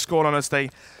 1-0 with a scoreline as they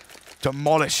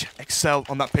demolish Excel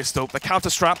on that pistol. The counter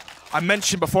strap, I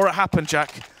mentioned before it happened,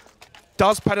 Jack.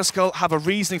 Does Pedesco have a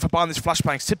reasoning for buying these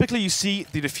flashbangs? Typically, you see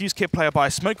the defuse kit player buy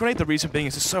a smoke grenade. The reason being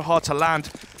is it's so hard to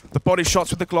land the body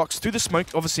shots with the Glocks through the smoke.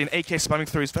 Obviously, an AK spamming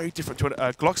through is very different to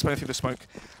a Glock spamming through the smoke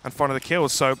and finding the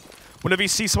kills. So whenever you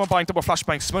see someone buying double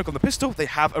flashbang smoke on the pistol, they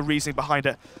have a reasoning behind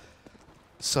it.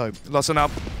 So, Lawson up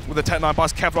with the Tech 9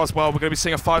 buys Kevlar as well. We're going to be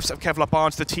seeing a 5-step Kevlar bar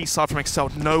into the T side from Excel.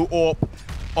 No AWP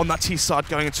on that T side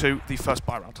going into the first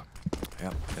buy round.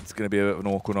 Yeah, it's going to be a bit of an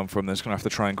awkward one from them. Just going to have to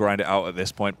try and grind it out at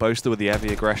this point. Boaster with the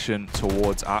heavy aggression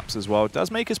towards Apps as well. Does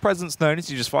make his presence known as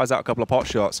he just fires out a couple of pot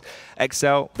shots.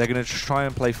 Excel, they're going to try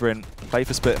and play for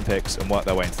split and picks and work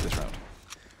their way into this round.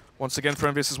 Once again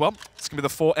for Envyus as well. It's going to be the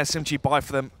 4 SMG buy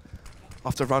for them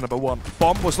after round number 1.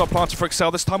 Bomb was not planted for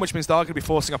Excel this time, which means they are going to be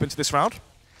forcing up into this round.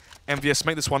 Envyus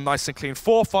make this one nice and clean.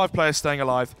 4-5 players staying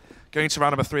alive. Going into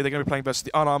round number 3, they're going to be playing versus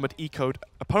the unarmored E-code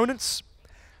opponents.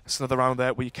 It's another round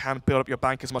there where you can build up your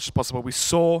bank as much as possible. We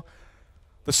saw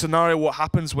the scenario, what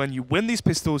happens when you win these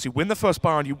pistols, you win the first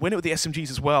bar, and you win it with the SMGs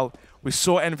as well. We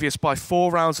saw Envyus buy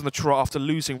 4 rounds on the trot after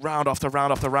losing round after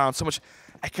round after round. So much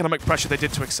economic pressure they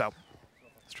did to Excel.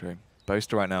 That's true.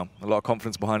 Boaster right now, a lot of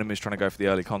confidence behind him. He's trying to go for the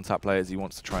early contact players. He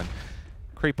wants to try and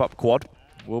creep up quad.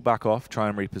 Will back off, try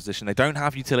and reposition. They don't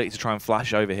have utility to try and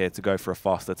flash over here to go for a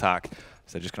fast attack.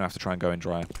 So they're just going to have to try and go in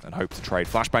dry and hope to trade.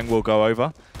 Flashbang will go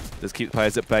over. Does keep the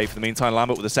players at bay. For the meantime,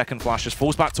 Lambert with the second flash just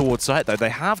falls back towards site, though.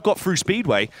 They have got through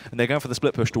Speedway, and they're going for the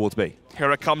split push towards B.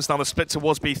 Here it comes now, the split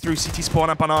towards B through CT Spawn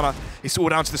and Banana. It's all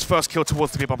down to this first kill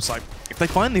towards the B-bomb site. If they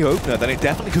find the opener, then it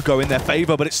definitely could go in their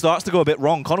favor, but it starts to go a bit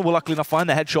wrong. Connor will luckily enough find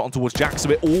the headshot on towards Jack, so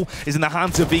it all is in the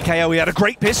hands of VKO. He had a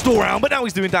great pistol round, but now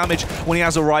he's doing damage when he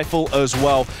has a rifle as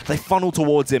well. They funnel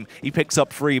towards him. He picks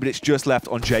up 3, but it's just left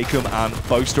on Jacob and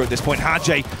Boaster at this point.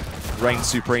 Hadji reigns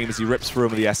supreme as he rips through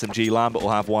him with the SMG. Lambert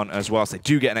will have one as well, so they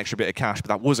do get an extra bit of cash, but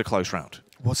that was a close round.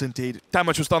 Was indeed.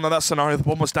 Damage was done in that scenario. The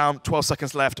bomb was down, 12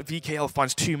 seconds left. VKL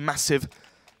finds 2 massive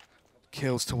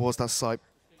kills towards that site.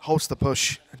 Holds the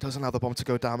push and doesn't allow the bomb to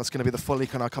go down. That's going to be the full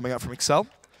eco now coming out from Excel.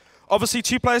 Obviously,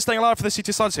 2 players staying alive for the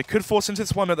CT side, so it could force into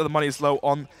this one that the money is low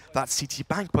on that CT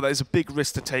bank, but that is a big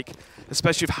risk to take,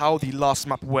 especially with how the last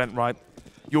map went, right?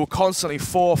 You were constantly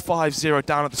 4-5-0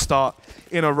 down at the start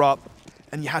in a rut,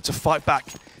 and you had to fight back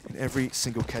in every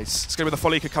single case. It's going to be the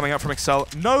full eco coming out from Excel.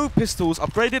 No pistols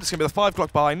upgraded. It's going to be the 5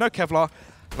 Glock buy, no Kevlar,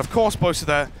 and of course, Boaster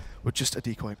there with just a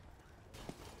decoy.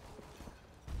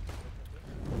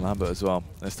 Lambert as well,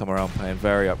 this time around playing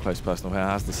very up close personal here,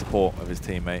 has the support of his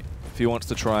teammate. If he wants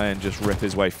to try and just rip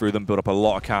his way through them, build up a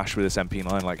lot of cash with this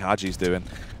MP9 like Hadji's doing,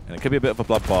 and it could be a bit of a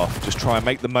bloodbath. Just try and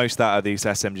make the most out of these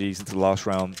SMGs into the last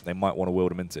round they might want to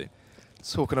wield them into.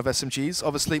 Talking of SMGs,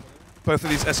 obviously, both of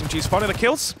these SMGs finding the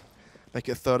kills. Make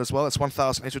it a third as well. It's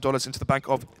 $1,800 into the bank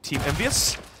of Team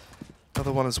Envyus.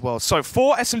 Another one as well. So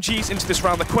 4 SMGs into this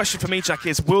round. The question for me, Jack,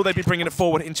 is will they be bringing it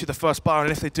forward into the first bar?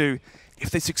 And if they do,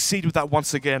 if they succeed with that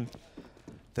once again,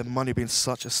 then money will be in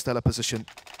such a stellar position.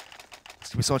 There's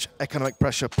going to be so much economic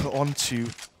pressure put onto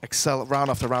Excel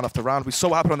round after round after round. We saw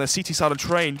what happened on their CT side on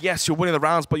train. Yes, you're winning the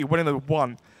rounds, but you're winning the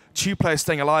 1. 2 players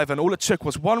staying alive, and all it took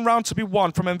was 1 round to be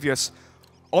won from Envyus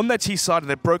on their T side, and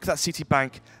they broke that CT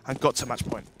bank and got to match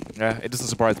point. Yeah, it doesn't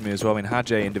surprise me as well. I mean,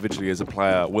 Hadje individually as a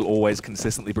player will always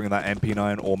consistently bring that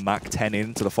MP9 or Mac 10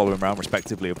 into the following round,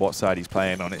 respectively, of what side he's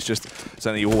playing on. It's just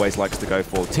something he always likes to go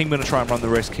for. Team going to try and run the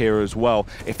risk here as well.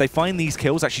 If they find these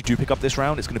kills actually do pick up this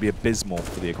round, it's going to be abysmal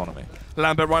for the economy.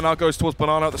 Lambert right now goes towards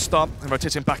Banana at the start and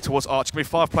rotating back towards Arch. Going to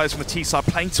be 5 players from the T side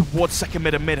playing towards second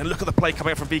mid and mid. And look at the play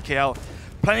coming up from VKL.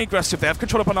 Playing aggressive, they have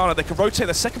control of Banana, they can rotate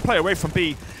the second player away from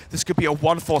B. This could be a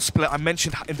 1-4 split. I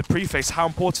mentioned in the preface how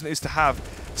important it is to have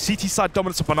CT side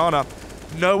dominance of Banana.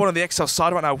 No one on the Excel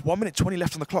side right now, 1 minute 20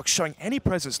 left on the clock, showing any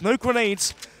presence. No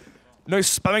grenades, no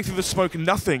spamming through the smoke,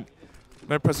 nothing.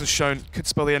 No presence shown, could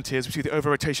spell the end here as we see the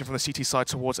over-rotation from the CT side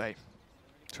towards A.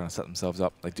 Trying to set themselves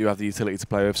up. They do have the utility to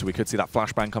play with, so we could see that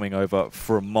flashbang coming over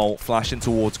from Mole, flashing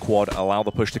towards Quad, allow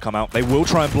the push to come out. They will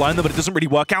try and blind them, but it doesn't really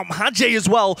work out. Hadje as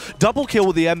well, double kill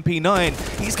with the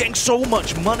MP9. He's getting so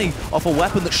much money off a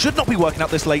weapon that should not be working out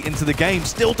this late into the game.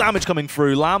 Still damage coming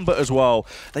through. Lambert as well.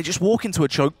 They just walk into a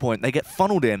choke point, they get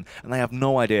funneled in, and they have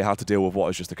no idea how to deal with what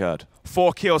has just occurred.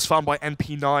 4 kills found by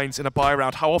MP9s in a buy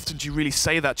round. How often do you really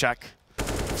say that, Jack?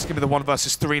 It's going to be the 1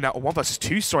 versus 3 now, or 1 versus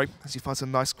 2, sorry, as he finds a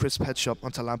nice crisp headshot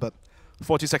onto Lambert.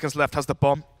 40 seconds left, has the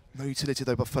bomb. No utility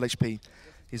though, but full HP.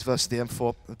 He's versus the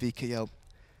M4, the VKL,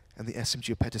 and the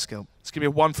SMG of Petiscale. It's going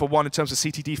to be a 1-for-1 in terms of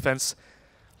CT defense.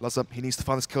 Lazza, he needs to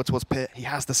find this kill towards Pit. He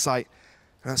has the sight.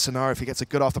 And that scenario, if he gets a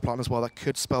good afterplant as well, that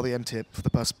could spell the end here for the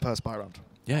first buy round.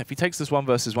 Yeah, if he takes this 1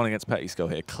 versus 1 against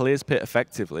Petiscale here, clears Pit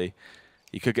effectively,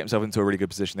 he could get himself into a really good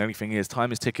position. The only thing is,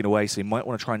 time is ticking away, so he might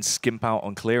want to try and skimp out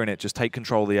on clearing it, just take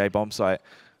control of the A bomb site,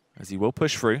 as he will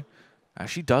push through.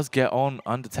 Actually does get on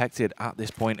undetected at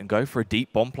this point and go for a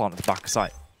deep bomb plant at the back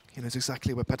site. He knows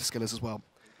exactly where Petiscale is as well.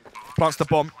 Plants the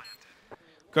bomb,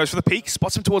 goes for the peak,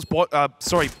 spots him towards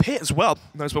Pit as well.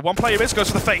 Knows where one player is, goes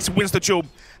for the face, wins the duel.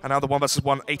 And now the 1 versus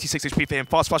 1, 86 HP for him.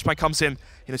 Fast flashbang comes in,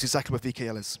 he knows exactly where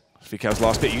VKL is. VKL's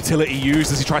last bit of utility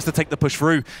used as he tries to take the push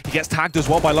through. He gets tagged as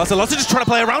well by Lazza. Lazza just trying to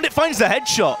play around it, finds the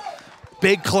headshot.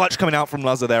 Big clutch coming out from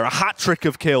Lazza there, a hat trick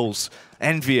of kills.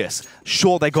 Envyus,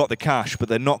 sure they got the cash, but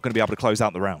they're not going to be able to close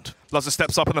out the round. Lazza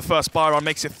steps up in the first buy round,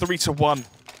 makes it 3-1.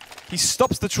 He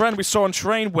stops the trend we saw on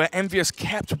Train where Envyus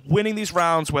kept winning these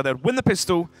rounds where they'd win the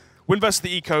pistol, win versus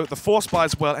the eco, the force buy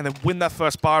as well, and then win that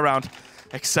first buy round.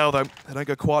 Excel though, they don't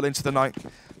go quietly into the night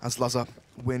as Lazza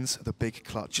wins the big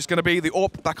clutch. It's going to be the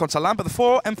AWP back onto Lambert, the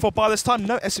M4 buy this time,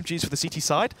 no SMGs for the CT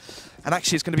side. And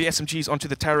actually it's going to be SMGs onto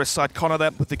the terrorist side. Connor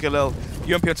there with the Galil,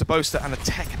 UMP onto Boaster, and a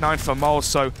Tech 9 for Moles.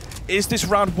 So is this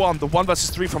round 1, the 1 versus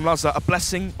 3 from Lazza, a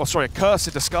blessing, or sorry, a curse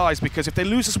in disguise? Because if they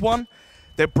lose this one,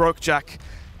 they're broke, Jack.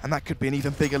 And that could be an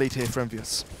even bigger lead here for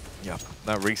Envyus. Yeah,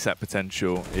 that reset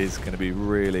potential is going to be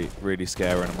really, really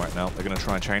scaring them right now. They're going to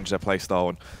try and change their playstyle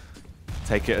and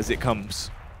take it as it comes.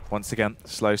 Once again,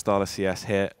 slow style of CS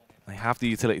here. They have the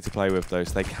utility to play with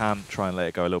those. They can try and let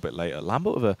it go a little bit later.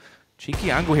 Lambert with a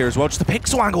cheeky angle here as well. Just a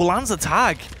pixel angle, lands the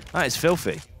tag. That is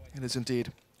filthy. It is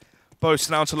indeed. Boast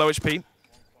now to low HP.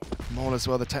 Maul as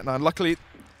well, the Tech 9. Luckily,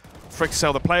 for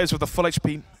Excel, the players with the full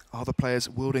HP are the players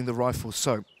wielding the rifles.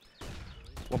 So,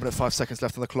 1 minute 5 seconds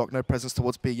left on the clock. No presence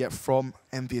towards B yet from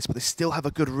Envyus, but they still have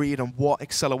a good read on what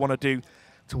Excel want to do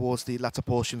towards the latter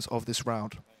portions of this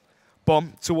round.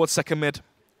 Bomb towards second mid.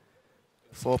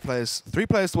 3 players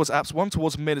towards apps, 1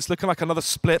 towards mid. It's looking like another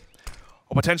split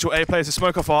of potential A players to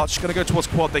smoke off Arch. Going to go towards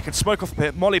quad. They can smoke off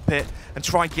Pit, molly Pit, and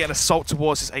try and get an assault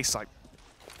towards his A site.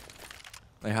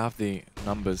 They have the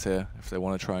numbers here if they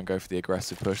want to try and go for the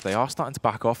aggressive push. They are starting to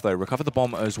back off though, recover the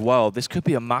bomb as well. This could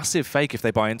be a massive fake if they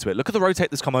buy into it. Look at the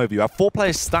rotate that's come over. You have 4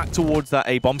 players stacked towards that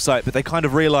A bomb site, but they kind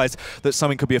of realize that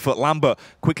something could be afoot. Lambert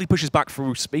quickly pushes back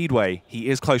through Speedway. He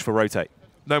is close for rotate.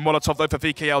 No Molotov though for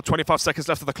VKL, 25 seconds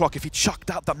left of the clock. If he chucked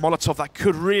out that Molotov, that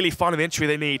could really find the entry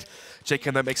they need.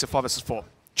 Jacob then makes it 5 versus 4.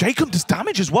 Jacob does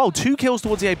damage as well. 2 kills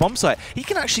towards the A bomb site. He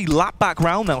can actually lap back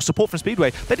round now, support from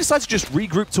Speedway. They decide to just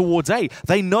regroup towards A.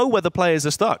 They know where the players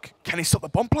are stuck. Can he stop the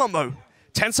bomb plant though?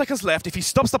 10 seconds left. If he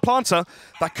stops the planter,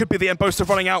 that could be the end. Boaster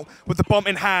running out with the bomb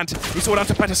in hand. He's all down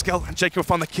to Petiscale, and Jacob will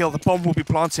find the kill. The bomb will be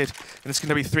planted, and it's going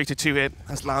to be 3-2 here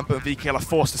as Lambert and VKL are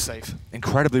forced to save.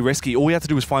 Incredibly risky. All we have to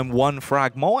do is find 1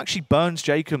 frag. Mole actually burns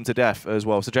Jacob to death as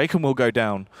well, so Jacob will go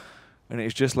down. And it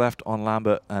is just left on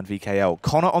Lambert and VKL.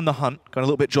 Connor on the hunt, going a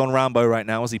little bit John Rambo right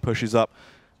now as he pushes up,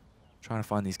 trying to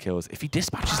find these kills. If he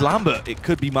dispatches Lambert, it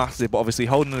could be massive, but obviously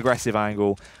holding an aggressive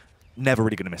angle, never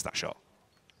really going to miss that shot.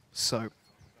 So,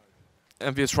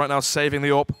 Envyus right now saving the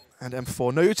AWP and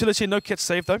M4. No utility, no kit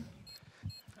saved though.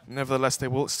 Nevertheless, they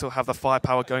will still have the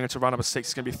firepower going into round number 6.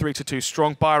 It's going to be 3-2.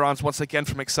 Strong buy rounds once again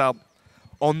from Excel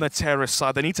on the terrorist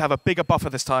side. They need to have a bigger buffer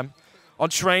this time On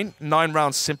Train, 9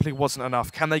 rounds simply wasn't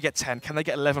enough. Can they get 10? Can they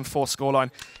get 11-4 scoreline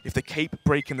if they keep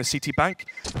breaking the CT bank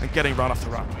and getting round after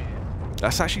round?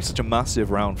 That's actually such a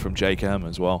massive round from JKM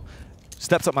as well.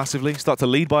 Stepped up massively, start to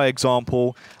lead by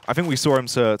example. I think we saw him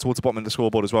towards the bottom of the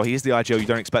scoreboard as well. He is the IGL. You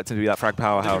don't expect him to be that frag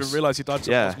powerhouse. I didn't even realise he died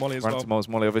to Moz Molly as well. To Moz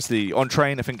Molly, obviously. On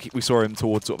Train, I think we saw him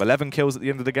towards sort of 11 kills at the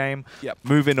end of the game. Yep.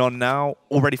 Moving on now,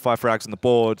 already 5 frags on the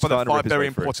board. But 5 very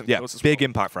important kills as well. Big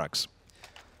impact frags.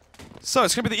 So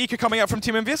it's going to be the Eco coming out from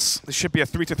Team Envyus. This should be a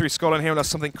 3-3 scoreline here unless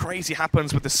something crazy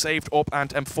happens with the saved AWP and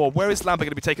M4. Where is Lambert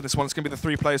going to be taking this one? It's going to be the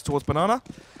 3 players towards Banana.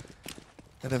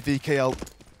 And then VKL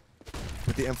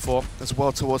with the M4 as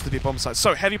well towards the B bomb side.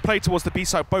 So heavy play towards the B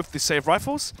side, both the saved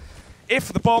rifles.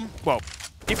 If the bomb, well,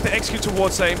 if they execute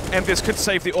towards A, Envyus could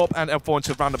save the AWP and M4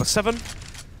 into round number 7.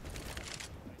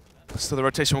 So the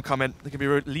rotation will come in. They're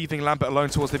going to be leaving Lambert alone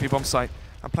towards the B bomb side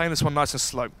and playing this one nice and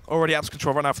slow. Already apps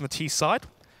control right now from the T side,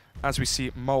 as we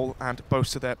see Mole and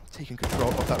Boaster there taking control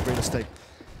of that real estate.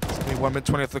 It's going to be 1 minute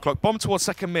 20 of the clock. Bomb towards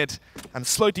second mid, and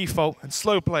slow default and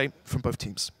slow play from both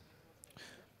teams.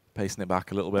 Pacing it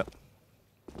back a little bit.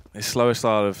 This slower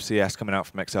style of CS coming out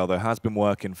from Excel, though, has been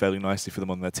working fairly nicely for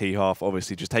them on their T half.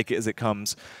 Obviously, just take it as it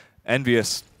comes.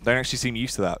 Envyus don't actually seem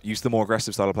used to that. Used to the more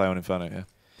aggressive style of play on Inferno here.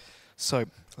 So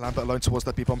Lambert alone towards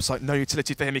that B-bomb site. No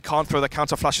utility for him. He can't throw the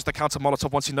counter flashes, the counter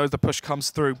Molotov once he knows the push comes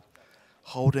through.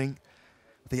 Holding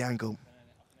the angle.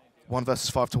 1 versus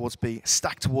 5 towards B.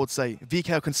 Stack towards A.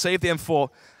 VKL can save the M4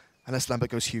 unless Lambert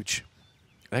goes huge.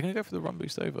 They're going to go for the run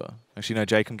boost over. Actually, no,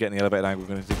 Jacob getting the elevated angle.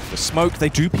 We're going to do the smoke. They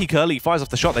do peek early. He fires off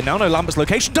the shot. They now know Lambert's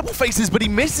location. Double faces, but he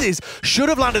misses. Should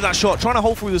have landed that shot. Trying to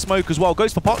hold through the smoke as well.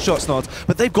 Goes for pot shots, Nods.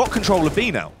 But they've got control of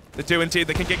B now. They do indeed.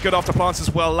 They can get good after plants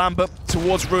as well. Lambert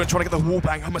towards Ruin, trying to get the wall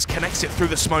bang. Almost connects it through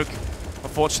the smoke.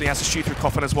 Unfortunately, has to shoot through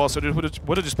Coffin as well, so it would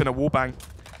have just been a wall bang.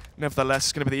 Nevertheless,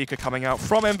 it's going to be the Eco coming out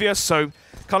from Envyus, so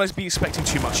can't be expecting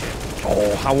too much here.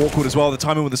 Oh, how awkward as well. The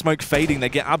timing with the smoke fading, they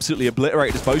get absolutely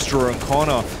obliterated as Boaster and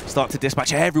Connor start to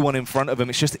dispatch everyone in front of him.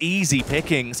 It's just easy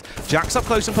pickings. Jack's up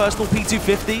close and personal,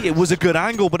 P250. It was a good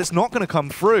angle, but it's not going to come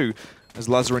through as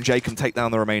Lazar and Jacob take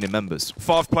down the remaining members.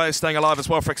 5 players staying alive as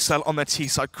well for Excel on their T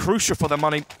side. Crucial for their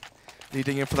money.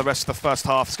 Leading in for the rest of the first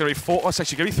half. It's going to be 4, it's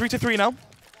actually going to be 3-3 now.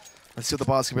 Let's see what the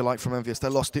bar's going to be like from Envyus. They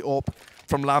lost the AWP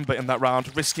from Lambert in that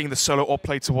round, risking the solo AWP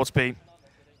play towards B.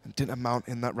 And didn't amount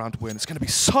in that round win. It's going to be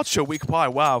such a weak buy,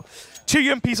 wow. 2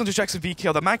 UMPs onto Jackson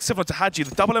VKL, the mag 7 onto Hadji,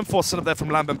 the double M4 set up there from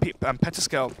Lambert and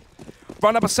Petascale.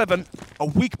 Round number 7, a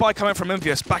weak buy coming from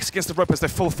Envyus. Backs against the rope as they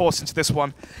full force into this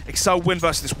one. Excel win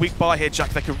versus this weak buy here, Jack.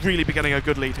 They could really be getting a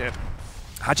good lead here.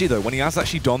 Hadji, though, when he has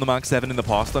actually donned the Mag 7 in the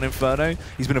past on Inferno,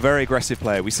 he's been a very aggressive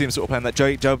player. We see him sort of playing that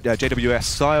JWS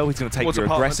style. He's going to take your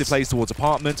aggressive plays towards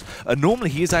apartment. And normally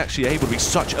he is actually able to be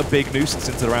such a big nuisance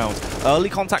into the round. Early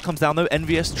contact comes down, though.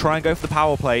 Envyus try and go for the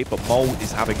power play, but Mole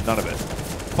is having none of it.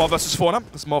 4 versus 4 now,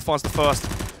 as Mole finds the first,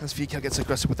 as VK gets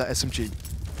aggressive with that SMG.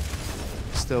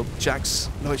 Still, Jax,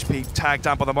 low HP, tagged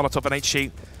down by the Molotov and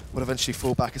HG, will eventually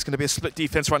fall back. It's going to be a split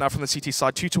defense right now from the CT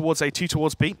side. 2 towards A, 2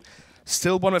 towards B.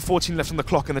 Still 1 minute 14 left on the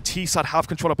clock, and the T side have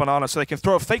control of Banana, so they can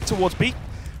throw a fake towards B,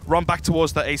 run back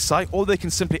towards the A site, or they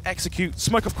can simply execute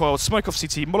smoke off coils, smoke off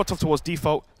CT, Molotov towards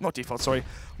default, not default, sorry,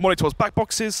 Molly towards back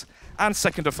boxes, and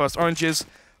second or first oranges,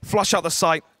 flush out the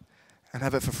site, and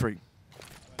have it for free.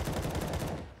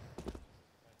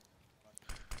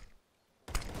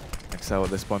 Excel at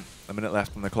this point, a minute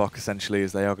left on the clock essentially,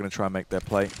 as they are going to try and make their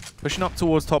play. Pushing up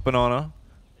towards top Banana,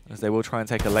 as they will try and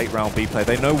take a late round B play.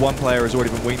 They know one player has already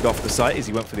been weaned off the site as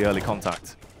he went for the early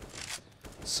contact.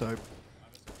 So,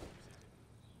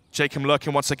 Jacob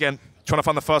lurking once again, trying to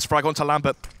find the first frag onto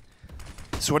Lambert.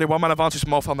 It's already 1 man advantage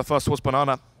from Moff on the first towards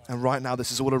Banana. And right now,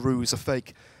 this is all a ruse, a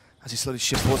fake, as he slowly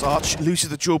shifts towards Arch. Loses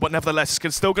the duel, but nevertheless,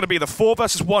 it's still going to be the 4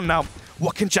 versus 1 now.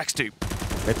 What can Jax do?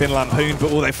 They've been lampooned, but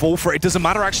will they fall for it? It doesn't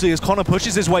matter, actually, as Connor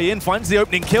pushes his way in, finds the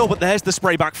opening kill, but there's the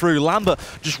spray back through. Lambert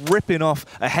just ripping off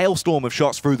a hailstorm of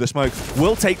shots through the smoke.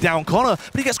 Will take down Connor,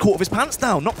 but he gets caught with his pants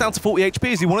down. Knocked down to 40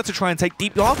 HP as he wanted to try and take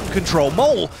deep garden control.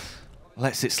 Mole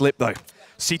lets it slip, though.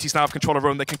 CT's now have control of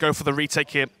room. They can go for the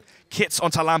retake here. Kits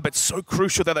onto Lambert, so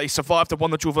crucial there that he survived and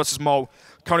won the duel versus Mole.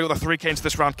 Currently got the 3K into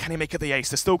this round. Can he make it the ace?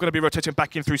 They're still going to be rotating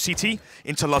back in through CT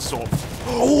into Lazar.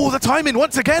 Oh, the timing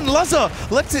once again. Lazar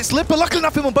lets it slip, but luckily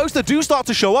enough, him and Boaster do start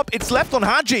to show up. It's left on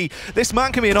Hadji. This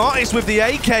man can be an artist with the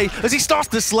AK as he starts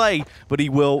to slay, but he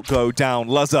will go down.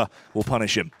 Lazar will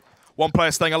punish him. 1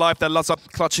 player staying alive there. Lazar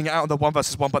clutching it out in the 1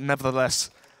 versus 1, but nevertheless.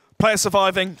 Player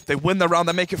surviving, they win the round,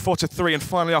 they make it 4-3, and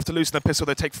finally after losing the pistol,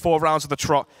 they take 4 rounds of the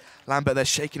trot Lambert there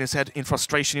shaking his head in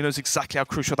frustration. He knows exactly how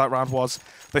crucial that round was.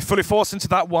 They fully forced into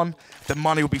that one. The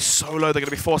money will be so low, they're going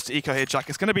to be forced to eco here, Jack.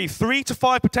 It's going to be 3 to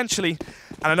 5 potentially.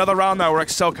 And another round now where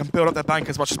Excel can build up their bank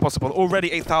as much as possible.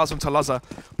 Already 8,000 to Lazar,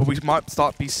 but we might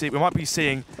be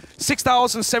seeing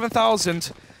 6,000,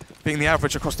 7,000 being the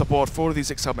average across the board for all of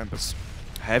these Excel members.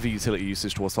 Heavy utility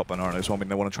usage towards top banana as well. I mean,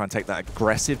 they want to try and take that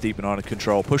aggressive deep banana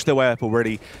control, push their way up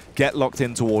already, get locked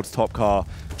in towards top car,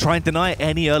 try and deny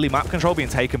any early map control being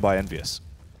taken by Envyus.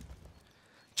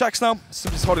 Jax now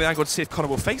simply just holding the angle to see if Connor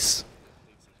will face,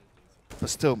 but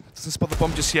still doesn't spot the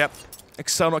bomb just yet.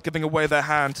 Excel not giving away their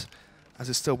hand, as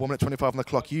it's still 1 minute 25 on the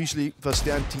clock. Usually versus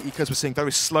the anti-ecos, we're seeing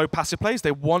very slow passive plays. They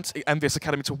want Envyus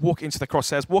Academy to walk into the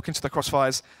crosshairs, walk into the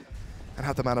crossfires, and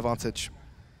have the man advantage.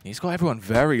 He's got everyone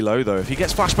very low, though. If he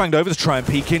gets flashbanged over to try and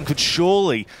peek in, could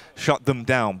surely shut them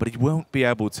down, but he won't be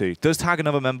able to. Does tag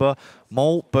another member.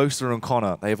 Mole, Boaster, and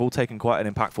Connor. They have all taken quite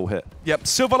an impactful hit. Yep,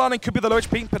 Silver Lining could be the low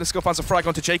HP, but Skill finds a frag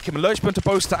onto Jacob. Lurchburn to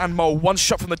Boaster and Mole. One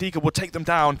shot from the Deagle will take them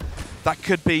down. That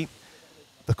could be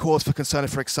the cause for concern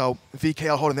for Excel.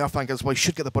 VKL holding the off-flank as well. He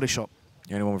should get the body shot.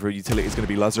 The only one with utility is going to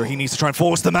be Lazar. He needs to try and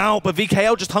force them out, but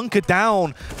VKL just hunkered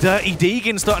down. Dirty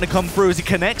Deegan starting to come through as he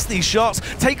connects these shots.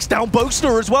 Takes down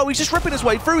Boaster as well. He's just ripping his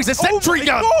way through. He's a sentry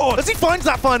gun as he finds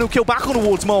that final kill back on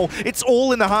towards Mole. It's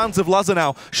all in the hands of Lazar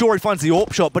now. Sure, he finds the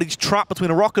AWP shot, but he's trapped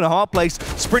between a rock and a hard place,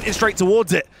 sprinting straight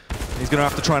towards it. He's going to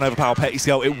have to try and overpower Petty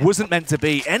Scale. It wasn't meant to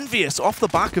be. Envyus off the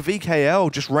back of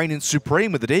VKL, just reigning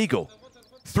supreme with the Deagle.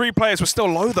 3 players were still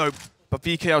low, though, but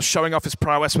VKL showing off his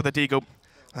prowess with the Deagle.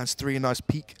 That's 3 nice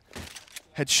peak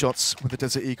headshots with the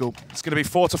Desert Eagle. It's going to be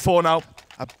 4 to 4 now.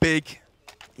 A big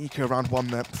eco round 1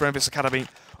 there for Envyus Academy.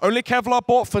 Only Kevlar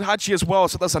bought for Haji as well,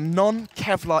 so that's a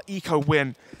non-Kevlar eco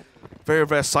win. Very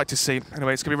rare sight to see.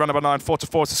 Anyway, it's going to be round number 9, 4 to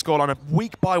 4 is the scoreline. A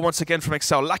weak buy once again from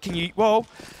Excel. Lacking, well,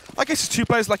 I guess it's 2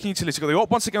 players lacking utility. Got the AWP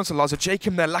once again to Lazar.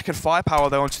 Jacob there lacking firepower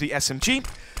though onto the SMG.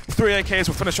 3 AKs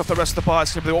will finish off the rest of the buy.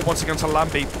 It's going to be the AWP once again to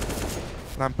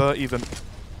Lambert even.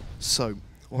 So,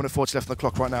 1 minute 40 left on the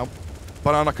clock right now.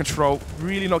 Banana control,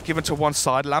 really not given to one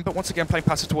side. Lambert once again playing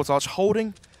passive towards Arch,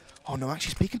 holding. Oh no,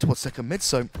 actually speaking towards second mid,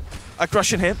 so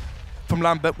aggression here from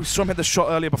Lambert. We saw him hit the shot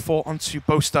earlier before onto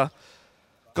Boaster.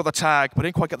 Got the tag, but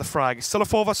didn't quite get the frag. It's still a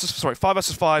 5 versus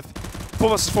 5. 4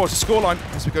 versus 4 is the scoreline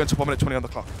as we go into 1 minute 20 on the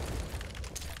clock.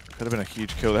 Could have been a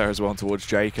huge kill there as well towards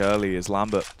Jake early as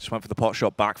Lambert just went for the pot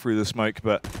shot back through the smoke,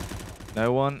 but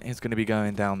no one is going to be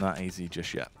going down that easy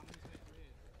just yet.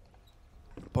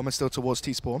 Bomber still towards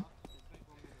T-Spawn.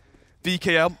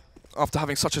 VKL, after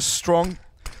having such a strong,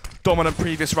 dominant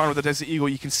previous round with the Desert Eagle,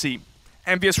 you can see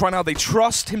Envyus right now, they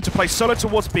trust him to play solo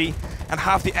towards B and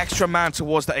have the extra man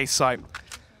towards the A site.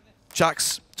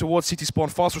 Jax towards CT spawn,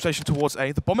 fast rotation towards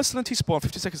A. The bomber's still in T spawn,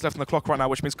 50 seconds left on the clock right now,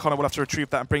 which means Connor will have to retrieve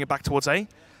that and bring it back towards A.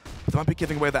 But they might be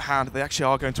giving away their hand. They actually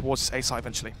are going towards this A site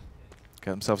eventually.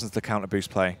 Get themselves into the counter boost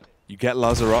play. You get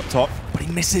Lazar up top, but he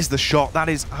misses the shot. That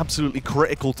is absolutely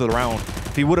critical to the round.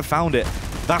 If he would have found it,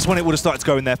 that's when it would have started to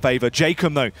go in their favor.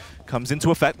 Jacob, though, comes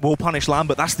into effect, will punish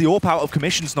Lambert. That's the AWP out of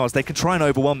commission, Snoz. They can try and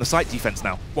overwhelm the site defense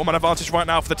now. 1 man advantage right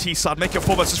now for the T side. Make it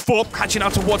 4 versus 4. Hatching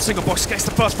out towards single box. Gets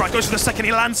the first frag, goes for the second,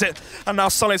 he lands it. And now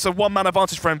suddenly it's a 1 man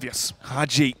advantage for Envyus.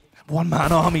 Haji, 1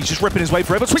 man army, he's just ripping his way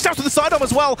forever. Switch out to the sidearm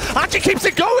as well. Haji keeps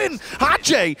it going.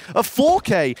 Haji, a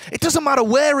 4K. It doesn't matter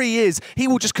where he is. He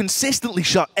will just consistently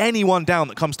shut anyone down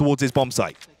that comes towards his bomb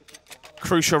site.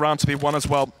 Crucial round to be won as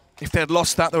well. If they had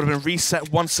lost that, they would have been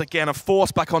reset once again and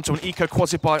forced back onto an eco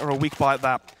quasi-buy or a weak buy at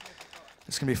that.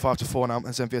 It's going to be 5 to 4 now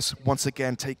as Envyus once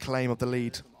again take claim of the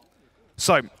lead.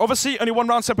 So, obviously, only 1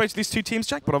 round separated these 2 teams,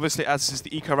 Jack, but obviously, as this is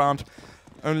the eco round,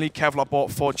 only Kevlar bought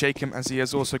for Jacob, as he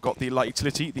has also got the light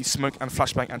utility, the smoke and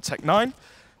flashbang and Tech 9.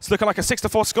 It's looking like a 6 to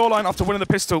 4 scoreline after winning the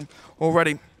pistol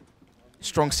already.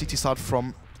 Strong CT side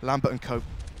from Lambert and Co.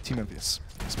 Team Envyus.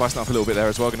 Spicing up a little bit there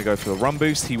as well, going to go for the run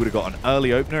boost. He would have got an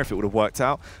early opener if it would have worked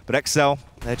out. But Excel,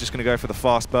 they're just going to go for the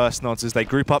fast burst nods as they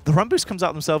group up. The run boost comes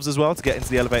out themselves as well to get into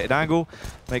the elevated angle.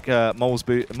 Make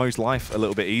Mo's life a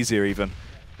little bit easier even,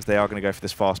 as they are going to go for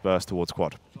this fast burst towards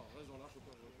quad.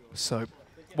 So,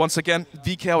 once again,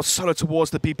 VKL solo towards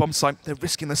the B bomb site. They're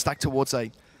risking the stack towards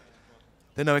A.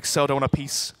 They know Excel don't want a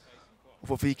piece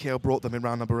of what VKL brought them in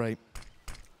round number 8.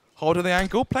 Holding the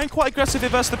angle, playing quite aggressively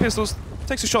versus the pistols.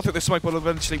 Takes a shot through the smoke, but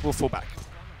eventually will fall back.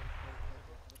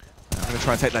 I'm going to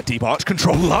try and take that deep arch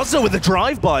control. Lazar with the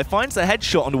drive-by finds the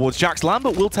headshot on towards Jax.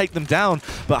 Lambert will take them down,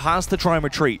 but has to try and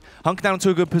retreat. Hunk down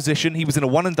to a good position. He was in a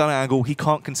one-and-done angle. He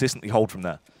can't consistently hold from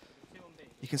there.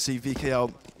 You can see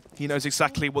VKL. He knows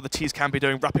exactly what the T's can be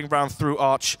doing, wrapping around through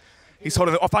arch. He's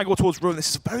holding the off angle towards Ruin.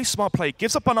 This is a very smart play.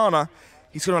 Gives up banana.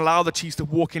 He's going to allow the T's to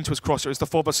walk into his crosser. It's the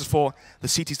 4 versus 4. The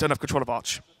CTs don't have control of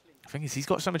arch. thing is, he's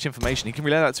got so much information. He can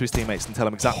relay that to his teammates and tell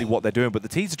them exactly what they're doing. But the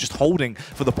T's are just holding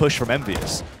for the push from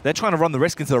Envyus. They're trying to run the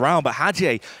risk into the round, but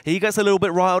Hadje, he gets a little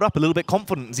bit riled up, a little bit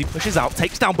confident as he pushes out,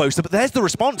 takes down Boaster. But there's the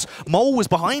response. Mole was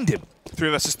behind him. 3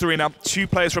 versus 3 now. 2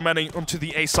 players remaining onto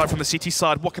the A side from the CT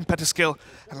side. What can Petterskill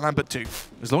and Lambert do?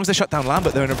 As long as they shut down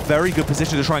Lambert, they're in a very good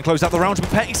position to try and close out the round. But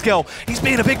Petterskill, he's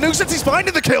being a big nuisance. He's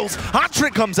finding the kills.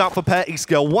 Hat-trick comes out for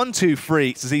Petterskill. 1, 2, 3.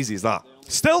 It's as easy as that.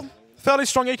 Still, fairly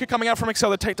strong eco coming out from Excel.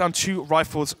 They take down 2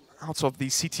 rifles out of the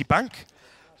CT bank.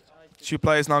 2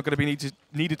 players now going to be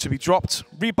needed to be dropped.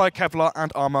 Read by Kevlar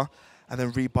and Armor, and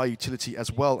then read by Utility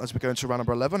as well as we go into round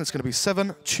number 11. It's going to be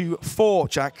 7-2-4,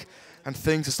 Jack. And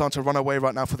things are starting to run away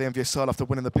right now for the Envyus side after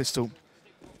winning the pistol.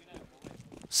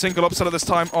 Single upset at this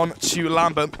time on to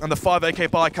Lambert, and the 5 AK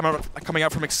buy coming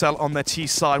out from Excel on their T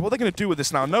side. What are they going to do with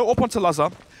this now? No up onto Lazar.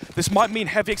 This might mean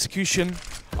heavy execution,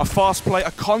 a fast play,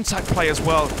 a contact play as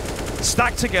well.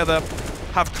 Stack together,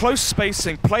 have close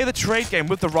spacing, play the trade game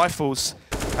with the rifles,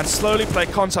 and slowly play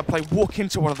contact play, walk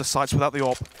into one of the sites without the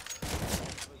AWP.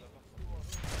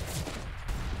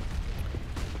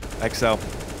 Excel,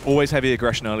 always heavy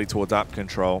aggression early towards app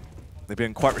control. They've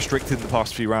been quite restricted in the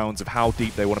past few rounds of how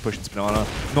deep they want to push into Banana.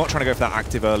 Not trying to go for that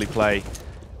active early play.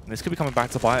 And this could be coming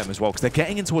back to bite them as well, because they're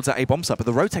getting in towards that A bomb site, but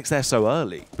the rotate's there so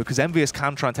early, because Envyus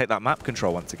can try and take that map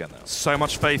control once again now. So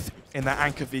much faith in that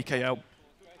anchor VKL.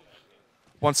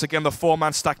 Once again, the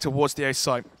 4-man stack towards the A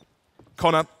site.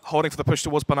 Connor holding for the push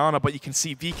towards Banana, but you can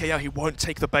see VKL, he won't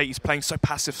take the bait. He's playing so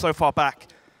passive, so far back.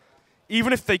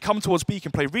 Even if they come towards B,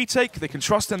 can play retake, they can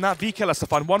trust in that. VKL has to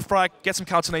find 1 frag, get some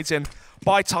counter nades in,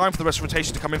 buy time for the rest of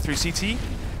rotation to come in through CT.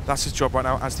 That's his job right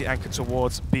now as the anchor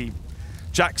towards B.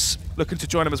 Jack's looking to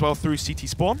join him as well through CT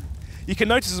spawn. You can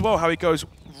notice as well how he goes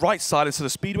right side into the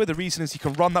speedway. The reason is he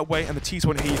can run that way and the T's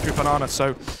won't hear you through Banana.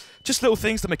 So just little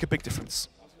things that make a big difference.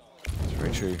 It's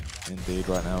very true indeed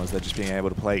right now, as they're just being able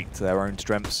to play to their own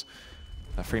strengths.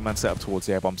 A 3-man setup towards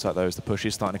the air bomb site though, as the push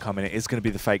is starting to come in. It is going to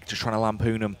be the fake, just trying to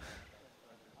lampoon them.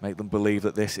 Make them believe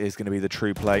that this is going to be the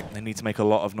true play. They need to make a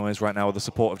lot of noise right now with the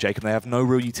support of Jacob. They have no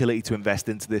real utility to invest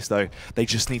into this, though. They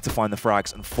just need to find the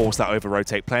frags and force that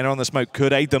over-rotate. Playing on the smoke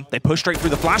could aid them. They push straight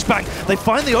through the flashbang. They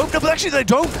find the opener, but actually they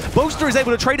don't. Boaster is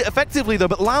able to trade it effectively, though,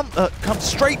 but Lamb comes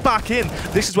straight back in.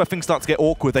 This is where things start to get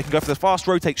awkward. They can go for the fast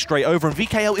rotate straight over, and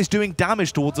VKL is doing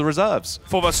damage towards the reserves.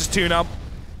 4 versus 2 now.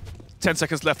 10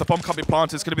 seconds left. The bomb can't be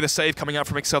planted. It's going to be the save coming out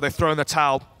from Excel. They're throwing the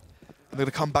towel, and they're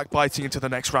going to come back biting into the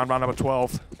next round, round number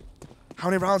 12. How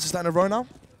many rounds is that in a row now?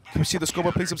 Can we see the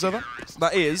scoreboard, please, observer? So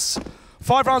that is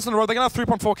 5 rounds in a row. They're going to have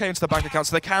 3.4k into their bank account,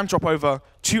 so they can drop over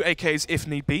 2 AKs if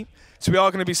need be. So we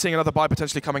are going to be seeing another buy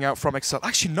potentially coming out from Excel.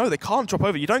 Actually, no, they can't drop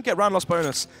over. You don't get round loss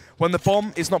bonus when the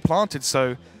bomb is not planted.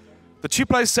 So the 2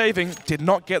 players saving did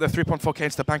not get their 3.4k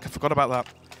into the bank. I forgot about that.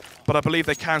 But I believe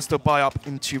they can still buy up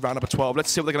into round number 12. Let's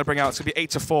see what they're going to bring out. It's going to be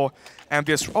 8-4.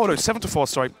 Envyus, oh no, 7-4,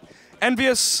 sorry.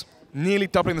 Envyus nearly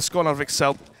doubling the score out of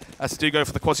Excel, as they do go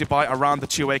for the quasi buy around the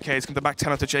 2 AKs. Going to back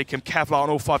 10 onto Jacob, Kevlar on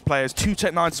all 5 players, 2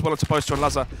 Tech 9s as well onto Boaster and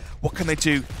Lazar. What can they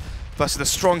do versus the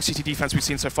strong CT defense we've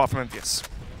seen so far from Envyus?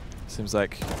 Seems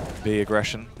like B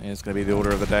aggression is going to be the order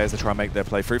of the day as they try and make their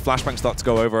play through. Flashbangs start to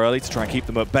go over early to try and keep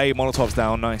them at bay. Molotovs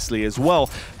down nicely as well.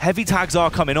 Heavy tags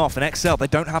are coming off, and Excel, they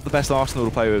don't have the best arsenal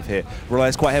to play with here.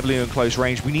 Relies quite heavily on close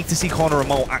range. We need to see Connor and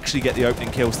Mole actually get the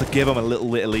opening kills to give them a little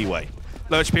bit of leeway.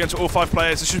 Low HP onto all 5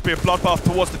 players. This should be a bloodbath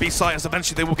towards the B site, as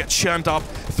eventually they will get churned up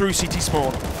through CT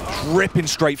spawn. Dripping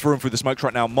straight through him through the smokes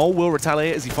right now. Mole will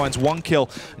retaliate as he finds 1 kill,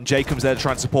 and Jacob's there to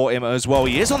try and support him as well.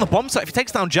 He is on the bomb site. If he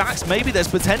takes down Jax, maybe there's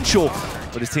potential,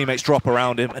 but his teammates drop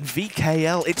around him. And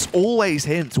VKL, it's always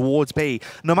him towards B.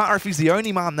 No matter if he's the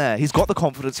only man there, he's got the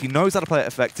confidence. He knows how to play it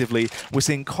effectively. We're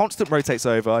seeing constant rotates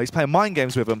over. He's playing mind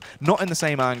games with him, not in the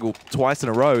same angle twice in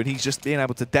a row, and he's just being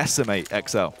able to decimate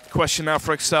Excel. Question now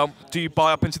for Excel. Do you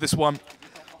buy up into this one,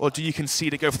 or do you concede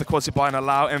to go for the quasi buy and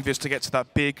allow Envyus to get to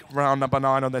that big round number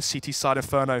 9 on their CT side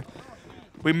Inferno?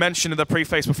 We mentioned in the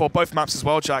preface before both maps as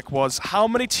well, Jack, was how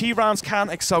many T rounds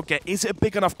can Excel get? Is it a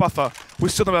big enough buffer? We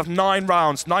still have 9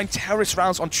 rounds, 9 terrorist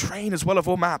rounds on train as well of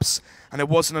all maps, and it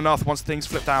wasn't enough once things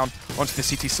flipped down onto the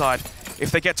CT side. If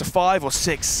they get to 5 or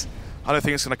 6, I don't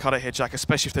think it's going to cut it here, Jack,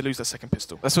 especially if they lose their second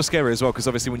pistol. That's what's scary as well, because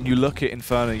obviously when you look at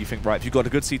Inferno, you think, right, if you've got a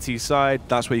good CT side,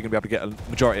 that's where you're going to be able to get a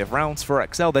majority of rounds. For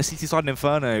Excel, their CT side in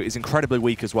Inferno is incredibly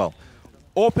weak as well.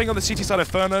 AWPing on the CT side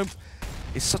Inferno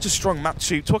is such a strong map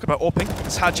to talk about AWPing.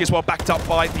 As Hadji as well, backed up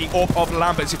by the AWP of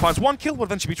Lambert. As he finds 1 kill, will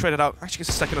eventually be traded out. Actually gets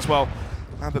a second as well.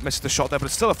 Lambert misses the shot there, but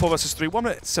it's still a 4 versus 3. 1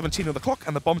 minute 17 on the clock,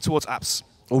 and the bomb towards Apps.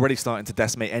 already starting to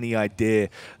decimate any idea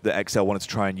that Excel wanted to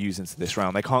try and use into this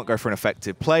round. They can't go for an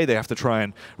effective play. They have to try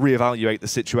and reevaluate the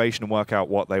situation and work out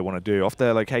what they want to do. Off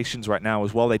their locations right now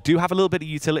as well, they do have a little bit of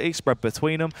utility spread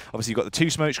between them. Obviously, you've got the 2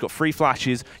 smokes, you've got 3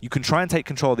 flashes. You can try and take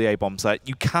control of the A-bomb site.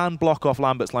 You can block off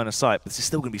Lambert's line of sight, but this is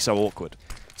still going to be so awkward.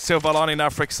 Silver lining now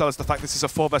for Excel is the fact this is a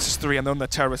 4 versus 3 and they're on the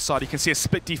terrorist side. You can see a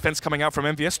split defense coming out from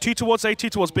Envyus. 2 towards A, 2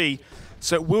 towards B.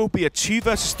 So it will be a 2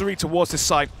 versus 3 towards this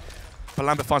site, but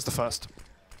Lambert finds the first.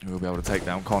 We'll be able to take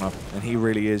down Connor, and he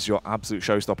really is your absolute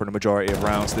showstopper in a majority of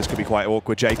rounds. This could be quite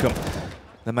awkward. Jacob,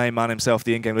 the main man himself,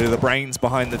 the in-game leader, the brains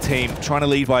behind the team, trying to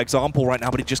lead by example right now,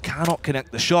 but he just cannot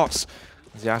connect the shots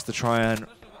as he has to try and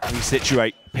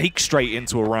resituate, peek straight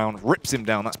into a round, rips him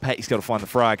down. That's Petty's got to find the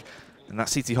frag, and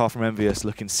that CT half from Envyus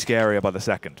looking scarier by the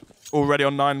second. Already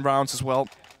on 9 rounds as well.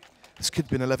 This could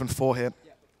be an 11-4 here.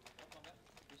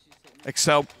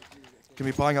 Excel can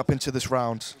be buying up into this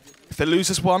round. If they lose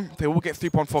this one, they will get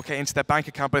 3.4k into their bank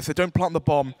account, but if they don't plant the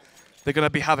bomb, they're going to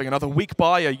be having another weak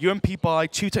buy, a UMP buy,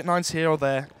 2 Tech 9s here or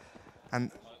there,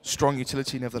 and strong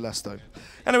utility nevertheless, though.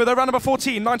 Anyway, they're round number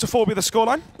 14, 9-4 will be the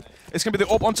scoreline. It's going to be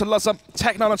the AWP onto Lazar,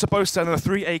 Tech 9 onto Boaster, and the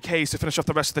 3 AKs to finish off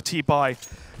the rest of the T buy.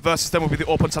 Versus them will be the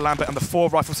AWP onto Lambert and the 4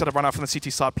 rifles that have run out from the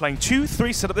CT side, playing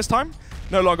 2-3 setup this time.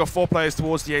 No longer 4 players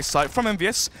towards the A site from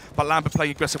Envyus, but Lambert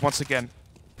playing aggressive once again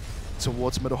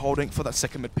towards middle holding for that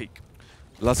second mid peak.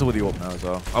 Lazar with the AWP now as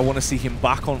well. I want to see him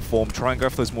back on form, try and go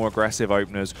for those more aggressive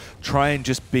openers, try and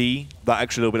just be that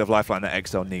extra little bit of lifeline that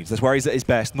Excel needs. That's where he's at his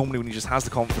best, normally when he just has the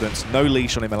confidence, no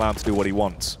leash on him, allowed to do what he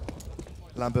wants.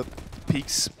 Lambert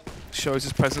peeks, shows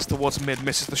his presence towards mid,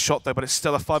 misses the shot though, but it's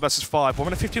still a 5 versus 5. 1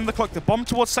 minute 15 on the clock, the bomb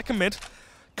towards second mid.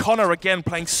 Connor again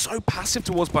playing so passive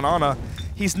towards Banana.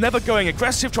 He's never going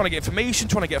aggressive, trying to get information,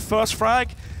 trying to get first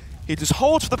frag. He just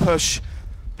holds for the push,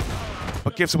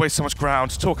 but gives away so much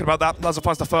ground. Talking about that, Lazar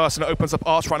finds the first and it opens up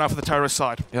arch right now for the terrorist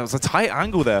side. Yeah, it was a tight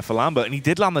angle there for Lambert, and he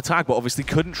did land the tag, but obviously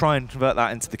couldn't try and convert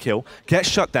that into the kill. Gets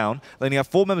shut down. They only have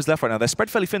 4 members left right now. They're spread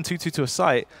fairly thin, 2-2 to a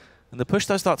site, and the push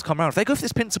does start to come around. If they go for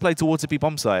this pincer play towards the B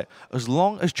bomb site, as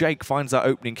long as Jake finds that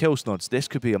opening kill snods, this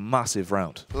could be a massive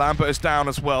round. Lambert is down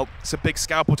as well. It's a big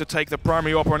scalpel to take. The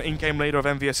primary AWP and in-game leader of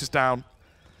Envyus is down.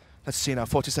 Let's see now,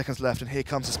 40 seconds left, and here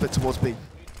comes the split towards B.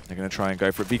 They're going to try and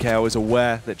go for it. VKO is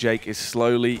aware that Jake is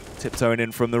slowly tiptoeing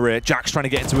in from the rear. Jack's trying to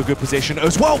get into a good position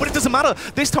as well, but it doesn't matter.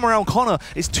 This time around, Connor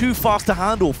is too fast to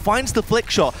handle, finds the flick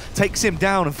shot, takes him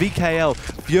down, and VKL,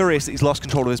 furious that he's lost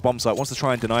control of his bomb site, wants to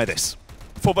try and deny this.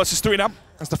 4 versus 3 now,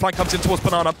 as the flank comes in towards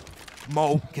Banana.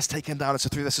 Mole gets taken down. It's a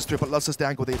 3 versus 3, but Lazar's the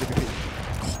angle with the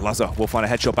AWP. Lazar will find a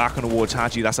headshot back on towards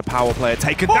Haji. That's a power player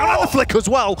taken down on the flick as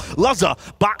well. Lazar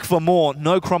back for more.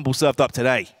 No crumble served up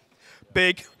today.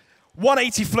 Big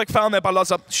 180 flick found there by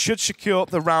Lazar. Should secure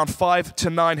the round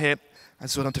 5-9 here. And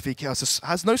so on to VK.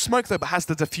 Has no smoke though, but has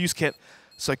the defuse kit.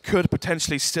 So could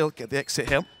potentially still get the exit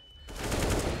here.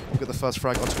 We'll get the first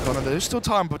frag onto Connor. There's still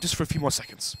time, but just for a few more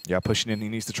seconds. Yeah, pushing in. He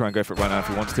needs to try and go for it right now if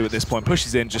he wants to at this point.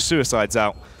 Pushes in, just suicides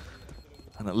out.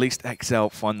 And at least Excel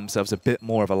find themselves a bit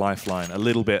more of a lifeline, a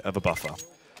little bit of a buffer.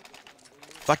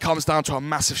 That comes down to a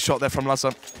massive shot there from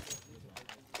Lazar.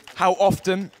 How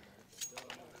often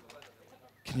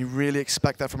can you really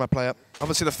expect that from a player?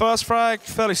 Obviously, the first frag,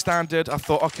 fairly standard. I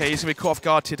thought, okay, he's going to be caught off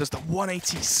guard here. Does the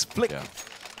 180 split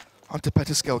onto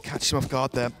Petiscale, catch him off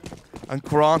guard there. And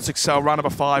grants Excel round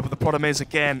number 5, but the problem is,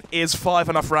 again, is 5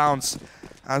 enough rounds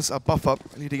as a buffer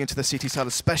leading into the CT side,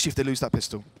 especially if they lose that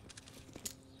pistol.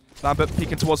 Lambert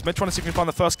peeking towards mid, trying to see if he can find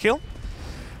the first kill.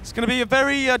 It's going to be a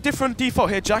very different default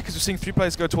here, Jack, as we're seeing 3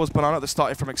 players go towards Banana that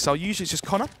started from Excel. Usually it's just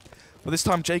Connor, but this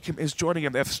time Jacob is joining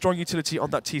him. They have strong utility on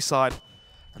that T side.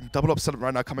 And double up setup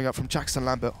right now coming up from Jackson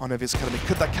Lambert on Envyus Academy.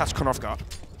 Could that catch Connor off guard?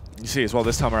 You see as well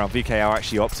this time around, VKR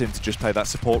actually opts in to just play that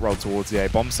support role towards the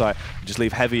A-bomb site and just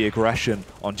leave heavy aggression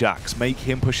on Jax, make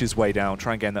him push his way down,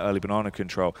 try and gain that early banana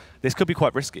control. This could be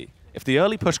quite risky. If the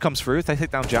early push comes through, if they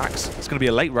take down Jax, it's going to be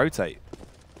a late rotate.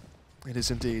 It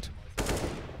is indeed.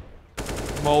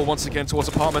 Mole once again towards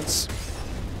apartments.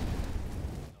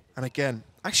 And again,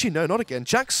 actually no, not again.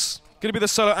 Jax going to be the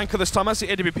solo anchor this time as the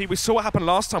AWP. We saw what happened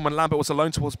last time when Lambert was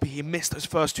alone towards B. He missed those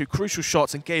first 2 crucial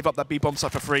shots and gave up that B-bomb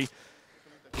site for free.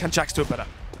 Can Jax do it better?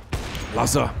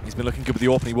 Lazar, he's been looking good with the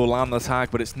opening. He will land the tag,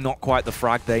 but it's not quite the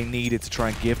frag they needed to try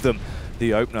and give them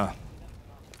the opener.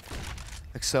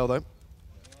 Excel though.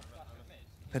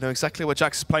 They know exactly where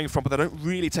Jax is playing from, but they don't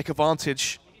really take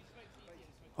advantage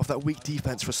of that weak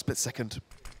defense for a split second.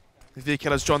 The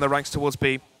VKL has joined their ranks towards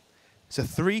B. It's a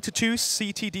 3-2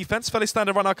 CT defense, fairly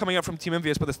standard right now coming up from Team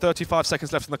Envyus, but there's 35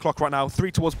 seconds left on the clock right now.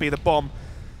 3 towards B, the bomb.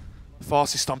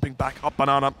 Fast is stomping back up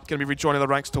Banana, going to be rejoining the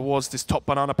ranks towards this top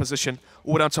Banana position,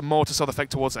 all down to Mole to sell the fake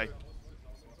towards A.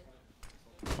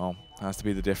 Well, has to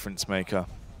be the difference maker.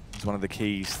 It's one of the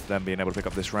keys to them being able to pick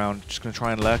up this round. Just going to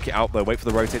try and lurk it out though, wait for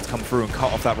the rotate to come through and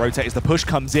cut off that rotate as the push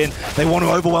comes in. They want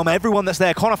to overwhelm everyone that's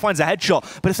there. Connor finds a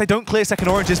headshot, but if they don't clear second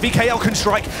oranges, VKL can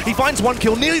strike. He finds one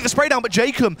kill, nearly the spray down, but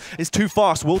Jacob is too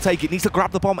fast. Will take it, needs to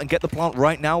grab the bomb and get the plant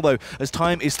right now though, as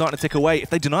time is starting to tick away. If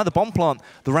they deny the bomb plant,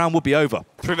 the round would be over.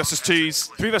 3 versus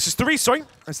 3, sorry.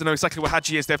 As they know exactly where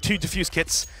Hadji is. They have 2 defuse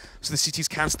kits, so the CTs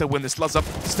can still win this. Luzza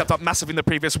stepped up massively in the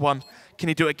previous one. Can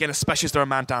he do it again, especially as they're a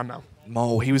man down now?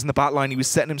 Mo, he was in the back line. He was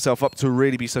setting himself up to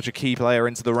really be such a key player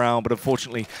into the round, but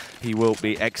unfortunately, he will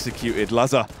be executed.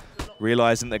 Luzza,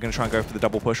 realizing they're going to try and go for the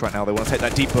double push right now. They want to take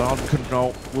that deep ground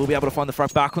control. Will be able to find the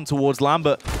frag back on towards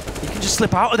Lambert. He can just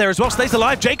slip out of there as well. Stays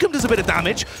alive. Jacob does a bit of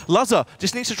damage. Luzza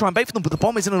just needs to try and bait for them, but the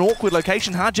bomb is in an awkward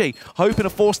location. Hadji hoping to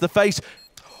force the face.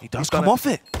 He does come off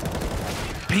it.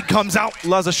 Pete comes out.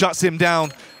 Luzza shuts him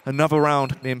down. Another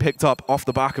round being picked up off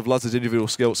the back of Luzza's individual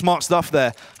skill. Smart stuff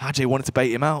there. Hadji wanted to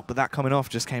bait him out, but that coming off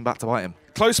just came back to bite him.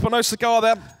 Close but no cigar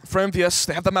there for Envyus.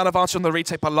 They have the man advantage on the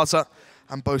retake by Luzza,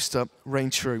 and Boaster reign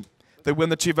true. They win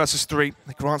the 2 versus 3.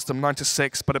 It grants them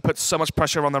 9-6, but it puts so much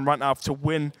pressure on them right now to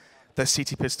win their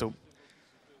CT pistol.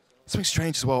 Something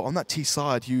strange as well. On that T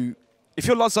side, if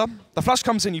you're Luzza, the flash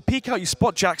comes in, you peek out, you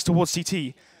spot Jax towards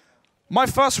CT. My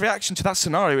first reaction to that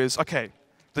scenario is, okay,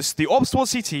 the orb's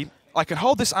towards CT, I can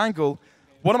hold this angle,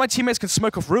 one of my teammates can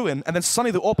smoke off Ruin, and then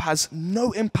suddenly the orb has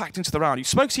no impact into the round. You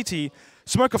smoke CT,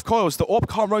 smoke off coils, the orb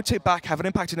can't rotate back, have an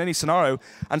impact in any scenario,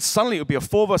 and suddenly it would be a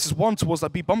 4 versus 1 towards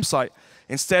that B bomb site.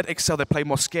 Instead, Excel, they play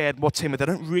more scared, more timid. They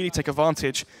don't really take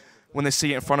advantage when they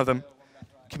see it in front of them.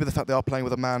 Could be the fact they are playing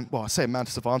with a man, well, I say a man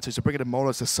disadvantage. They're bringing in Mono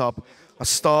as a sub, a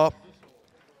star,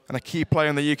 and a key player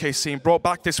in the UK scene, brought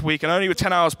back this week, and only with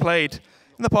 10 hours played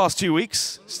in the past 2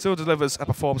 weeks, still delivers and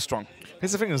performs strong.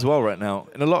 Here's the thing as well right now.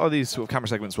 In a lot of these sort of camera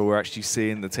segments where we're actually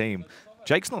seeing the team,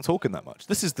 Jake's not talking that much.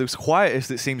 This is the quietest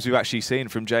it seems we've actually seen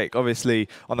from Jake. Obviously,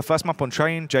 on the first map on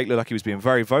Train, Jake looked like he was being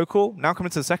very vocal. Now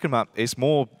coming to the second map, it's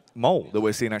more Mole that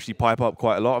we're seeing actually pipe up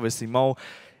quite a lot. Obviously, Mole,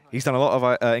 he's done a lot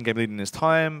of in-game leading in his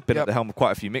time, been at the helm of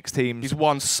quite a few mixed teams. He's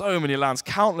won so many lands,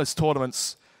 countless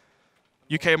tournaments.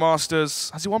 UK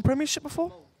Masters. Has he won Premiership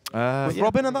before? With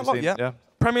Robin and that lot? Yeah.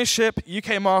 Premiership,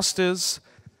 UK Masters,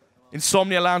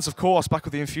 Insomnia lands, of course, back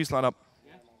with the Infused lineup.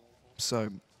 So,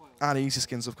 and easy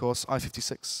skins, of course,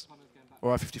 I-56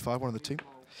 or I-55, one of the two.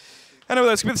 Anyway,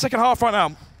 it's going to be the second half right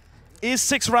now. Is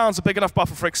 6 rounds a big enough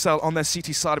buffer for Excel on their CT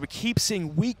side? We keep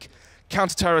seeing weak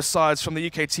counter-terrorist sides from the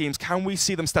UK teams. Can we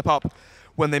see them step up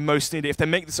when they most need it? If they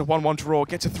make this a 1-1 draw,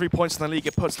 get to 3 points in the league,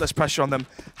 it puts less pressure on them,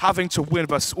 having to win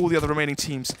versus all the other remaining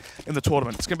teams in the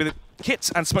tournament. It's going to be the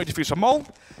kit and smoke diffuse for Mole,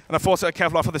 and a force of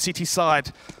Kevlar for the CT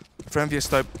side. For Envyus,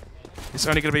 though, it's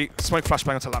only going to be smoke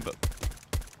flashbang onto Lambert.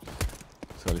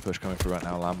 Early push coming through right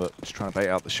now, Lambert. Just trying to bait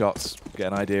out the shots,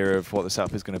 get an idea of what the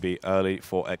setup is going to be early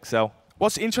for Excel.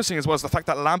 What's interesting as well is the fact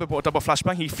that Lambert bought a double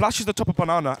flashbang. He flashes the top of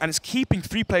Banana, and it's keeping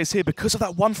 3 players here because of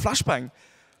that 1 flashbang.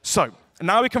 So,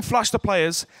 now we can flash the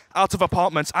players out of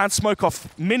apartments and smoke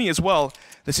off Mini as well.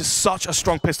 This is such a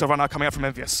strong pistol right now coming out from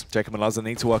Envyus. Jacob and Luzza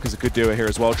need to work as a good duo here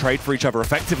as well. Trade for each other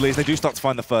effectively as they do start to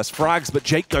find the first frags, but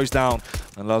Jake goes down,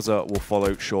 and Luzza will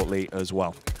follow shortly as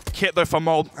well. Kit, though, for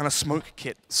Mold, and a smoke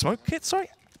kit. Smoke kit, sorry?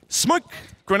 Smoke,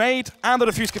 grenade, and the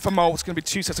defuse kit for Mold. It's going to be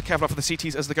 2 sets of Kevlar for the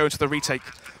CTs as they go into the retake.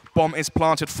 Bomb is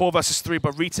planted, 4 versus 3,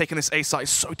 but retaking this A site is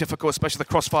so difficult, especially the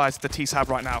crossfires the T's have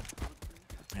right now.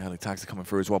 Yeah, the tags are coming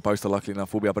through as well. Boaster, luckily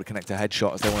enough, will be able to connect a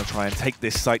headshot as they want to try and take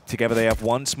this site together. They have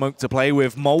 1 smoke to play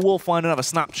with. Mole will find another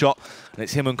snapshot, and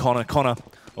it's him and Connor. Connor,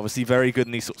 obviously very good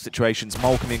in these sort of situations.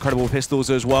 Mole can be incredible with pistols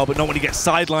as well, but not when he gets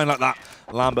sidelined like that.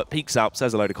 Lambert peeks out,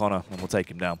 says hello to Connor, and we'll take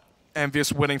him down.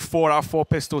 Envyus winning 4 out of 4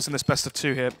 pistols in this best of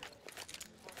 2 here.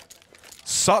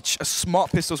 Such a smart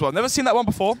pistol as well. Never seen that one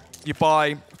before. You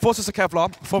buy 4 sets of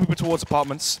Kevlar, 4 people towards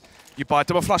apartments. You buy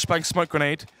double flashbang, smoke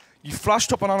grenade. You flash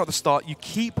top banana at the start. You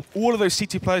keep all of those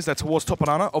CT players there towards top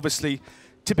banana. Obviously,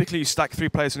 typically you stack 3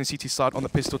 players on the CT side on the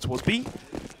pistol towards B.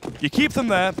 You keep them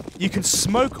there. You can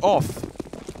smoke off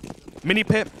mini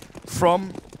pit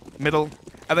from middle.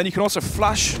 And then you can also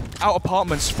flash out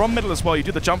apartments from middle as well. You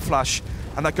do the jump flash,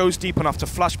 and that goes deep enough to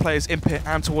flash players in pit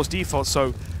and towards default.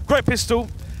 So, great pistol.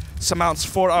 Surmounts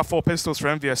 4 out of 4 pistols for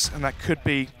Envyus, and that could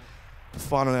be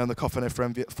finally on the coffin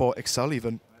for Excel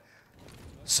even.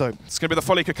 So it's going to be the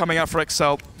Folliker coming out for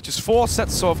Excel. Just 4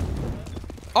 sets of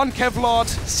unkevlared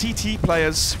CT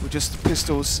players with just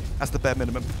pistols as the bare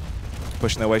minimum.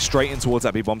 Pushing their way straight in towards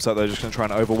that B-bomb site. They're just going to try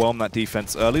and overwhelm that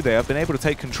defense early. They have been able to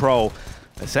take control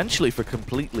essentially for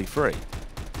completely free.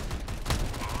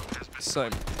 So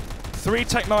 3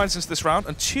 Tech 9s into this round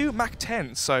and 2 Mac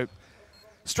 10s. So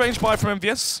strange buy from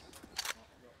Envyus.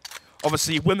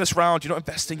 Obviously, you win this round, you're not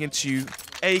investing into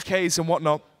AKs and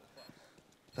whatnot.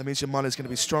 That means your money is going to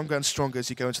be stronger and stronger as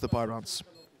you go into the buy rounds.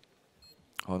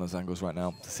 On those angles right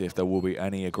now to see if there will be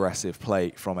any aggressive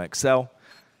play from Excel.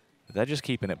 They're just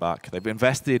keeping it back. They've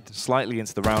invested slightly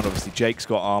into the round. Obviously, Jake's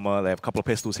got armor. They have a couple of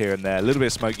pistols here and there. A little bit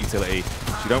of smoke utility.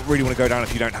 So you don't really want to go down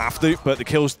if you don't have to, but the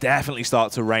kills definitely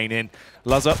start to rain in.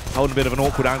 Luzza holding a bit of an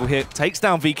awkward angle here. Takes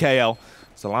down VKL.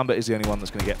 So Lambert is the only one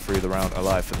that's going to get through the round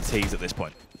alive for the T's at this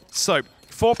point. So,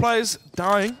 4 players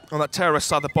dying on that terrorist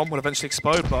side. The bomb will eventually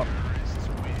explode, but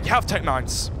you have Tech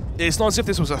 9s. It's not as if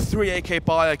this was a 3 AK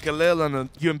buy, a Galil and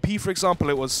a UMP, for example.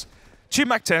 It was 2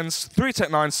 Mac 10s, 3 Tech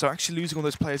 9s, so actually losing all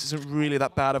those players isn't really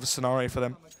that bad of a scenario for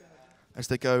them as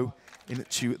they go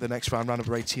into the next round, round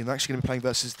number 18. They're actually going to be playing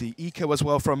versus the Eco as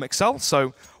well from Excel.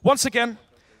 So once again,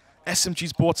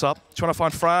 SMG's bought up, trying to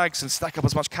find frags and stack up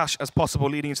as much cash as possible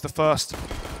leading into the first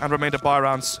and remainder buy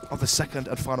rounds of the second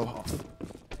and final half.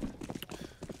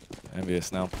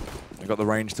 Envyus now. They've got the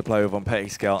range to play with on Petty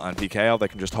Scale and VKL. They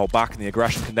can just hold back, and the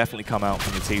aggression can definitely come out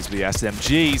from the T's with the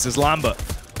SMGs as Lambert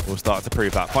will start to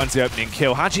prove that. Finds the opening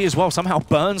kill. Haji as well somehow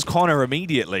burns Connor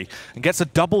immediately and gets a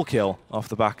double kill off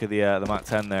the back of the Mac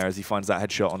 10 there as he finds that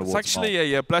headshot on the wall. It's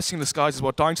actually a blessing in disguise as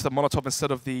well, dying to the Molotov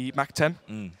instead of the Mac 10.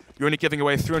 You're only giving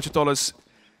away $300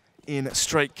 in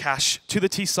straight cash to the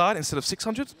T side instead of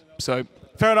 600. So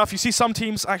fair enough. You see some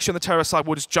teams actually on the terror side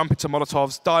will just jump into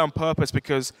Molotovs, die on purpose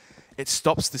because it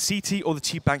stops the CT or the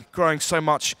T-Bank growing so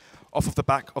much off of the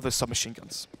back of the submachine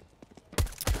guns.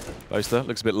 Boaster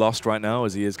looks a bit lost right now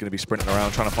as he is going to be sprinting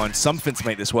around trying to find something to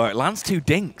make this work. Lands 2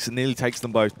 dinks and nearly takes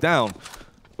them both down,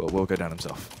 but will go down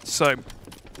himself. So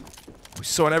we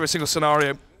saw in every single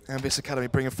scenario, Envyus Academy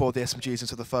bringing forward the SMGs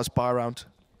into the first buy round.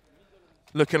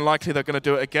 Looking likely they're going to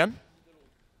do it again.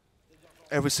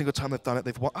 Every single time they've done it,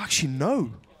 they've won. Actually,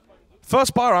 no.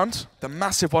 First buy round, the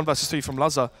massive 1 versus 3 from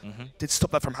Luzza did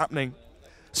stop that from happening.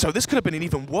 So this could have been an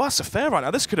even worse affair right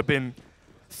now. This could have been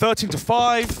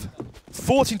 13-5,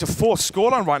 14-4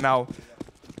 scoreline right now.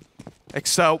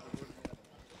 Excel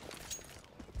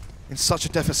in such a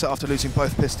deficit after losing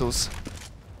both pistols.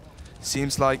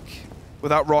 Seems like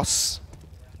without Ross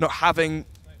not having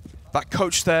that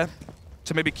coach there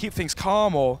to maybe keep things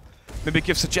calm or maybe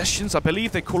give suggestions. I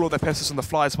believe they call all their pistols on the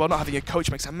fly as well. Not having a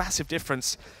coach makes a massive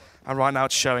difference. And right now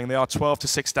it's showing. They are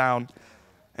 12-6 down.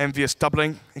 Envyus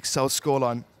doubling Excel's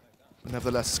scoreline. But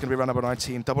nevertheless, it's going to be round number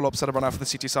 19. Double up setup right now for the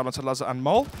CT side onto Luzza and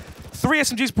Mole. 3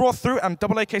 SMGs brought through and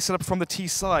double AK setup from the T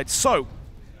side. So,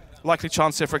 likely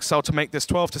chance here for Excel to make this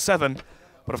 12-7.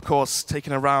 But of course,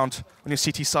 taking a round on your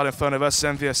CT side Inferno versus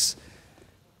Envyus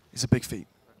is a big feat.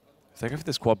 So go for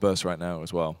this quad burst right now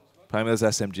as well. Playing with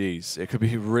those SMGs, it could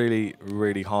be really,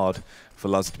 really hard for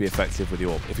Luzza to be effective with the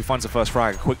AWP. If he finds the first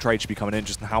frag, a quick trade should be coming in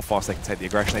just on how fast they can take the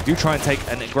aggression. They do try and take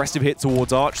an aggressive hit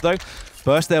towards Arch though.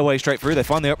 Burst their way straight through. They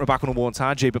find the opener back on the wall on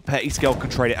Taji, but Petty Scale can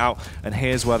trade it out. And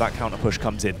here's where that counter push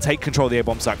comes in. Take control of the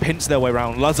A-bomb stack, pinch their way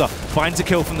around. Luzza finds a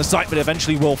kill from the site, but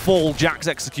eventually will fall. Jax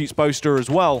executes Boaster as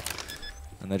well.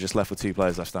 And they're just left with 2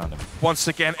 players left standing. Once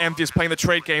again, Envyus playing the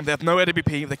trade game. They have no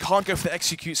AWP. They can't go for the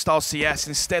execute style CS.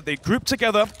 Instead, they group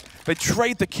together. They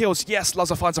trade the kills. Yes,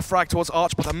 Luzza finds a frag towards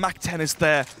Arch, but the Mac 10 is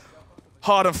there.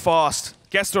 Hard and fast.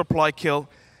 Gets the reply kill.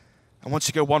 And once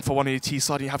you go 1 for 1 on your T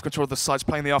side and you have control of the sides,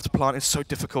 playing the after plant is so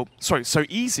difficult. Sorry, so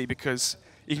easy because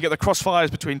you can get the crossfires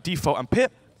between default and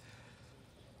pit.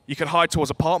 You can hide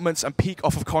towards apartments and peek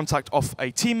off of contact off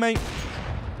a teammate.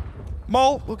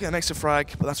 Mole will get an extra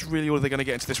frag, but that's really all they're going to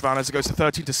get into this round as it goes to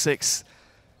 13-6.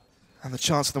 And the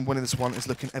chance of them winning this one is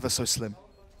looking ever so slim.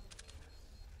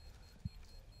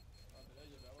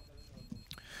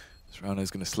 This round is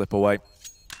going to slip away.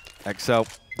 Excel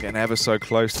getting ever so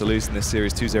close to losing this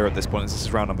series 2-0 at this point. This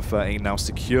is round number 13, now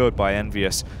secured by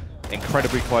Envyus.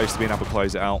 Incredibly close to being able to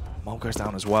close it out. Mole goes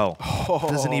down as well.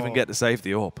 Doesn't even get to save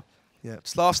the AWP. Yeah,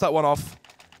 just laughs that one off.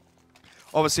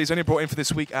 Obviously, he's only brought in for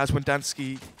this week as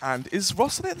Wendansky and is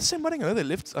Ross at the same wedding? I know they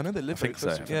lived. I think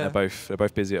so. Yeah. They're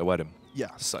both busy at a wedding.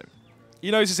 Yeah, so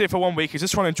he knows he's here for 1 week. He's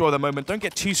just trying to enjoy the moment. Don't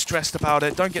get too stressed about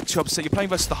it. Don't get too upset. You're playing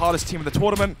versus the hardest team in the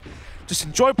tournament. Just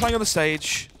enjoy playing on the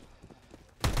stage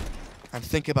and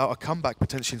think about a comeback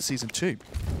potentially in Season 2.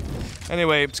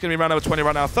 Anyway, it's going to be round number 20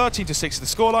 right now. 13-6 is the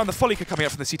scoreline. The Follica coming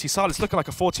up from the CT side. It's looking like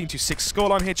a 14-6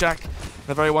 scoreline here, Jack.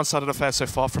 A very one-sided affair so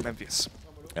far from Envyus.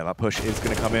 Yeah, that push is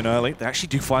going to come in early. They actually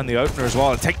do find the opener as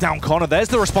well and take down Connor. There's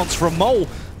the response from Mole,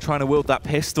 trying to wield that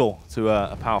pistol to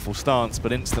a powerful stance,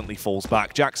 but instantly falls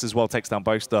back. Jax as well takes down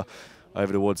Boaster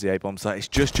over towards the A-bomb site. It's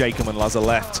just Jacob and Luzza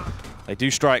left. They do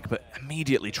strike, but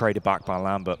immediately traded back by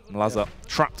Lambert. And Luzza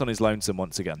trapped on his lonesome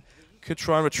once again. Could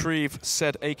try and retrieve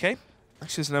said AK.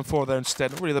 Actually, there's an M4 there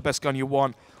instead. Not really the best gun you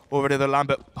want already the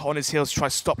Lambert on his heels to try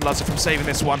to stop Lazza from saving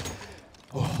this one.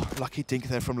 Oh, lucky dink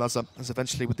there from Lazza, as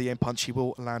eventually with the aim punch he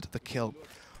will land the kill.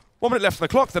 1 minute left on the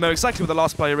clock. They know exactly where the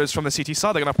last player is from the CT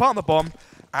side. They're going to plant the bomb,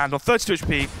 and on 32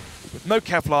 HP, with no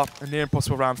Kevlar, a near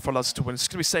impossible round for Lazza to win. It's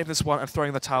going to be saving this one and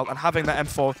throwing the towel and having that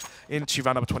M4 into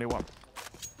round number 21.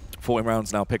 14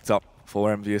 rounds now picked up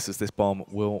for Envyus as this bomb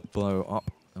will blow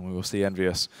up, and we will see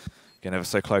Envyus getting ever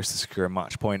so close to secure a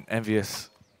match point. Envyus,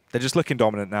 they're just looking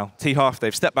dominant now. T-Half,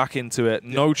 they've stepped back into it.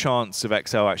 No chance of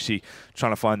Excel actually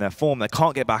trying to find their form. They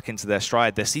can't get back into their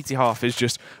stride. Their CT half is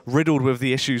just riddled with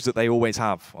the issues that they always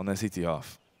have on their CT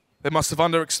half. They must have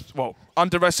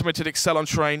underestimated Excel on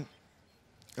train,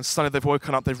 and suddenly they've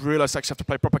woken up. They've realized they actually have to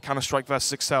play proper Counter-Strike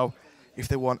versus Excel if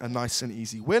they want a nice and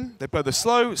easy win. They play the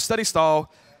slow, steady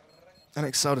style, and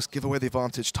Excel just give away the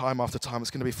advantage time after time. It's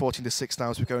going to be 14-6 now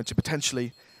as we go into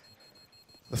potentially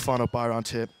the final buy round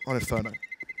here on Inferno.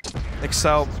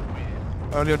 Excel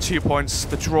only on 2 points.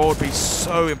 The draw would be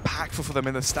so impactful for them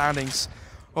in the standings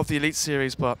of the Elite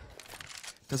Series, but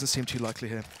doesn't seem too likely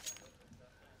here.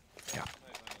 Yeah.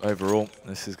 Overall,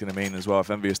 this is going to mean as well, if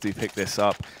Envyus do pick this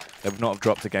up, they would not have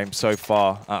dropped a game so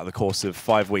far out of the course of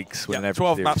 5 weeks. Yeah,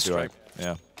 12 maps straight.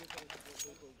 Yeah.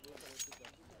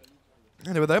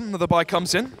 Anyway, then another buy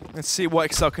comes in. Let's see what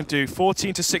Excel can do.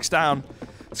 14-6 down.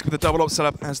 It's going to be the double up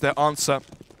setup as their answer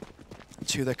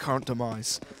to their current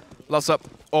demise. Lazza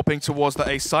opting towards the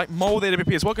A site. Mole, the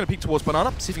AWP as well, going to peek towards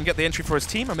Banana. See if he can get the entry for his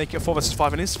team and make it 4 versus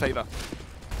 5 in his favor.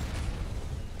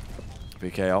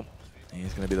 VKL.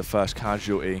 He's going to be the first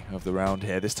casualty of the round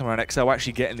here. This time around, Excel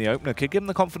actually getting the opener could give them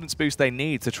the confidence boost they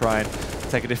need to try and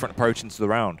take a different approach into the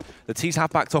round. The T's have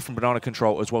backed off from Banana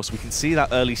control as well, so we can see that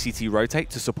early CT rotate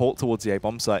to support towards the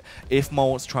A-bomb site. If Mole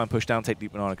wants to try and push down, take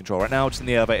deep Banana control. Right now, just in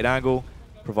the elevated angle,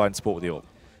 providing support with the AWP.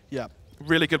 Yeah,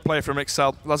 really good play from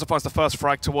Excel. Lazza finds the first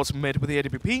frag towards mid with the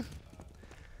AWP.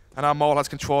 And now Mole has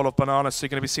control of Banana, so you're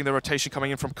going to be seeing the rotation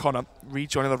coming in from Connor,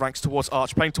 rejoining the ranks towards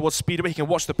Arch, playing towards Speedway. He can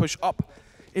watch the push up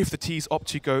if the T's opt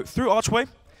to go through Archway,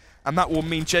 and that will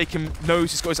mean Jacob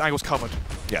knows he's got his angles covered.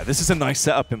 Yeah, this is a nice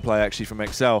setup in play actually from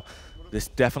Excel. This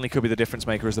definitely could be the difference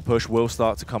maker as the push will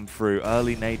start to come through.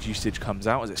 Early nade usage comes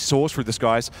out as it soars through the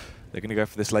skies. They're going to go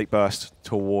for this late burst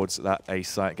towards that A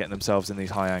site, getting themselves in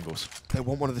these high angles. They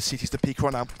want one of the CTs to peek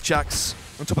right now. Jax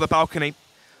on top of the balcony,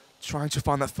 trying to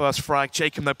find that first frag.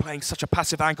 Jacob, though, playing such a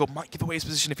passive angle, might give away his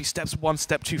position if he steps one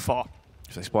step too far.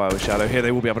 If they spy with Shadow here,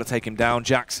 they will be able to take him down.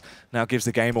 Jax now gives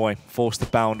the game away, forced to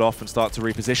bound off and start to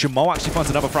reposition. Mo actually finds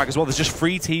another frag as well. There's just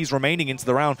 3 Ts remaining into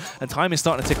the round, and time is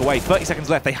starting to tick away. 30 seconds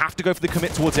left. They have to go for the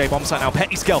commit towards the A-bomb site now.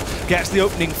 Pettyskull gets the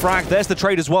opening frag. There's the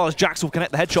trade as well, as Jax will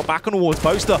connect the headshot back on towards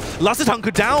Poster. Lazza's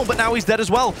hunkered down, but now he's dead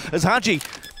as well, as Haji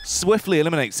swiftly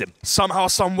eliminates him. Somehow,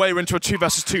 some way, we're into a 2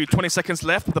 versus 2. 20 seconds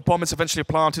left. The bomb is eventually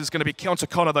planted. It's going to be counter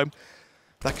Connor, though.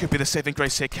 That could be the saving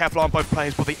grace here. Careful on both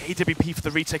players, but the AWP for the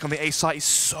retake on the A site is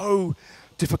so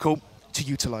difficult to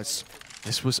utilize.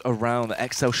 This was a round that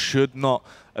Excel should not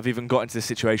have even got into this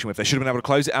situation with. They should have been able to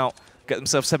close it out, get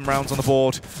themselves 7 rounds on the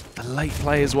board. The late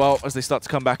play as well as they start to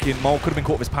come back in. Mole could have been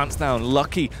caught with his pants down.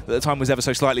 Lucky that the time was ever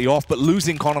so slightly off, but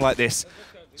losing Connor like this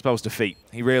spells defeat.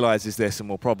 He realizes this and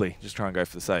will probably just try and go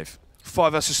for the save.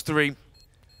 5 versus 3.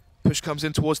 Push comes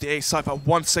in towards the A site, but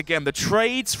once again, the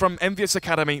trades from Envyus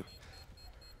Academy.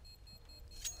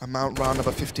 Amount round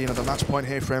number 15 at the match point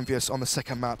here for Envyus on the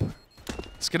second map.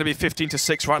 It's going to be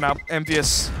 15-6 right now.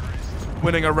 Envyus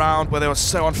winning a round where they were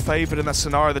so unfavored in that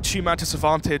scenario. The 2-man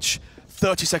disadvantage,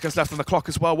 30 seconds left on the clock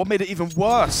as well. What made it even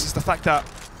worse is the fact that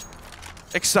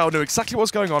Excel knew exactly what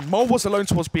was going on. Mole was alone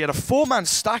towards B at a 4-man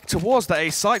stack towards the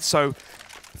A site, so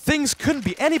things couldn't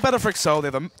be any better for Excel. They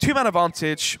have a 2-man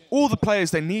advantage, all the players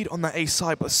they need on that A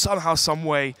site, but somehow, some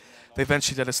way, they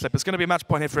eventually let it slip. It's going to be a match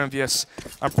point here for Envyus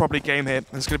and probably game here.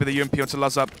 It's going to be the UMP onto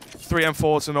Lazza. 3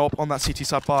 M4s and AWP on that CT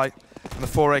side buy, and the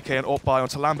 4 AK and AWP buy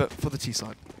onto Lambert for the T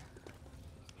side.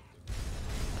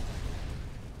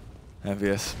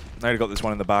 Envyus, they've got this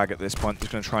one in the bag at this point.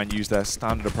 Just going to try and use their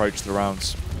standard approach to the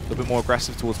rounds. A little bit more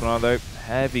aggressive towards Banana though.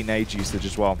 Heavy nade usage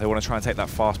as well. They want to try and take that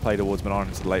fast play towards Banana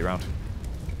into the late round.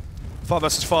 5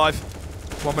 versus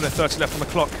 5. 1 minute 30 left on the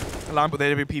clock. Lambert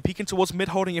with the AWP peeking towards mid,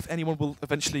 holding if anyone will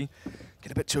eventually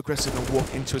get a bit too aggressive and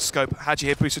walk into a scope. Haji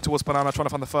here boosted towards Banana, trying to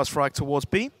find the first frag towards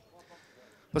B.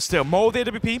 But still, Mole with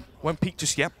the AWP won't peek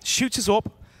just yet. Shoots his AWP,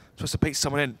 tries to bait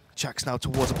someone in. Jax now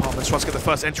towards apartments, tries to get the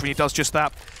first entry, and he does just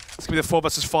that. It's going to be the 4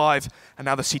 versus 5, and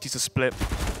now the CTs are split.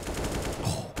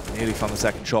 Oh, nearly found the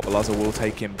second shot, but Lazza will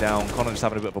take him down. Connor just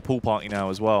having a bit of a pool party now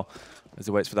as well, as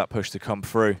he waits for that push to come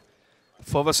through.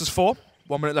 4 versus 4.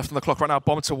 1 minute left on the clock right now.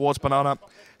 Bomb towards Banana.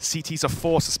 CTs are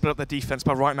forced to split up their defense,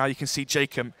 but right now you can see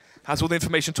Jacob has all the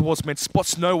information towards mid,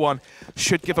 spots no one,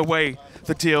 should give away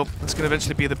the deal. That's going to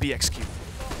eventually be the BXQ.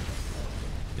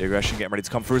 The aggression getting ready to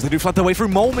come through as they do flood their way through.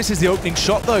 Mole misses the opening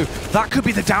shot, though. That could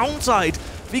be the downside.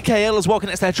 VKL as well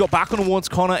connects their shot back on towards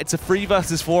Connor. It's a 3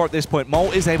 versus 4 at this point.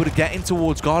 Mole is able to get in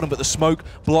towards Garden, but the smoke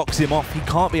blocks him off. He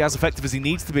can't be as effective as he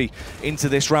needs to be into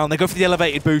this round. They go for the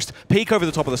elevated boost, peek over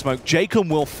the top of the smoke. Jacob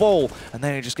will fall, and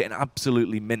they're just getting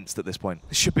absolutely minced at this point.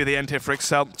 This should be the end here for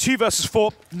Excel. 2 versus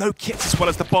 4, no kits as well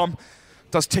as the bomb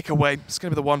does tick away. It's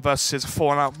going to be the 1 versus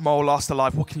 4 now. Mole last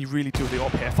alive. What can you really do with the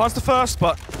op here? Finds the first,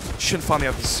 but shouldn't find the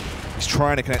others. He's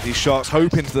trying to connect these shots,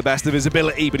 hoping to the best of his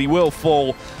ability, but he will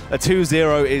fall. A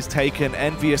 2-0 is taken.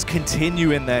 Envyus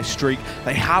continue in their streak.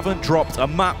 They haven't dropped a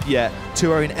map yet.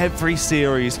 2-0 in every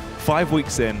series, 5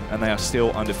 weeks in, and they are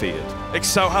still undefeated.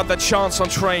 Excel had their chance on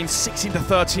train,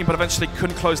 16-13, but eventually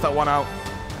couldn't close that one out.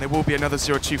 And it will be another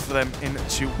 0-2 for them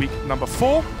into week number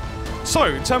 4. So,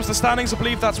 in terms of the standings, I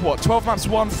believe that's what? 12 maps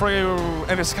won for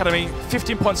Envyus Academy,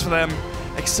 15 points for them.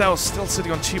 Excel still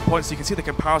sitting on 2 points. You can see the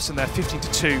comparison there,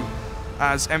 15-2,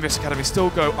 as Envyus Academy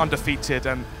still go undefeated.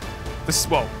 And this,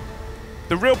 well,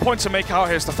 the real point to make out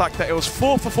here is the fact that it was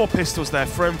 4 for 4 pistols there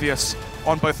for Envyus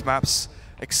on both maps.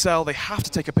 Excel, they have to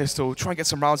take a pistol, try and get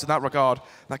some rounds in that regard.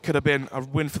 That could have been a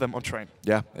win for them on train.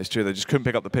 Yeah, it's true. They just couldn't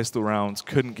pick up the pistol rounds,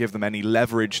 couldn't give them any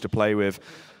leverage to play with.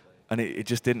 And it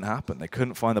just didn't happen. They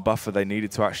couldn't find the buffer they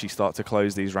needed to actually start to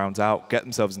close these rounds out, get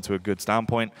themselves into a good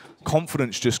standpoint.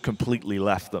 Confidence just completely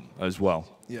left them as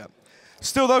well. Yeah.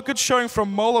 Still, though, good showing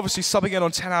from Mole, obviously subbing in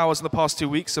on 10 hours in the past 2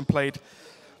 weeks and played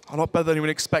a lot better than you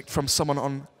would expect from someone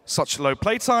on such low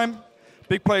playtime.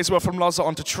 Big plays were from Lazar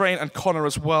onto Train and Connor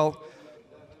as well.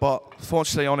 But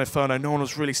fortunately on Inferno, no one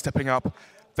was really stepping up.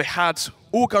 They had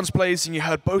all guns blazing. You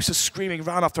heard Bosa screaming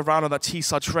round after round on that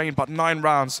T-side Train, but 9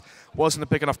 rounds wasn't a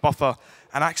big enough buffer.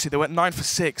 And actually, they went 9 for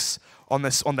 6 on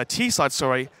their T-side,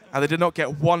 sorry, and they did not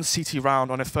get 1 CT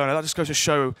round on Inferno. That just goes to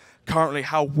show currently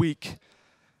how weak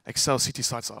Excel CT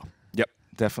sides are. Yep,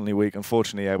 definitely weak.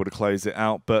 Unfortunately, able to close it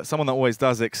out. But someone that always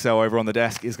does excel over on the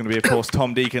desk is going to be, of course,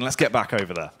 Tom Deacon. Let's get back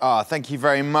over there. Thank you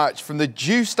very much. From the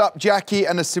juiced up Jackie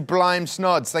and the sublime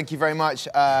Snods, thank you very much.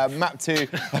 Map 2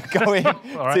 going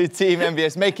to Team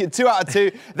Envyus. Make it 2 out of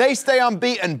 2. They stay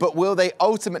unbeaten, but will they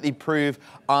ultimately prove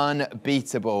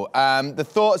unbeatable? The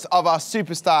thoughts of our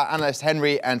superstar analyst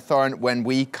Henry and Thorin when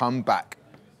we come back.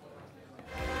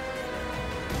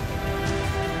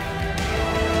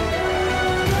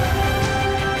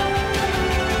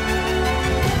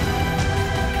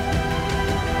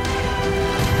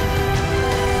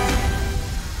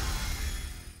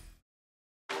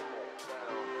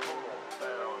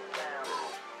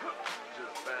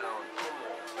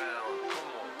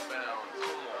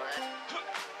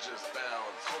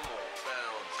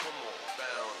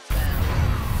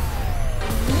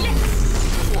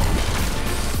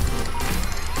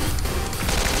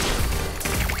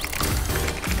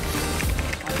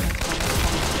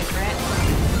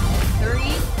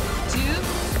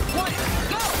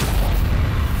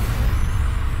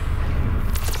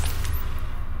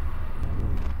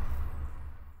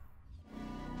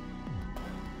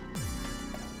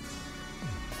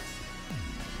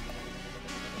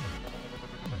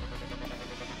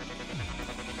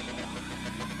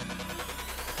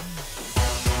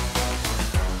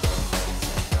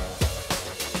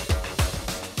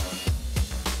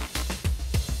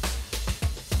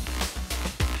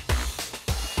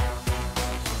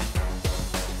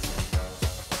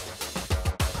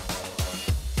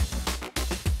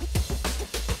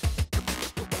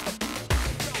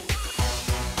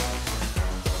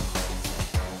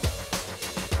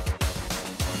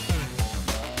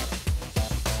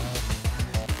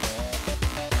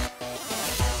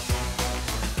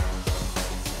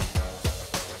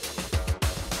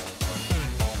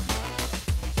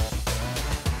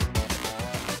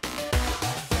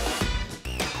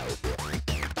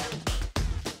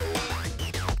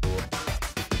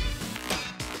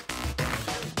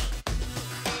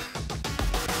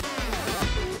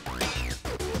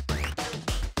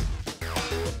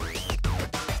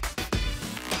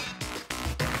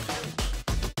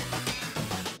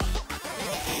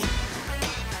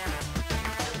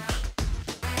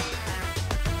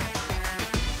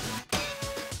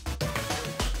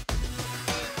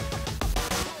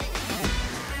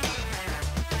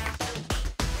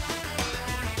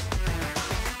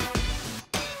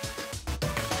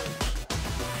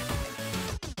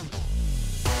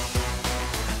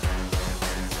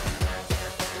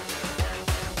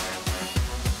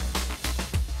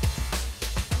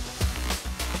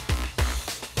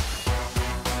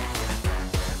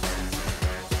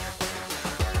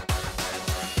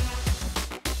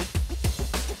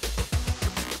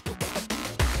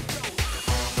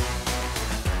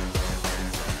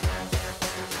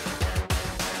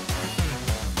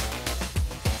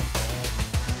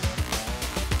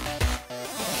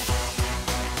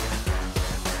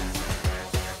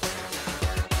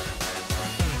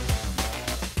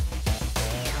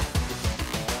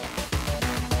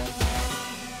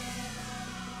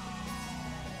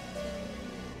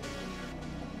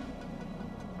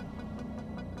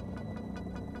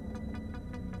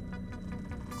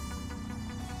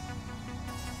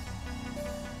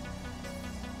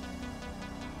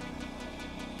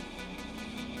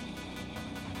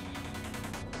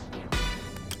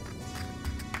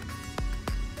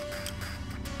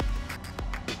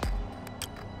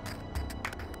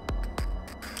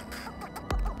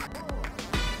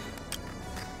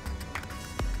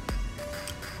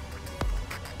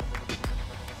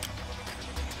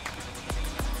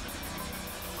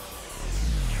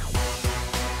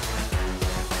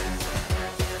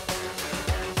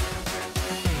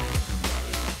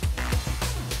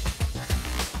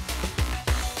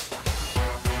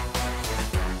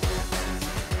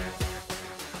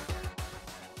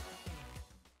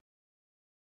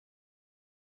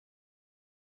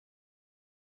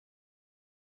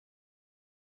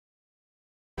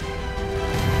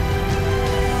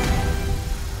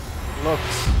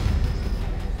 looks.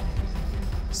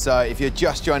 So if you're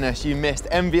just joining us, you missed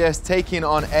Envyus taking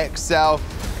on Excel.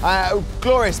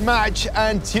 Glorious match,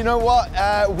 and you know what?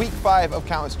 Week 5 of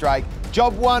Counter-Strike.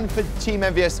 Job 1 for Team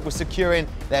Envyus was securing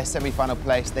their semi-final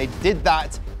place. They did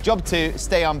that. Job 2,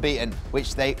 stay unbeaten,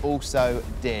 which they also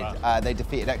did. Wow. They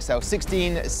defeated Excel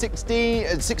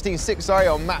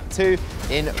 16-6 on map 2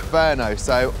 Inferno.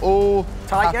 So all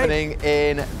happening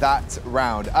in that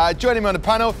round. Joining me on the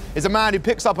panel is a man who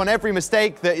picks up on every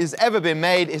mistake that has ever been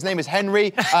made. His name is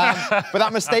Henry, but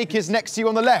that mistake is next to you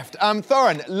on the left.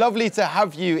 Thorin, lovely to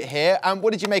have you here.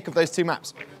 What did you make of those 2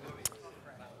 maps?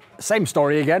 Same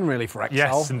story again, really, for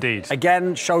Excel. Yes, indeed.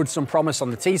 Again, showed some promise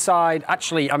on the T side.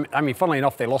 Actually, I mean, funnily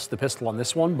enough, they lost the pistol on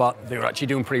this one, but they were actually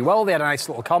doing pretty well. They had a nice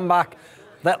little comeback.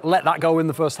 Let that go in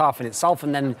the first half in itself,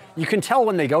 and then you can tell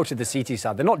when they go to the CT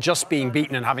side, they're not just being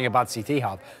beaten and having a bad CT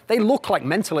half. They look like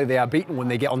mentally they are beaten when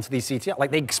they get onto these CT. Like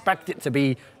they expect it to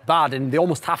be bad, and they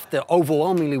almost have to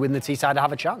overwhelmingly win the T side to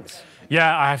have a chance.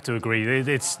 Yeah, I have to agree.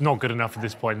 It's not good enough at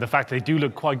this point. The fact they do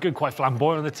look quite good, quite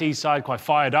flamboyant on the T side, quite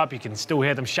fired up. You can still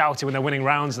hear them shouting when they're winning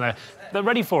rounds, and they're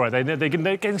ready for it. They're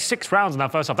getting 6 rounds in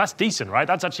that first half. That's decent, right?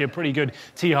 That's actually a pretty good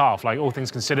T half, like all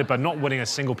things considered, but not winning a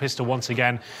single pistol once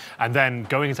again. And then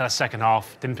going into that second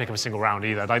half, didn't pick up a single round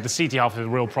either. Like the CT half is a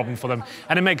real problem for them.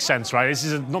 And it makes sense, right? This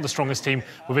is not the strongest team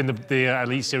within the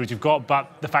Elite Series you've got, but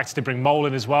the fact is they bring Mole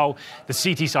in as well. The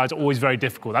CT side's always very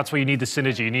difficult. That's where you need the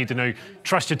synergy. You need to know,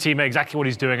 trust your teammate exactly what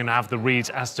he's doing and have the reads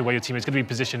as to where your teammate's going to be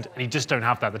positioned, and you just don't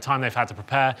have that. The time they've had to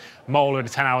prepare, Mole had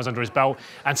 10 hours under his belt,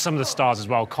 and some of the stars as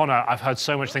well. Connor, I've heard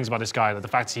so much things about this guy, that the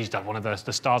fact he's one of the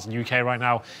stars in the UK right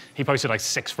now, he posted like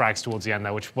 6 frags towards the end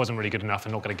there, which wasn't really good enough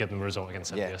and not going to give them a result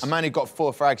against Envyus. A man who got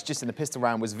 4 frags just in the pistol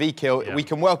round was V-Kill. Yeah. We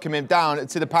can welcome him down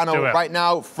to the panel right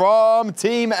now from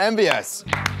Team Envyus.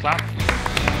 Clap.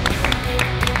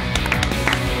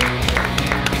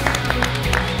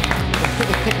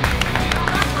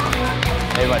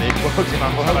 Hey buddy, welcome.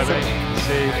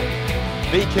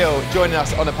 V-Kill joining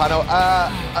us on the panel.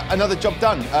 Another job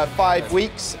done. 5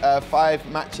 weeks, 5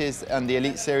 matches on the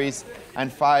Elite Series,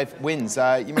 and 5 wins.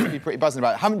 You must be pretty buzzing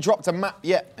about it. Haven't dropped a map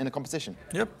yet in a competition.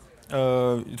 Yep.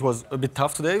 It was a bit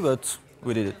tough today, but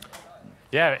we did it.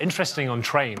 Yeah, interesting on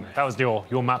train. That was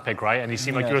your map pick, right? And you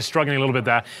seemed like you were struggling a little bit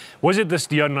there. Was it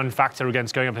the unknown factor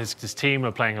against going up against this team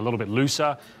or playing a little bit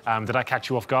looser? Did that catch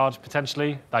you off guard,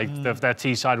 potentially? Like, their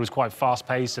T side was quite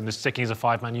fast-paced and the sticking as a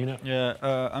 5-man unit? Yeah,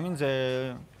 I mean,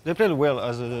 they played well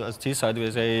as T side.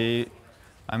 They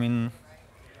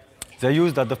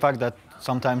used the fact that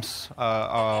sometimes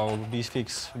our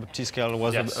B6 T scale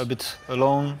was a bit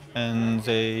alone, and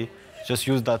they just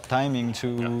used that timing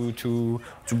to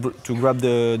grab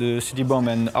the city bomb,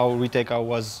 and our retake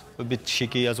was a bit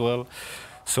shaky as well.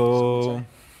 So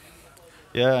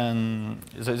yeah, and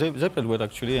they played well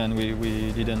actually, and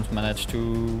we didn't manage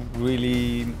to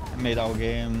really make our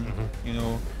game. You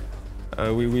know,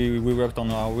 we worked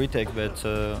on our retake, but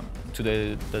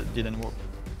today that didn't work.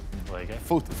 There you go.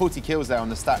 40 kills there on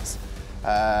the stats,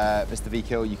 Mr.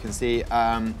 V-Kill. You can see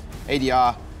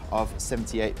ADR of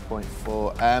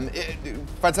 78.4.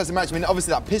 Fantastic match. I mean,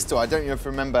 obviously that pistol, I don't know if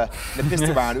you remember the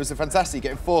pistol round. It was a fantastic,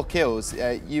 getting 4 kills.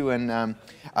 You and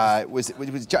was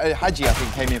Haji, I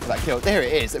think, came in for that kill. There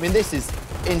it is. I mean, this is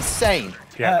insane.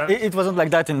 Yeah, it wasn't like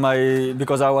that in my,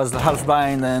 because I was half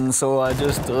blind, and so I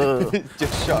just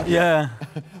just shot. Yeah.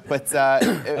 But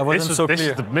I wasn't so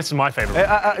clear. This is my favorite.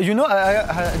 You know,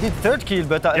 I did 3rd kill,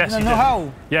 but I didn't know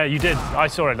how. Yeah, you did. I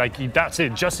saw it. Like that's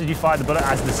it. Just as you fired the bullet,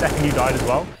 as the second you died as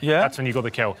well. Yeah. That's when you got the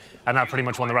kill, and that pretty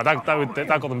much won the round. That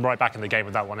got them right back in the game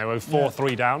with that one. They were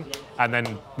 4-3 down, and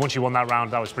then once you won that round,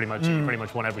 that was pretty much you pretty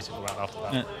much won every single round after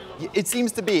that. Yeah. It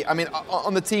seems to be, I mean,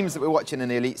 on the teams that we're watching in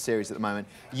the Elite Series at the moment,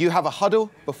 you have a huddle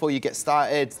before you get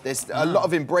started. There's a lot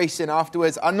of embracing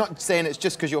afterwards. I'm not saying it's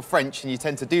just because you're French and you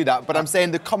tend to do that, but I'm saying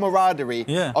the camaraderie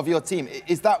of your team.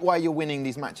 Is that why you're winning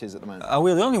these matches at the moment? Are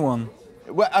we the only one?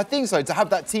 Well, I think so, to have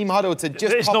that team huddle to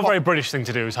just It's not a very British thing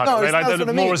to do, is huddle. No, right?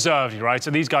 They're more reserved, right? So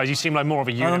these guys, you seem like more of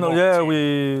a unit. I don't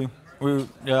know,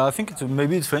 yeah, I think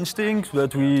maybe it's French thing,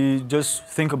 but we just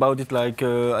think about it like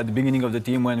at the beginning of the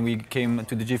team when we came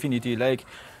to the Gfinity, like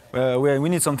we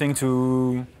need something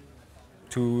to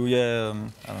I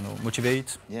don't know,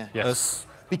 motivate us.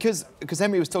 Because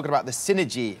Henry was talking about the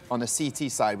synergy on the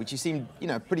CT side, which you seem,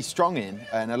 pretty strong in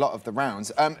a lot of the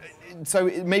rounds.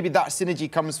 So maybe that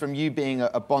synergy comes from you being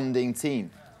a bonding team.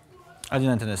 I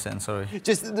didn't understand, sorry.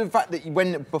 Just the fact that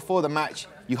before the match,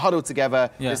 you huddle together,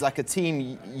 there's like a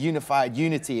team unified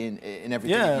unity in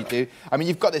everything that you do. I mean,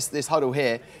 you've got this huddle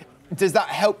here. Does that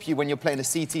help you when you're playing the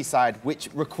CT side, which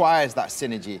requires that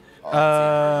synergy?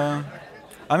 I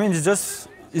mean, it's just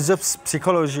it's just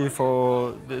psychology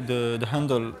for the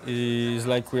handle. Is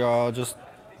like we are just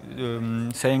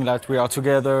saying that we are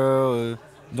together.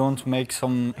 Don't make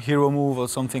some hero move or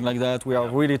something like that. We are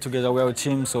really together. We are a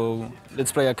team, so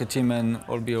let's play like a team and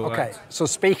all be alright. Okay, so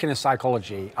speaking of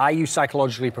psychology, are you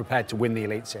psychologically prepared to win the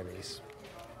Elite Series?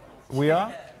 We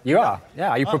are? You are, yeah.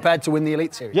 Are you prepared to win the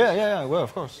Elite Series? Yeah, well,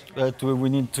 of course. But we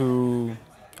need to,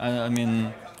 I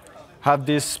mean, have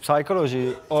this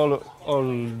psychology all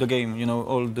the game, you know,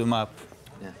 all the map.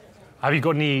 Have you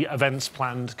got any events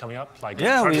planned coming up? Like,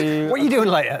 yeah, what are you doing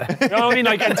later? No, I mean,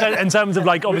 like in terms of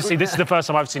like, obviously, this is the first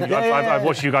time I've seen you. I've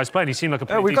watched you guys play, and you seem like a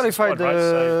pretty we decent qualified, squad,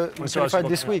 right? we qualified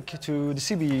this week to the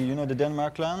CB, you know, the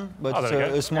Denmark LAN, but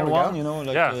a small one, you know.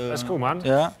 Like, yeah, that's cool, man.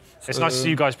 Yeah. It's nice to see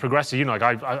you guys progress. You know,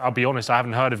 like I'll be honest, I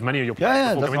haven't heard of many of your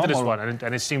players before coming to this one,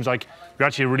 and it seems like you're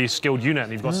actually a really skilled unit,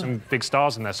 and you've got some big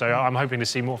stars in there. So I'm hoping to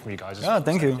see more from you guys. Yeah,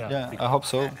 thank you. Yeah, I hope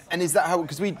so. And is that how?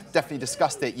 Because we definitely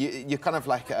discussed it. You're kind of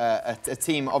like a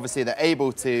team, obviously, that are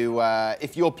able to,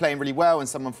 if you're playing really well, and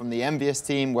someone from the Envyus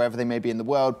team, wherever they may be in the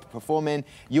world, performing,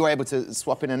 you're able to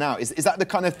swap in and out. Is that the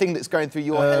kind of thing that's going through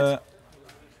your head?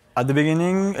 At the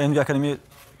beginning, in the academy,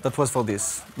 that was for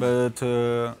this, but.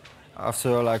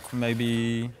 After like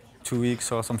maybe 2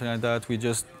 weeks or something like that, we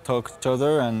just talked each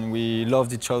other and we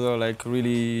loved each other like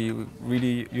really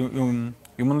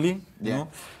humanly, you know?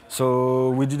 So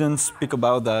we didn't speak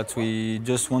about that. We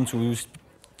just want to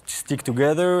stick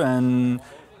together, and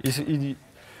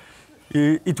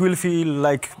it will feel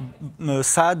like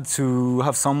sad to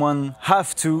have someone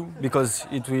have to, because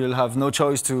it will have no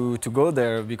choice to go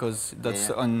there, because that's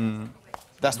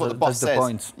That's what the boss says.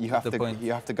 Point. You have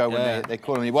to go when they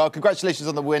call on you. Well, congratulations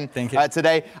on the win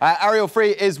today. Ariel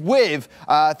Free is with,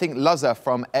 I think, Luzza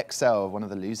from Excel, one of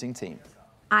the losing team.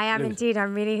 I am indeed.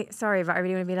 I'm really sorry, but I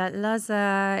really want to be like,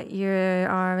 Luzza, you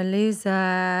are a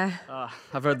loser.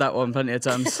 I've heard that one plenty of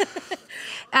times.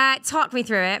 Talk me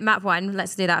through it. Map 1,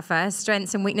 let's do that first.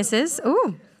 Strengths and weaknesses.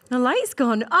 Ooh. The light's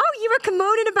gone. Oh, you were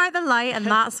kimonoing about the light, and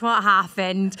that's what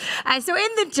happened. So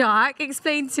in the dark,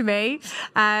 explain to me,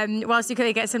 whilst you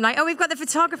could get some light. Oh, we've got the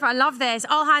photographer. I love this.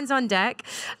 All hands on deck.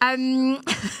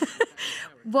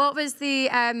 What was the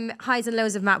highs and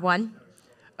lows of map 1?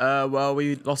 Well,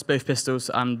 we lost both pistols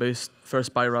and both first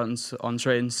spy rounds on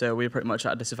train, so we were pretty much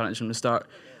at a disadvantage from the start.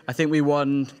 I think we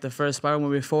won the first spy round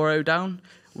when we were 4-0 down.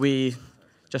 We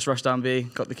just rushed down B,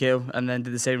 got the kill, and then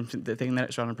did the same thing the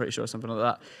next round, I'm pretty sure, something like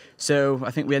that. So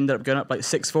I think we ended up going up like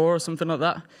 6-4 or something like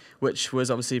that, which was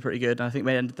obviously pretty good. And I think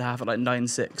we ended the half at like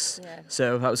 9-6. Yeah.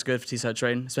 So that was good for T-side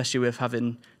train, especially with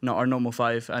having not our normal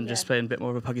 5 and just playing a bit more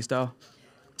of a puggy style.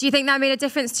 Do you think that made a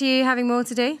difference to you, having more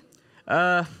to do?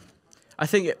 I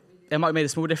think it might have made a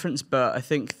small difference, but I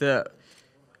think that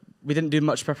we didn't do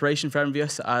much preparation for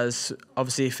Envyus, as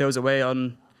obviously Phil's away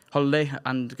on holiday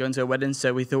and going to a wedding,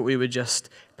 so we thought we would just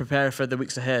prepare for the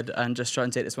weeks ahead and just try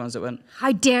and take this one as it went.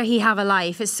 How dare he have a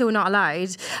life? It's so not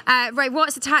allowed. Right,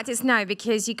 what's the tactics now?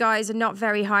 Because you guys are not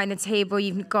very high on the table.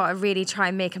 You've got to really try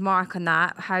and make a mark on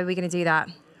that. How are we going to do that?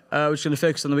 We're just going to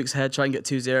focus on the weeks ahead, try and get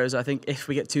 2-0s. I think if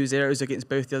we get 2-0s against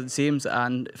both the other teams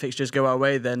and fixtures go our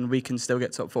way, then we can still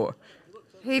get top 4.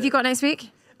 Who have you got next week?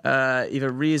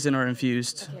 Either Reason or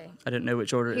Infused. Okay. I don't know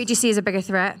which order it is. Who do you see as a bigger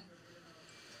threat?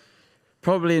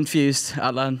 Probably Infused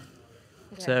at LAN.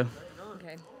 Okay. So.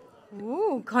 Okay.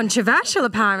 Ooh, controversial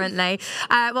apparently.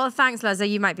 Well, thanks, Luzza.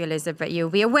 You might be a loser, but you'll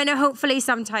be a winner hopefully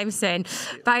sometime soon.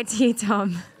 Back to you,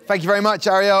 Tom. Thank you very much,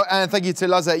 Ariel, and thank you to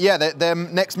Luzza. Yeah, the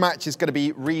next match is going to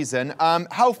be Reason.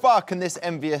 How far can this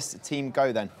Envyus team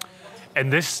go then? In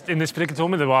this particular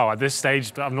tournament, well, at this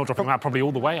stage, I'm not dropping that probably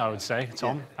all the way, I would say,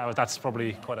 Tom. Yeah. That's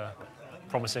probably quite a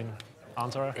promising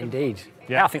answer. Indeed.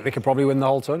 Yeah, I think they could probably win the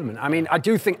whole tournament. I mean, I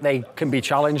do think they can be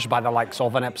challenged by the likes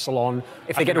of an Epsilon.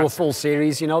 If they get to a full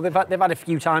series, you know, they've had a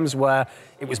few times where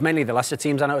it was mainly the lesser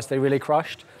teams I noticed they really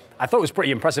crushed. I thought it was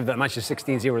pretty impressive that Manchester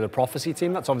 16-0 the Prophecy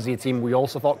team. That's obviously a team we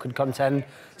also thought could contend.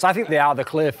 So I think they are the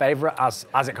clear favourite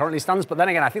as it currently stands. But then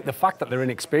again, I think the fact that they're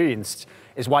inexperienced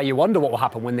is why you wonder what will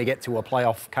happen when they get to a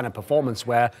playoff kind of performance,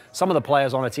 where some of the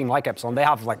players on a team like Epsilon, they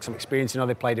have like some experience, you know,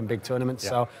 they played in big tournaments. Yeah.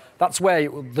 So that's where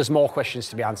there's more questions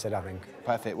to be answered, I think.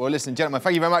 Perfect. Well, listen, gentlemen,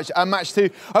 thank you very much. Match 2.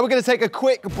 We're going to take a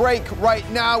quick break right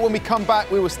now. When we come back,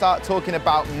 we will start talking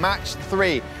about match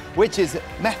 3, which is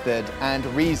Method and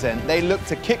Reason. They look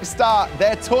to kickstart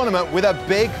their tournament with a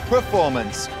big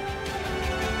performance.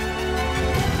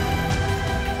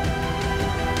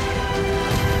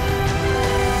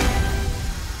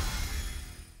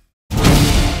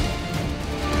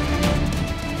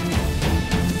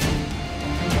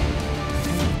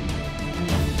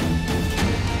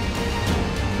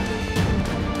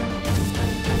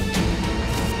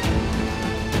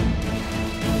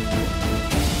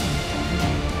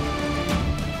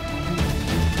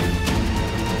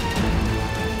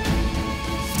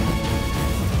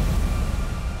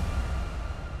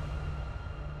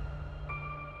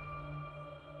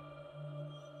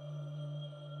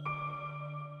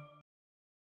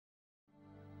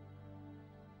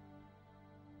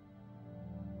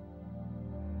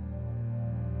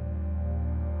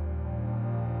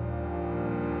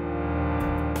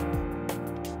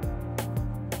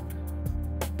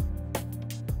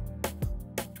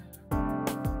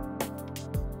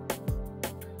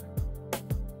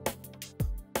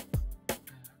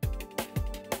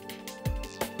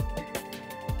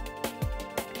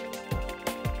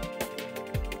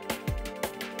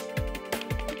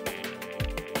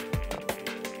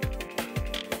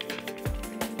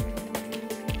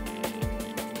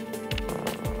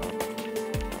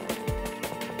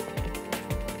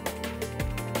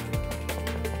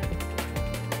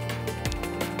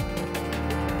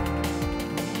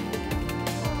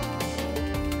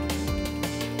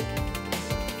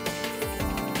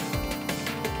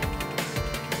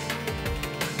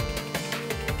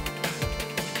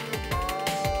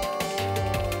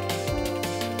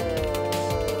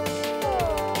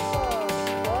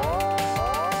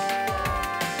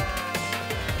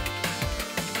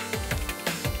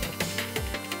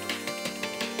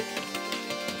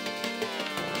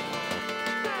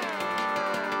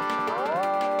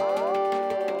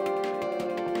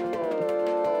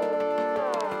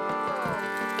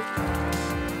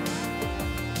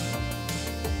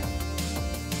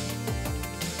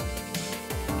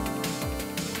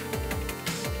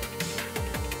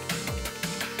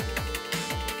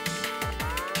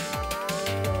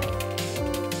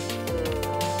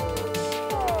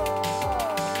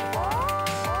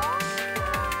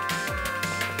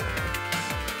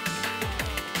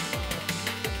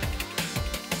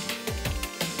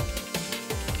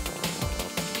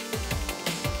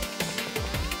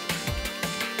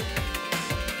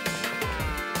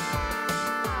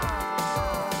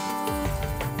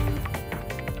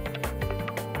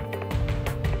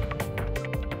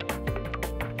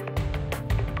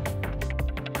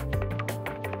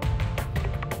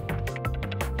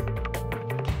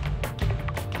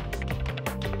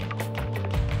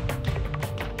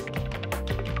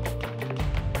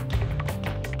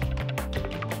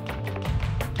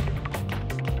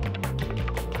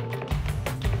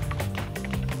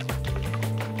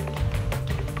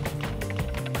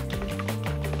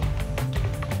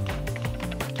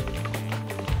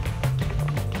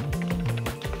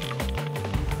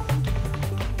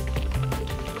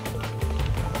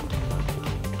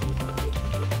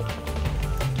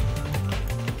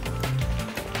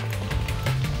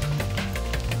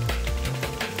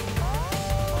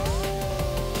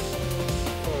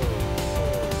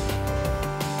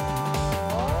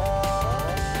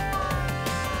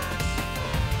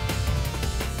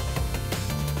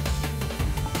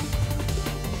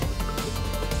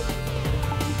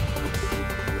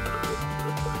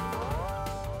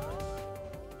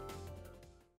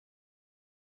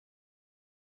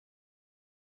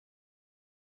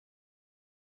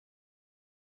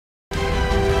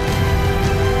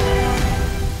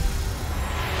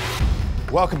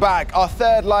 Welcome back. Our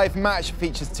third live match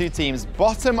features two teams,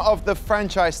 bottom of the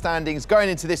franchise standings going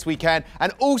into this weekend,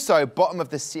 and also bottom of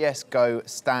the CSGO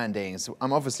standings.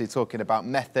 I'm obviously talking about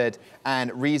Method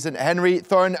and Reason. Henry,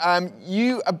 Thorin,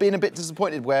 you have been a bit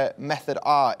disappointed where Method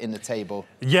are in the table.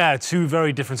 Yeah, two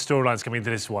very different storylines coming into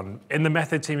this one. In the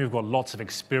Method team, we've got lots of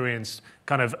experienced,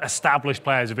 kind of established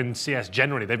players within CS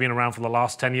generally. They've been around for the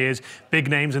last 10 years, big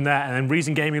names in there, and then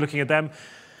Reason Gaming, looking at them,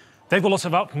 they've got lots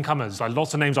of up-and-comers, like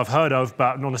lots of names I've heard of,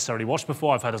 but not necessarily watched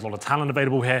before. I've heard there's a lot of talent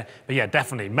available here. But yeah,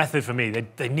 definitely, Method for me,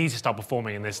 they need to start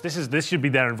performing in this. This should be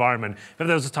their environment. If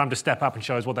there was a time to step up and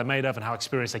show us what they're made of and how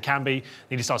experienced they can be, they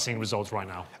need to start seeing results right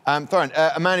now. Thorin,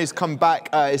 a man who's come back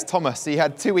is Thomas. He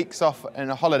had 2 weeks off and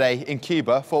a holiday in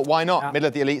Cuba. Thought, why not? Yeah. Middle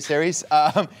of the Elite Series.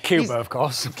 Cuba, of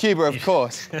course. Cuba, of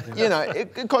course. You know, a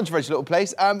controversial little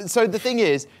place. So the thing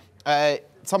is,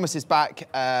 Thomas is back.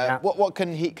 What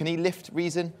can he lift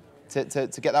Reason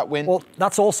to get that win? Well,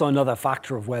 that's also another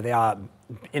factor of where they are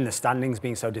in the standings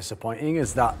being so disappointing,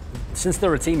 is that since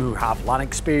they're a team who have LAN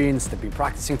experience, they've been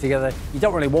practicing together, you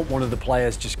don't really want one of the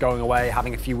players just going away,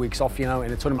 having a few weeks off, you know,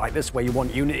 in a tournament like this where you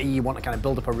want unity, you want to kind of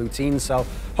build up a routine. So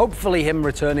hopefully him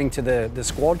returning to the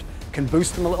squad can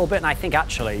boost them a little bit. And I think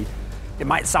actually, it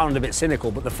might sound a bit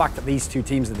cynical, but the fact that these two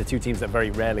teams are the two teams that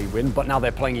very rarely win, but now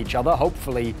they're playing each other,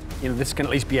 hopefully, you know, this can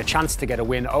at least be a chance to get a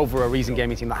win over a Reason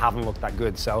Gaming team that haven't looked that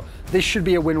good. So this should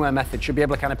be a win where Method should be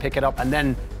able to kind of pick it up and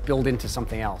then build into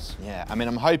something else. Yeah, I mean,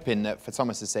 I'm hoping that for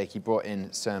Thomas's sake, he brought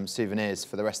in some souvenirs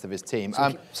for the rest of his team.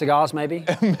 Cigars, maybe?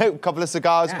 A couple of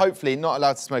cigars, hopefully. Not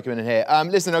allowed to smoke them in here.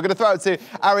 Listen, I'm going to throw it to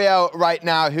Ariel right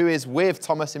now, who is with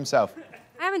Thomas himself.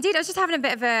 I am indeed. I was just having a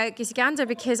bit of a goosey gander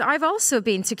because I've also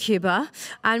been to Cuba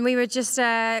and we were just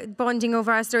bonding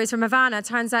over our stories from Havana.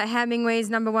 Turns out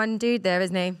Hemingway's #1 dude there,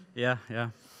 isn't he? Yeah, yeah.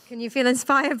 Can you feel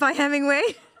inspired by Hemingway?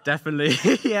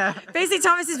 Definitely, yeah. Basically,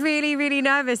 Thomas is really, really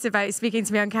nervous about speaking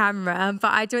to me on camera,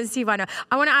 but I don't see why not.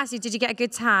 I want to ask you, did you get a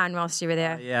good tan whilst you were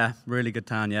there? Yeah, really good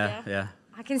tan, yeah.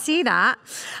 I can see that.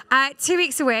 2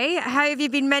 weeks away, how have you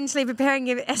been mentally preparing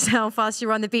yourself whilst you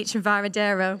were on the beach in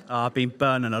Varadero? I've been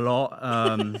burning a lot.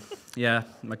 Yeah,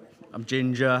 I'm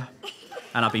ginger,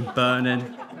 and I've been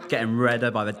burning, getting redder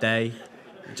by the day.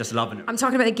 Just loving it. I'm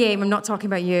talking about the game, I'm not talking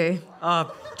about you.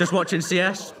 Just watching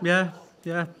CS, yeah.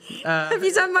 Have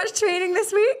you done much training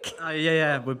this week?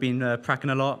 Yeah, we've been cracking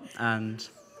a lot and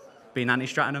been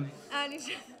anti-stratting them.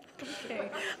 Okay.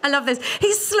 I love this.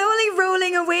 He's slowly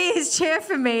rolling away his chair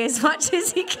from me as much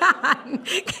as he can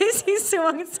because he's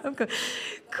so good.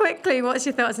 Quickly, what's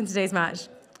your thoughts on today's match?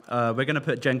 We're going to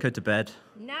put Genko to bed.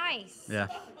 Nice. Yeah.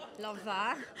 Love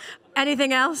that.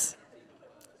 Anything else?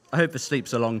 I hope it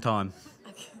sleeps a long time.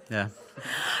 Okay. Yeah.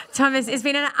 Thomas, it's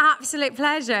been an absolute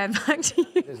pleasure. Back to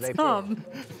you, Tom.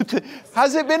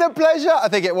 Has it been a pleasure? I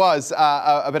think it was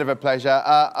a bit of a pleasure.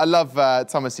 I love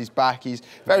Thomas, he's back. He's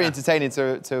very entertaining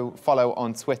to follow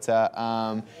on Twitter.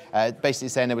 Basically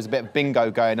saying there was a bit of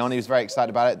bingo going on. He was very excited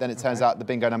about it. Then it turns out the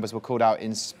bingo numbers were called out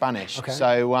in Spanish. Okay.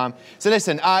 So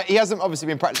listen, he hasn't obviously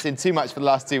been practicing too much for the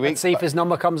last 2 weeks. Let's see if his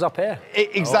number comes up here.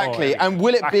 Exactly. And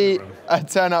will it be a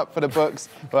turn up for the books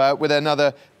with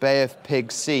another Bay of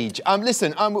Pigs siege?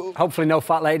 Listen, hopefully no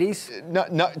fat ladies. No,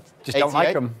 just 88. Don't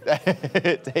like them.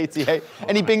 88.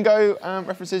 Any bingo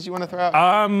references you want to throw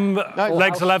out? No?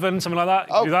 Legs 11, something like that.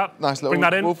 Oh, do that. Nice little Bring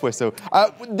that in. wolf whistle.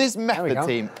 This Method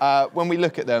team, when we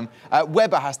look at them,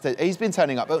 Weber he's been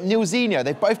turning up. But Nilzinho,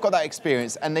 they've both got that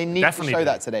experience, and they need to show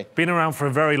that today. Been around for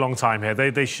a very long time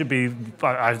here. They should be,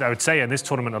 I would say, in this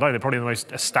tournament alone, they're probably the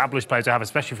most established players to have,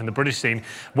 especially from the British scene.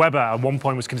 Weber, at one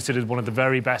point, was considered one of the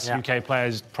very best UK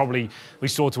players, probably we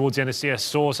saw towards the end of CS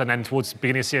Source and then towards the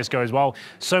beginning of CSGO as well.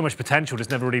 So much potential, just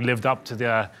never really lived up to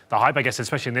the hype, I guess,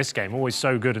 especially in this game. Always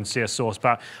so good in CS Source.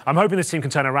 But I'm hoping this team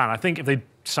can turn it around. I think if they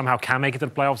somehow can make it to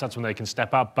the playoffs, that's when they can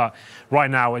step up. But right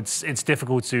now, it's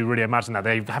difficult to really imagine that.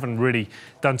 They haven't really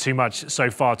done too much so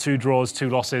far. 2 draws, 2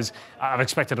 losses. I've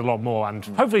expected a lot more. And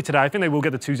hopefully today, I think they will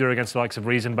get the 2-0 against the likes of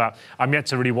Reason, but I'm yet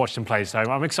to really watch them play. So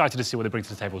I'm excited to see what they bring to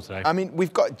the table today. I mean,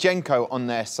 we've got Genko on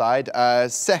their side,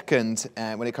 second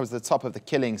when it comes to the top of the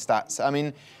killing stats. I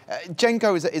mean,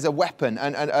 Genko is a weapon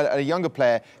and a younger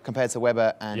player compared to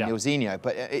Weber and Nilzinho.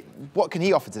 But what can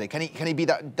he offer today? Can he be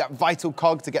that vital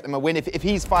cog to get them a win? If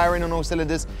he's firing on all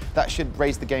cylinders, that should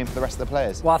raise the game for the rest of the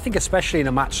players. Well, I think especially in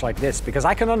a match like this, because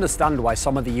I can understand why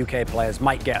some of the UK players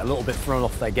might get a little bit thrown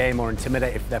off their game or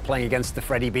intimidated if they're playing against the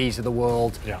Freddie B's of the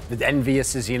world, the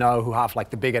Envyuses, you know, who have like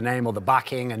the bigger name or the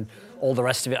backing and all the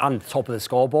rest of it, and top of the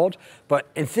scoreboard. But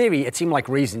in theory, it seemed like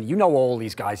Reason, you know all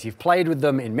these guys. You've played with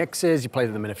them in mixes, you played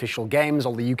with them in official games,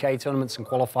 all the UK tournaments and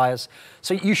qualifiers.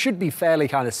 So you should be fairly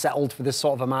kind of settled for this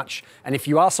sort of a match. And if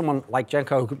you are someone like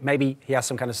Genko, maybe he has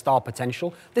some kind of star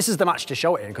potential, this is the match to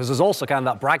show it in, because there's also kind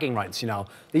of that bragging rights, you know.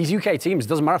 These UK teams,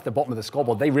 doesn't matter if they're bottom of the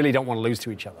scoreboard, they really don't want to lose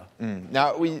to each other.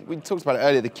 Now, we talked about it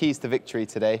earlier, the keys to victory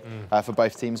today for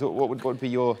both teams. What would be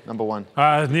your number one?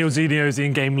 Neil Zinio is the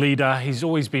in-game leader. He's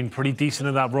always been pretty decent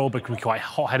in that role, but can be quite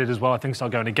hot-headed as well. I think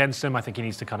start going against him. I think he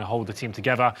needs to kind of hold the team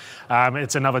together.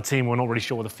 It's another team we're not really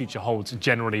sure what the future holds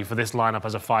generally for this lineup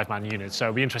as a 5-man unit. So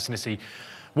it'll be interesting to see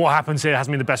what happens here. It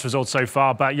hasn't been the best results so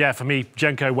far, but yeah, for me,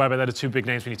 Genko, Weber, they're the two big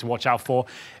names we need to watch out for.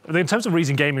 In terms of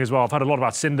Reason Gaming as well, I've heard a lot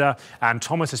about Cinder and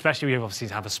Thomas, especially. We obviously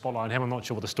have a spotlight on him. I'm not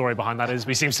sure what the story behind that is, but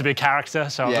he seems to be a character,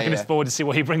 so I'm looking forward to see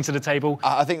what he brings to the table.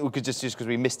 I think we could just because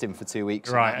we missed him for 2 weeks.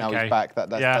 Right, now okay. he's back.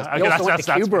 He also went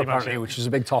to Cuba, apparently, which is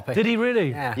a big topic. Did he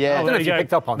really? Yeah. Yeah. I don't know if you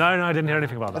picked up on that. No, I didn't hear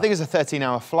anything about that. I think it's a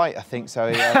 13-hour flight, I think, so...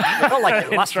 It felt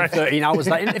like it lasted 13 hours,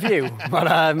 that interview,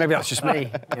 but maybe that's just me,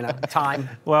 you know, time.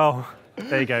 Well...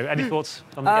 There you go. Any thoughts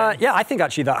on the game? Yeah, I think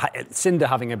actually that Cinder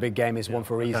having a big game is one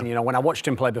for a reason. You know, when I watched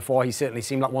him play before, he certainly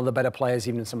seemed like one of the better players,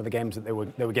 even in some of the games that they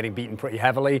were getting beaten pretty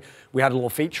heavily. We had a little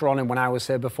feature on him when I was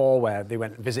here before, where they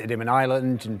went and visited him in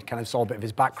Ireland and kind of saw a bit of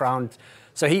his background.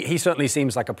 So he certainly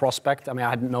seems like a prospect. I mean, I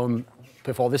hadn't known him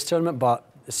before this tournament, but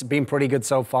it's been pretty good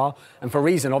so far. And for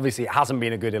Reason, obviously, it hasn't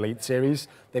been a good Elite Series.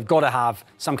 They've got to have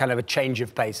some kind of a change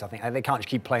of pace, I think. They can't just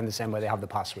keep playing the same way they have the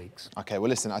past weeks. OK, well,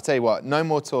 listen, I'll tell you what, no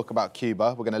more talk about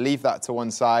Cuba. We're going to leave that to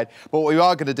one side. But what we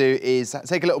are going to do is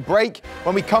take a little break.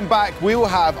 When we come back, we will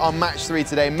have our match 3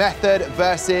 today, Method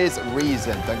versus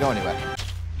Reason. Don't go anywhere.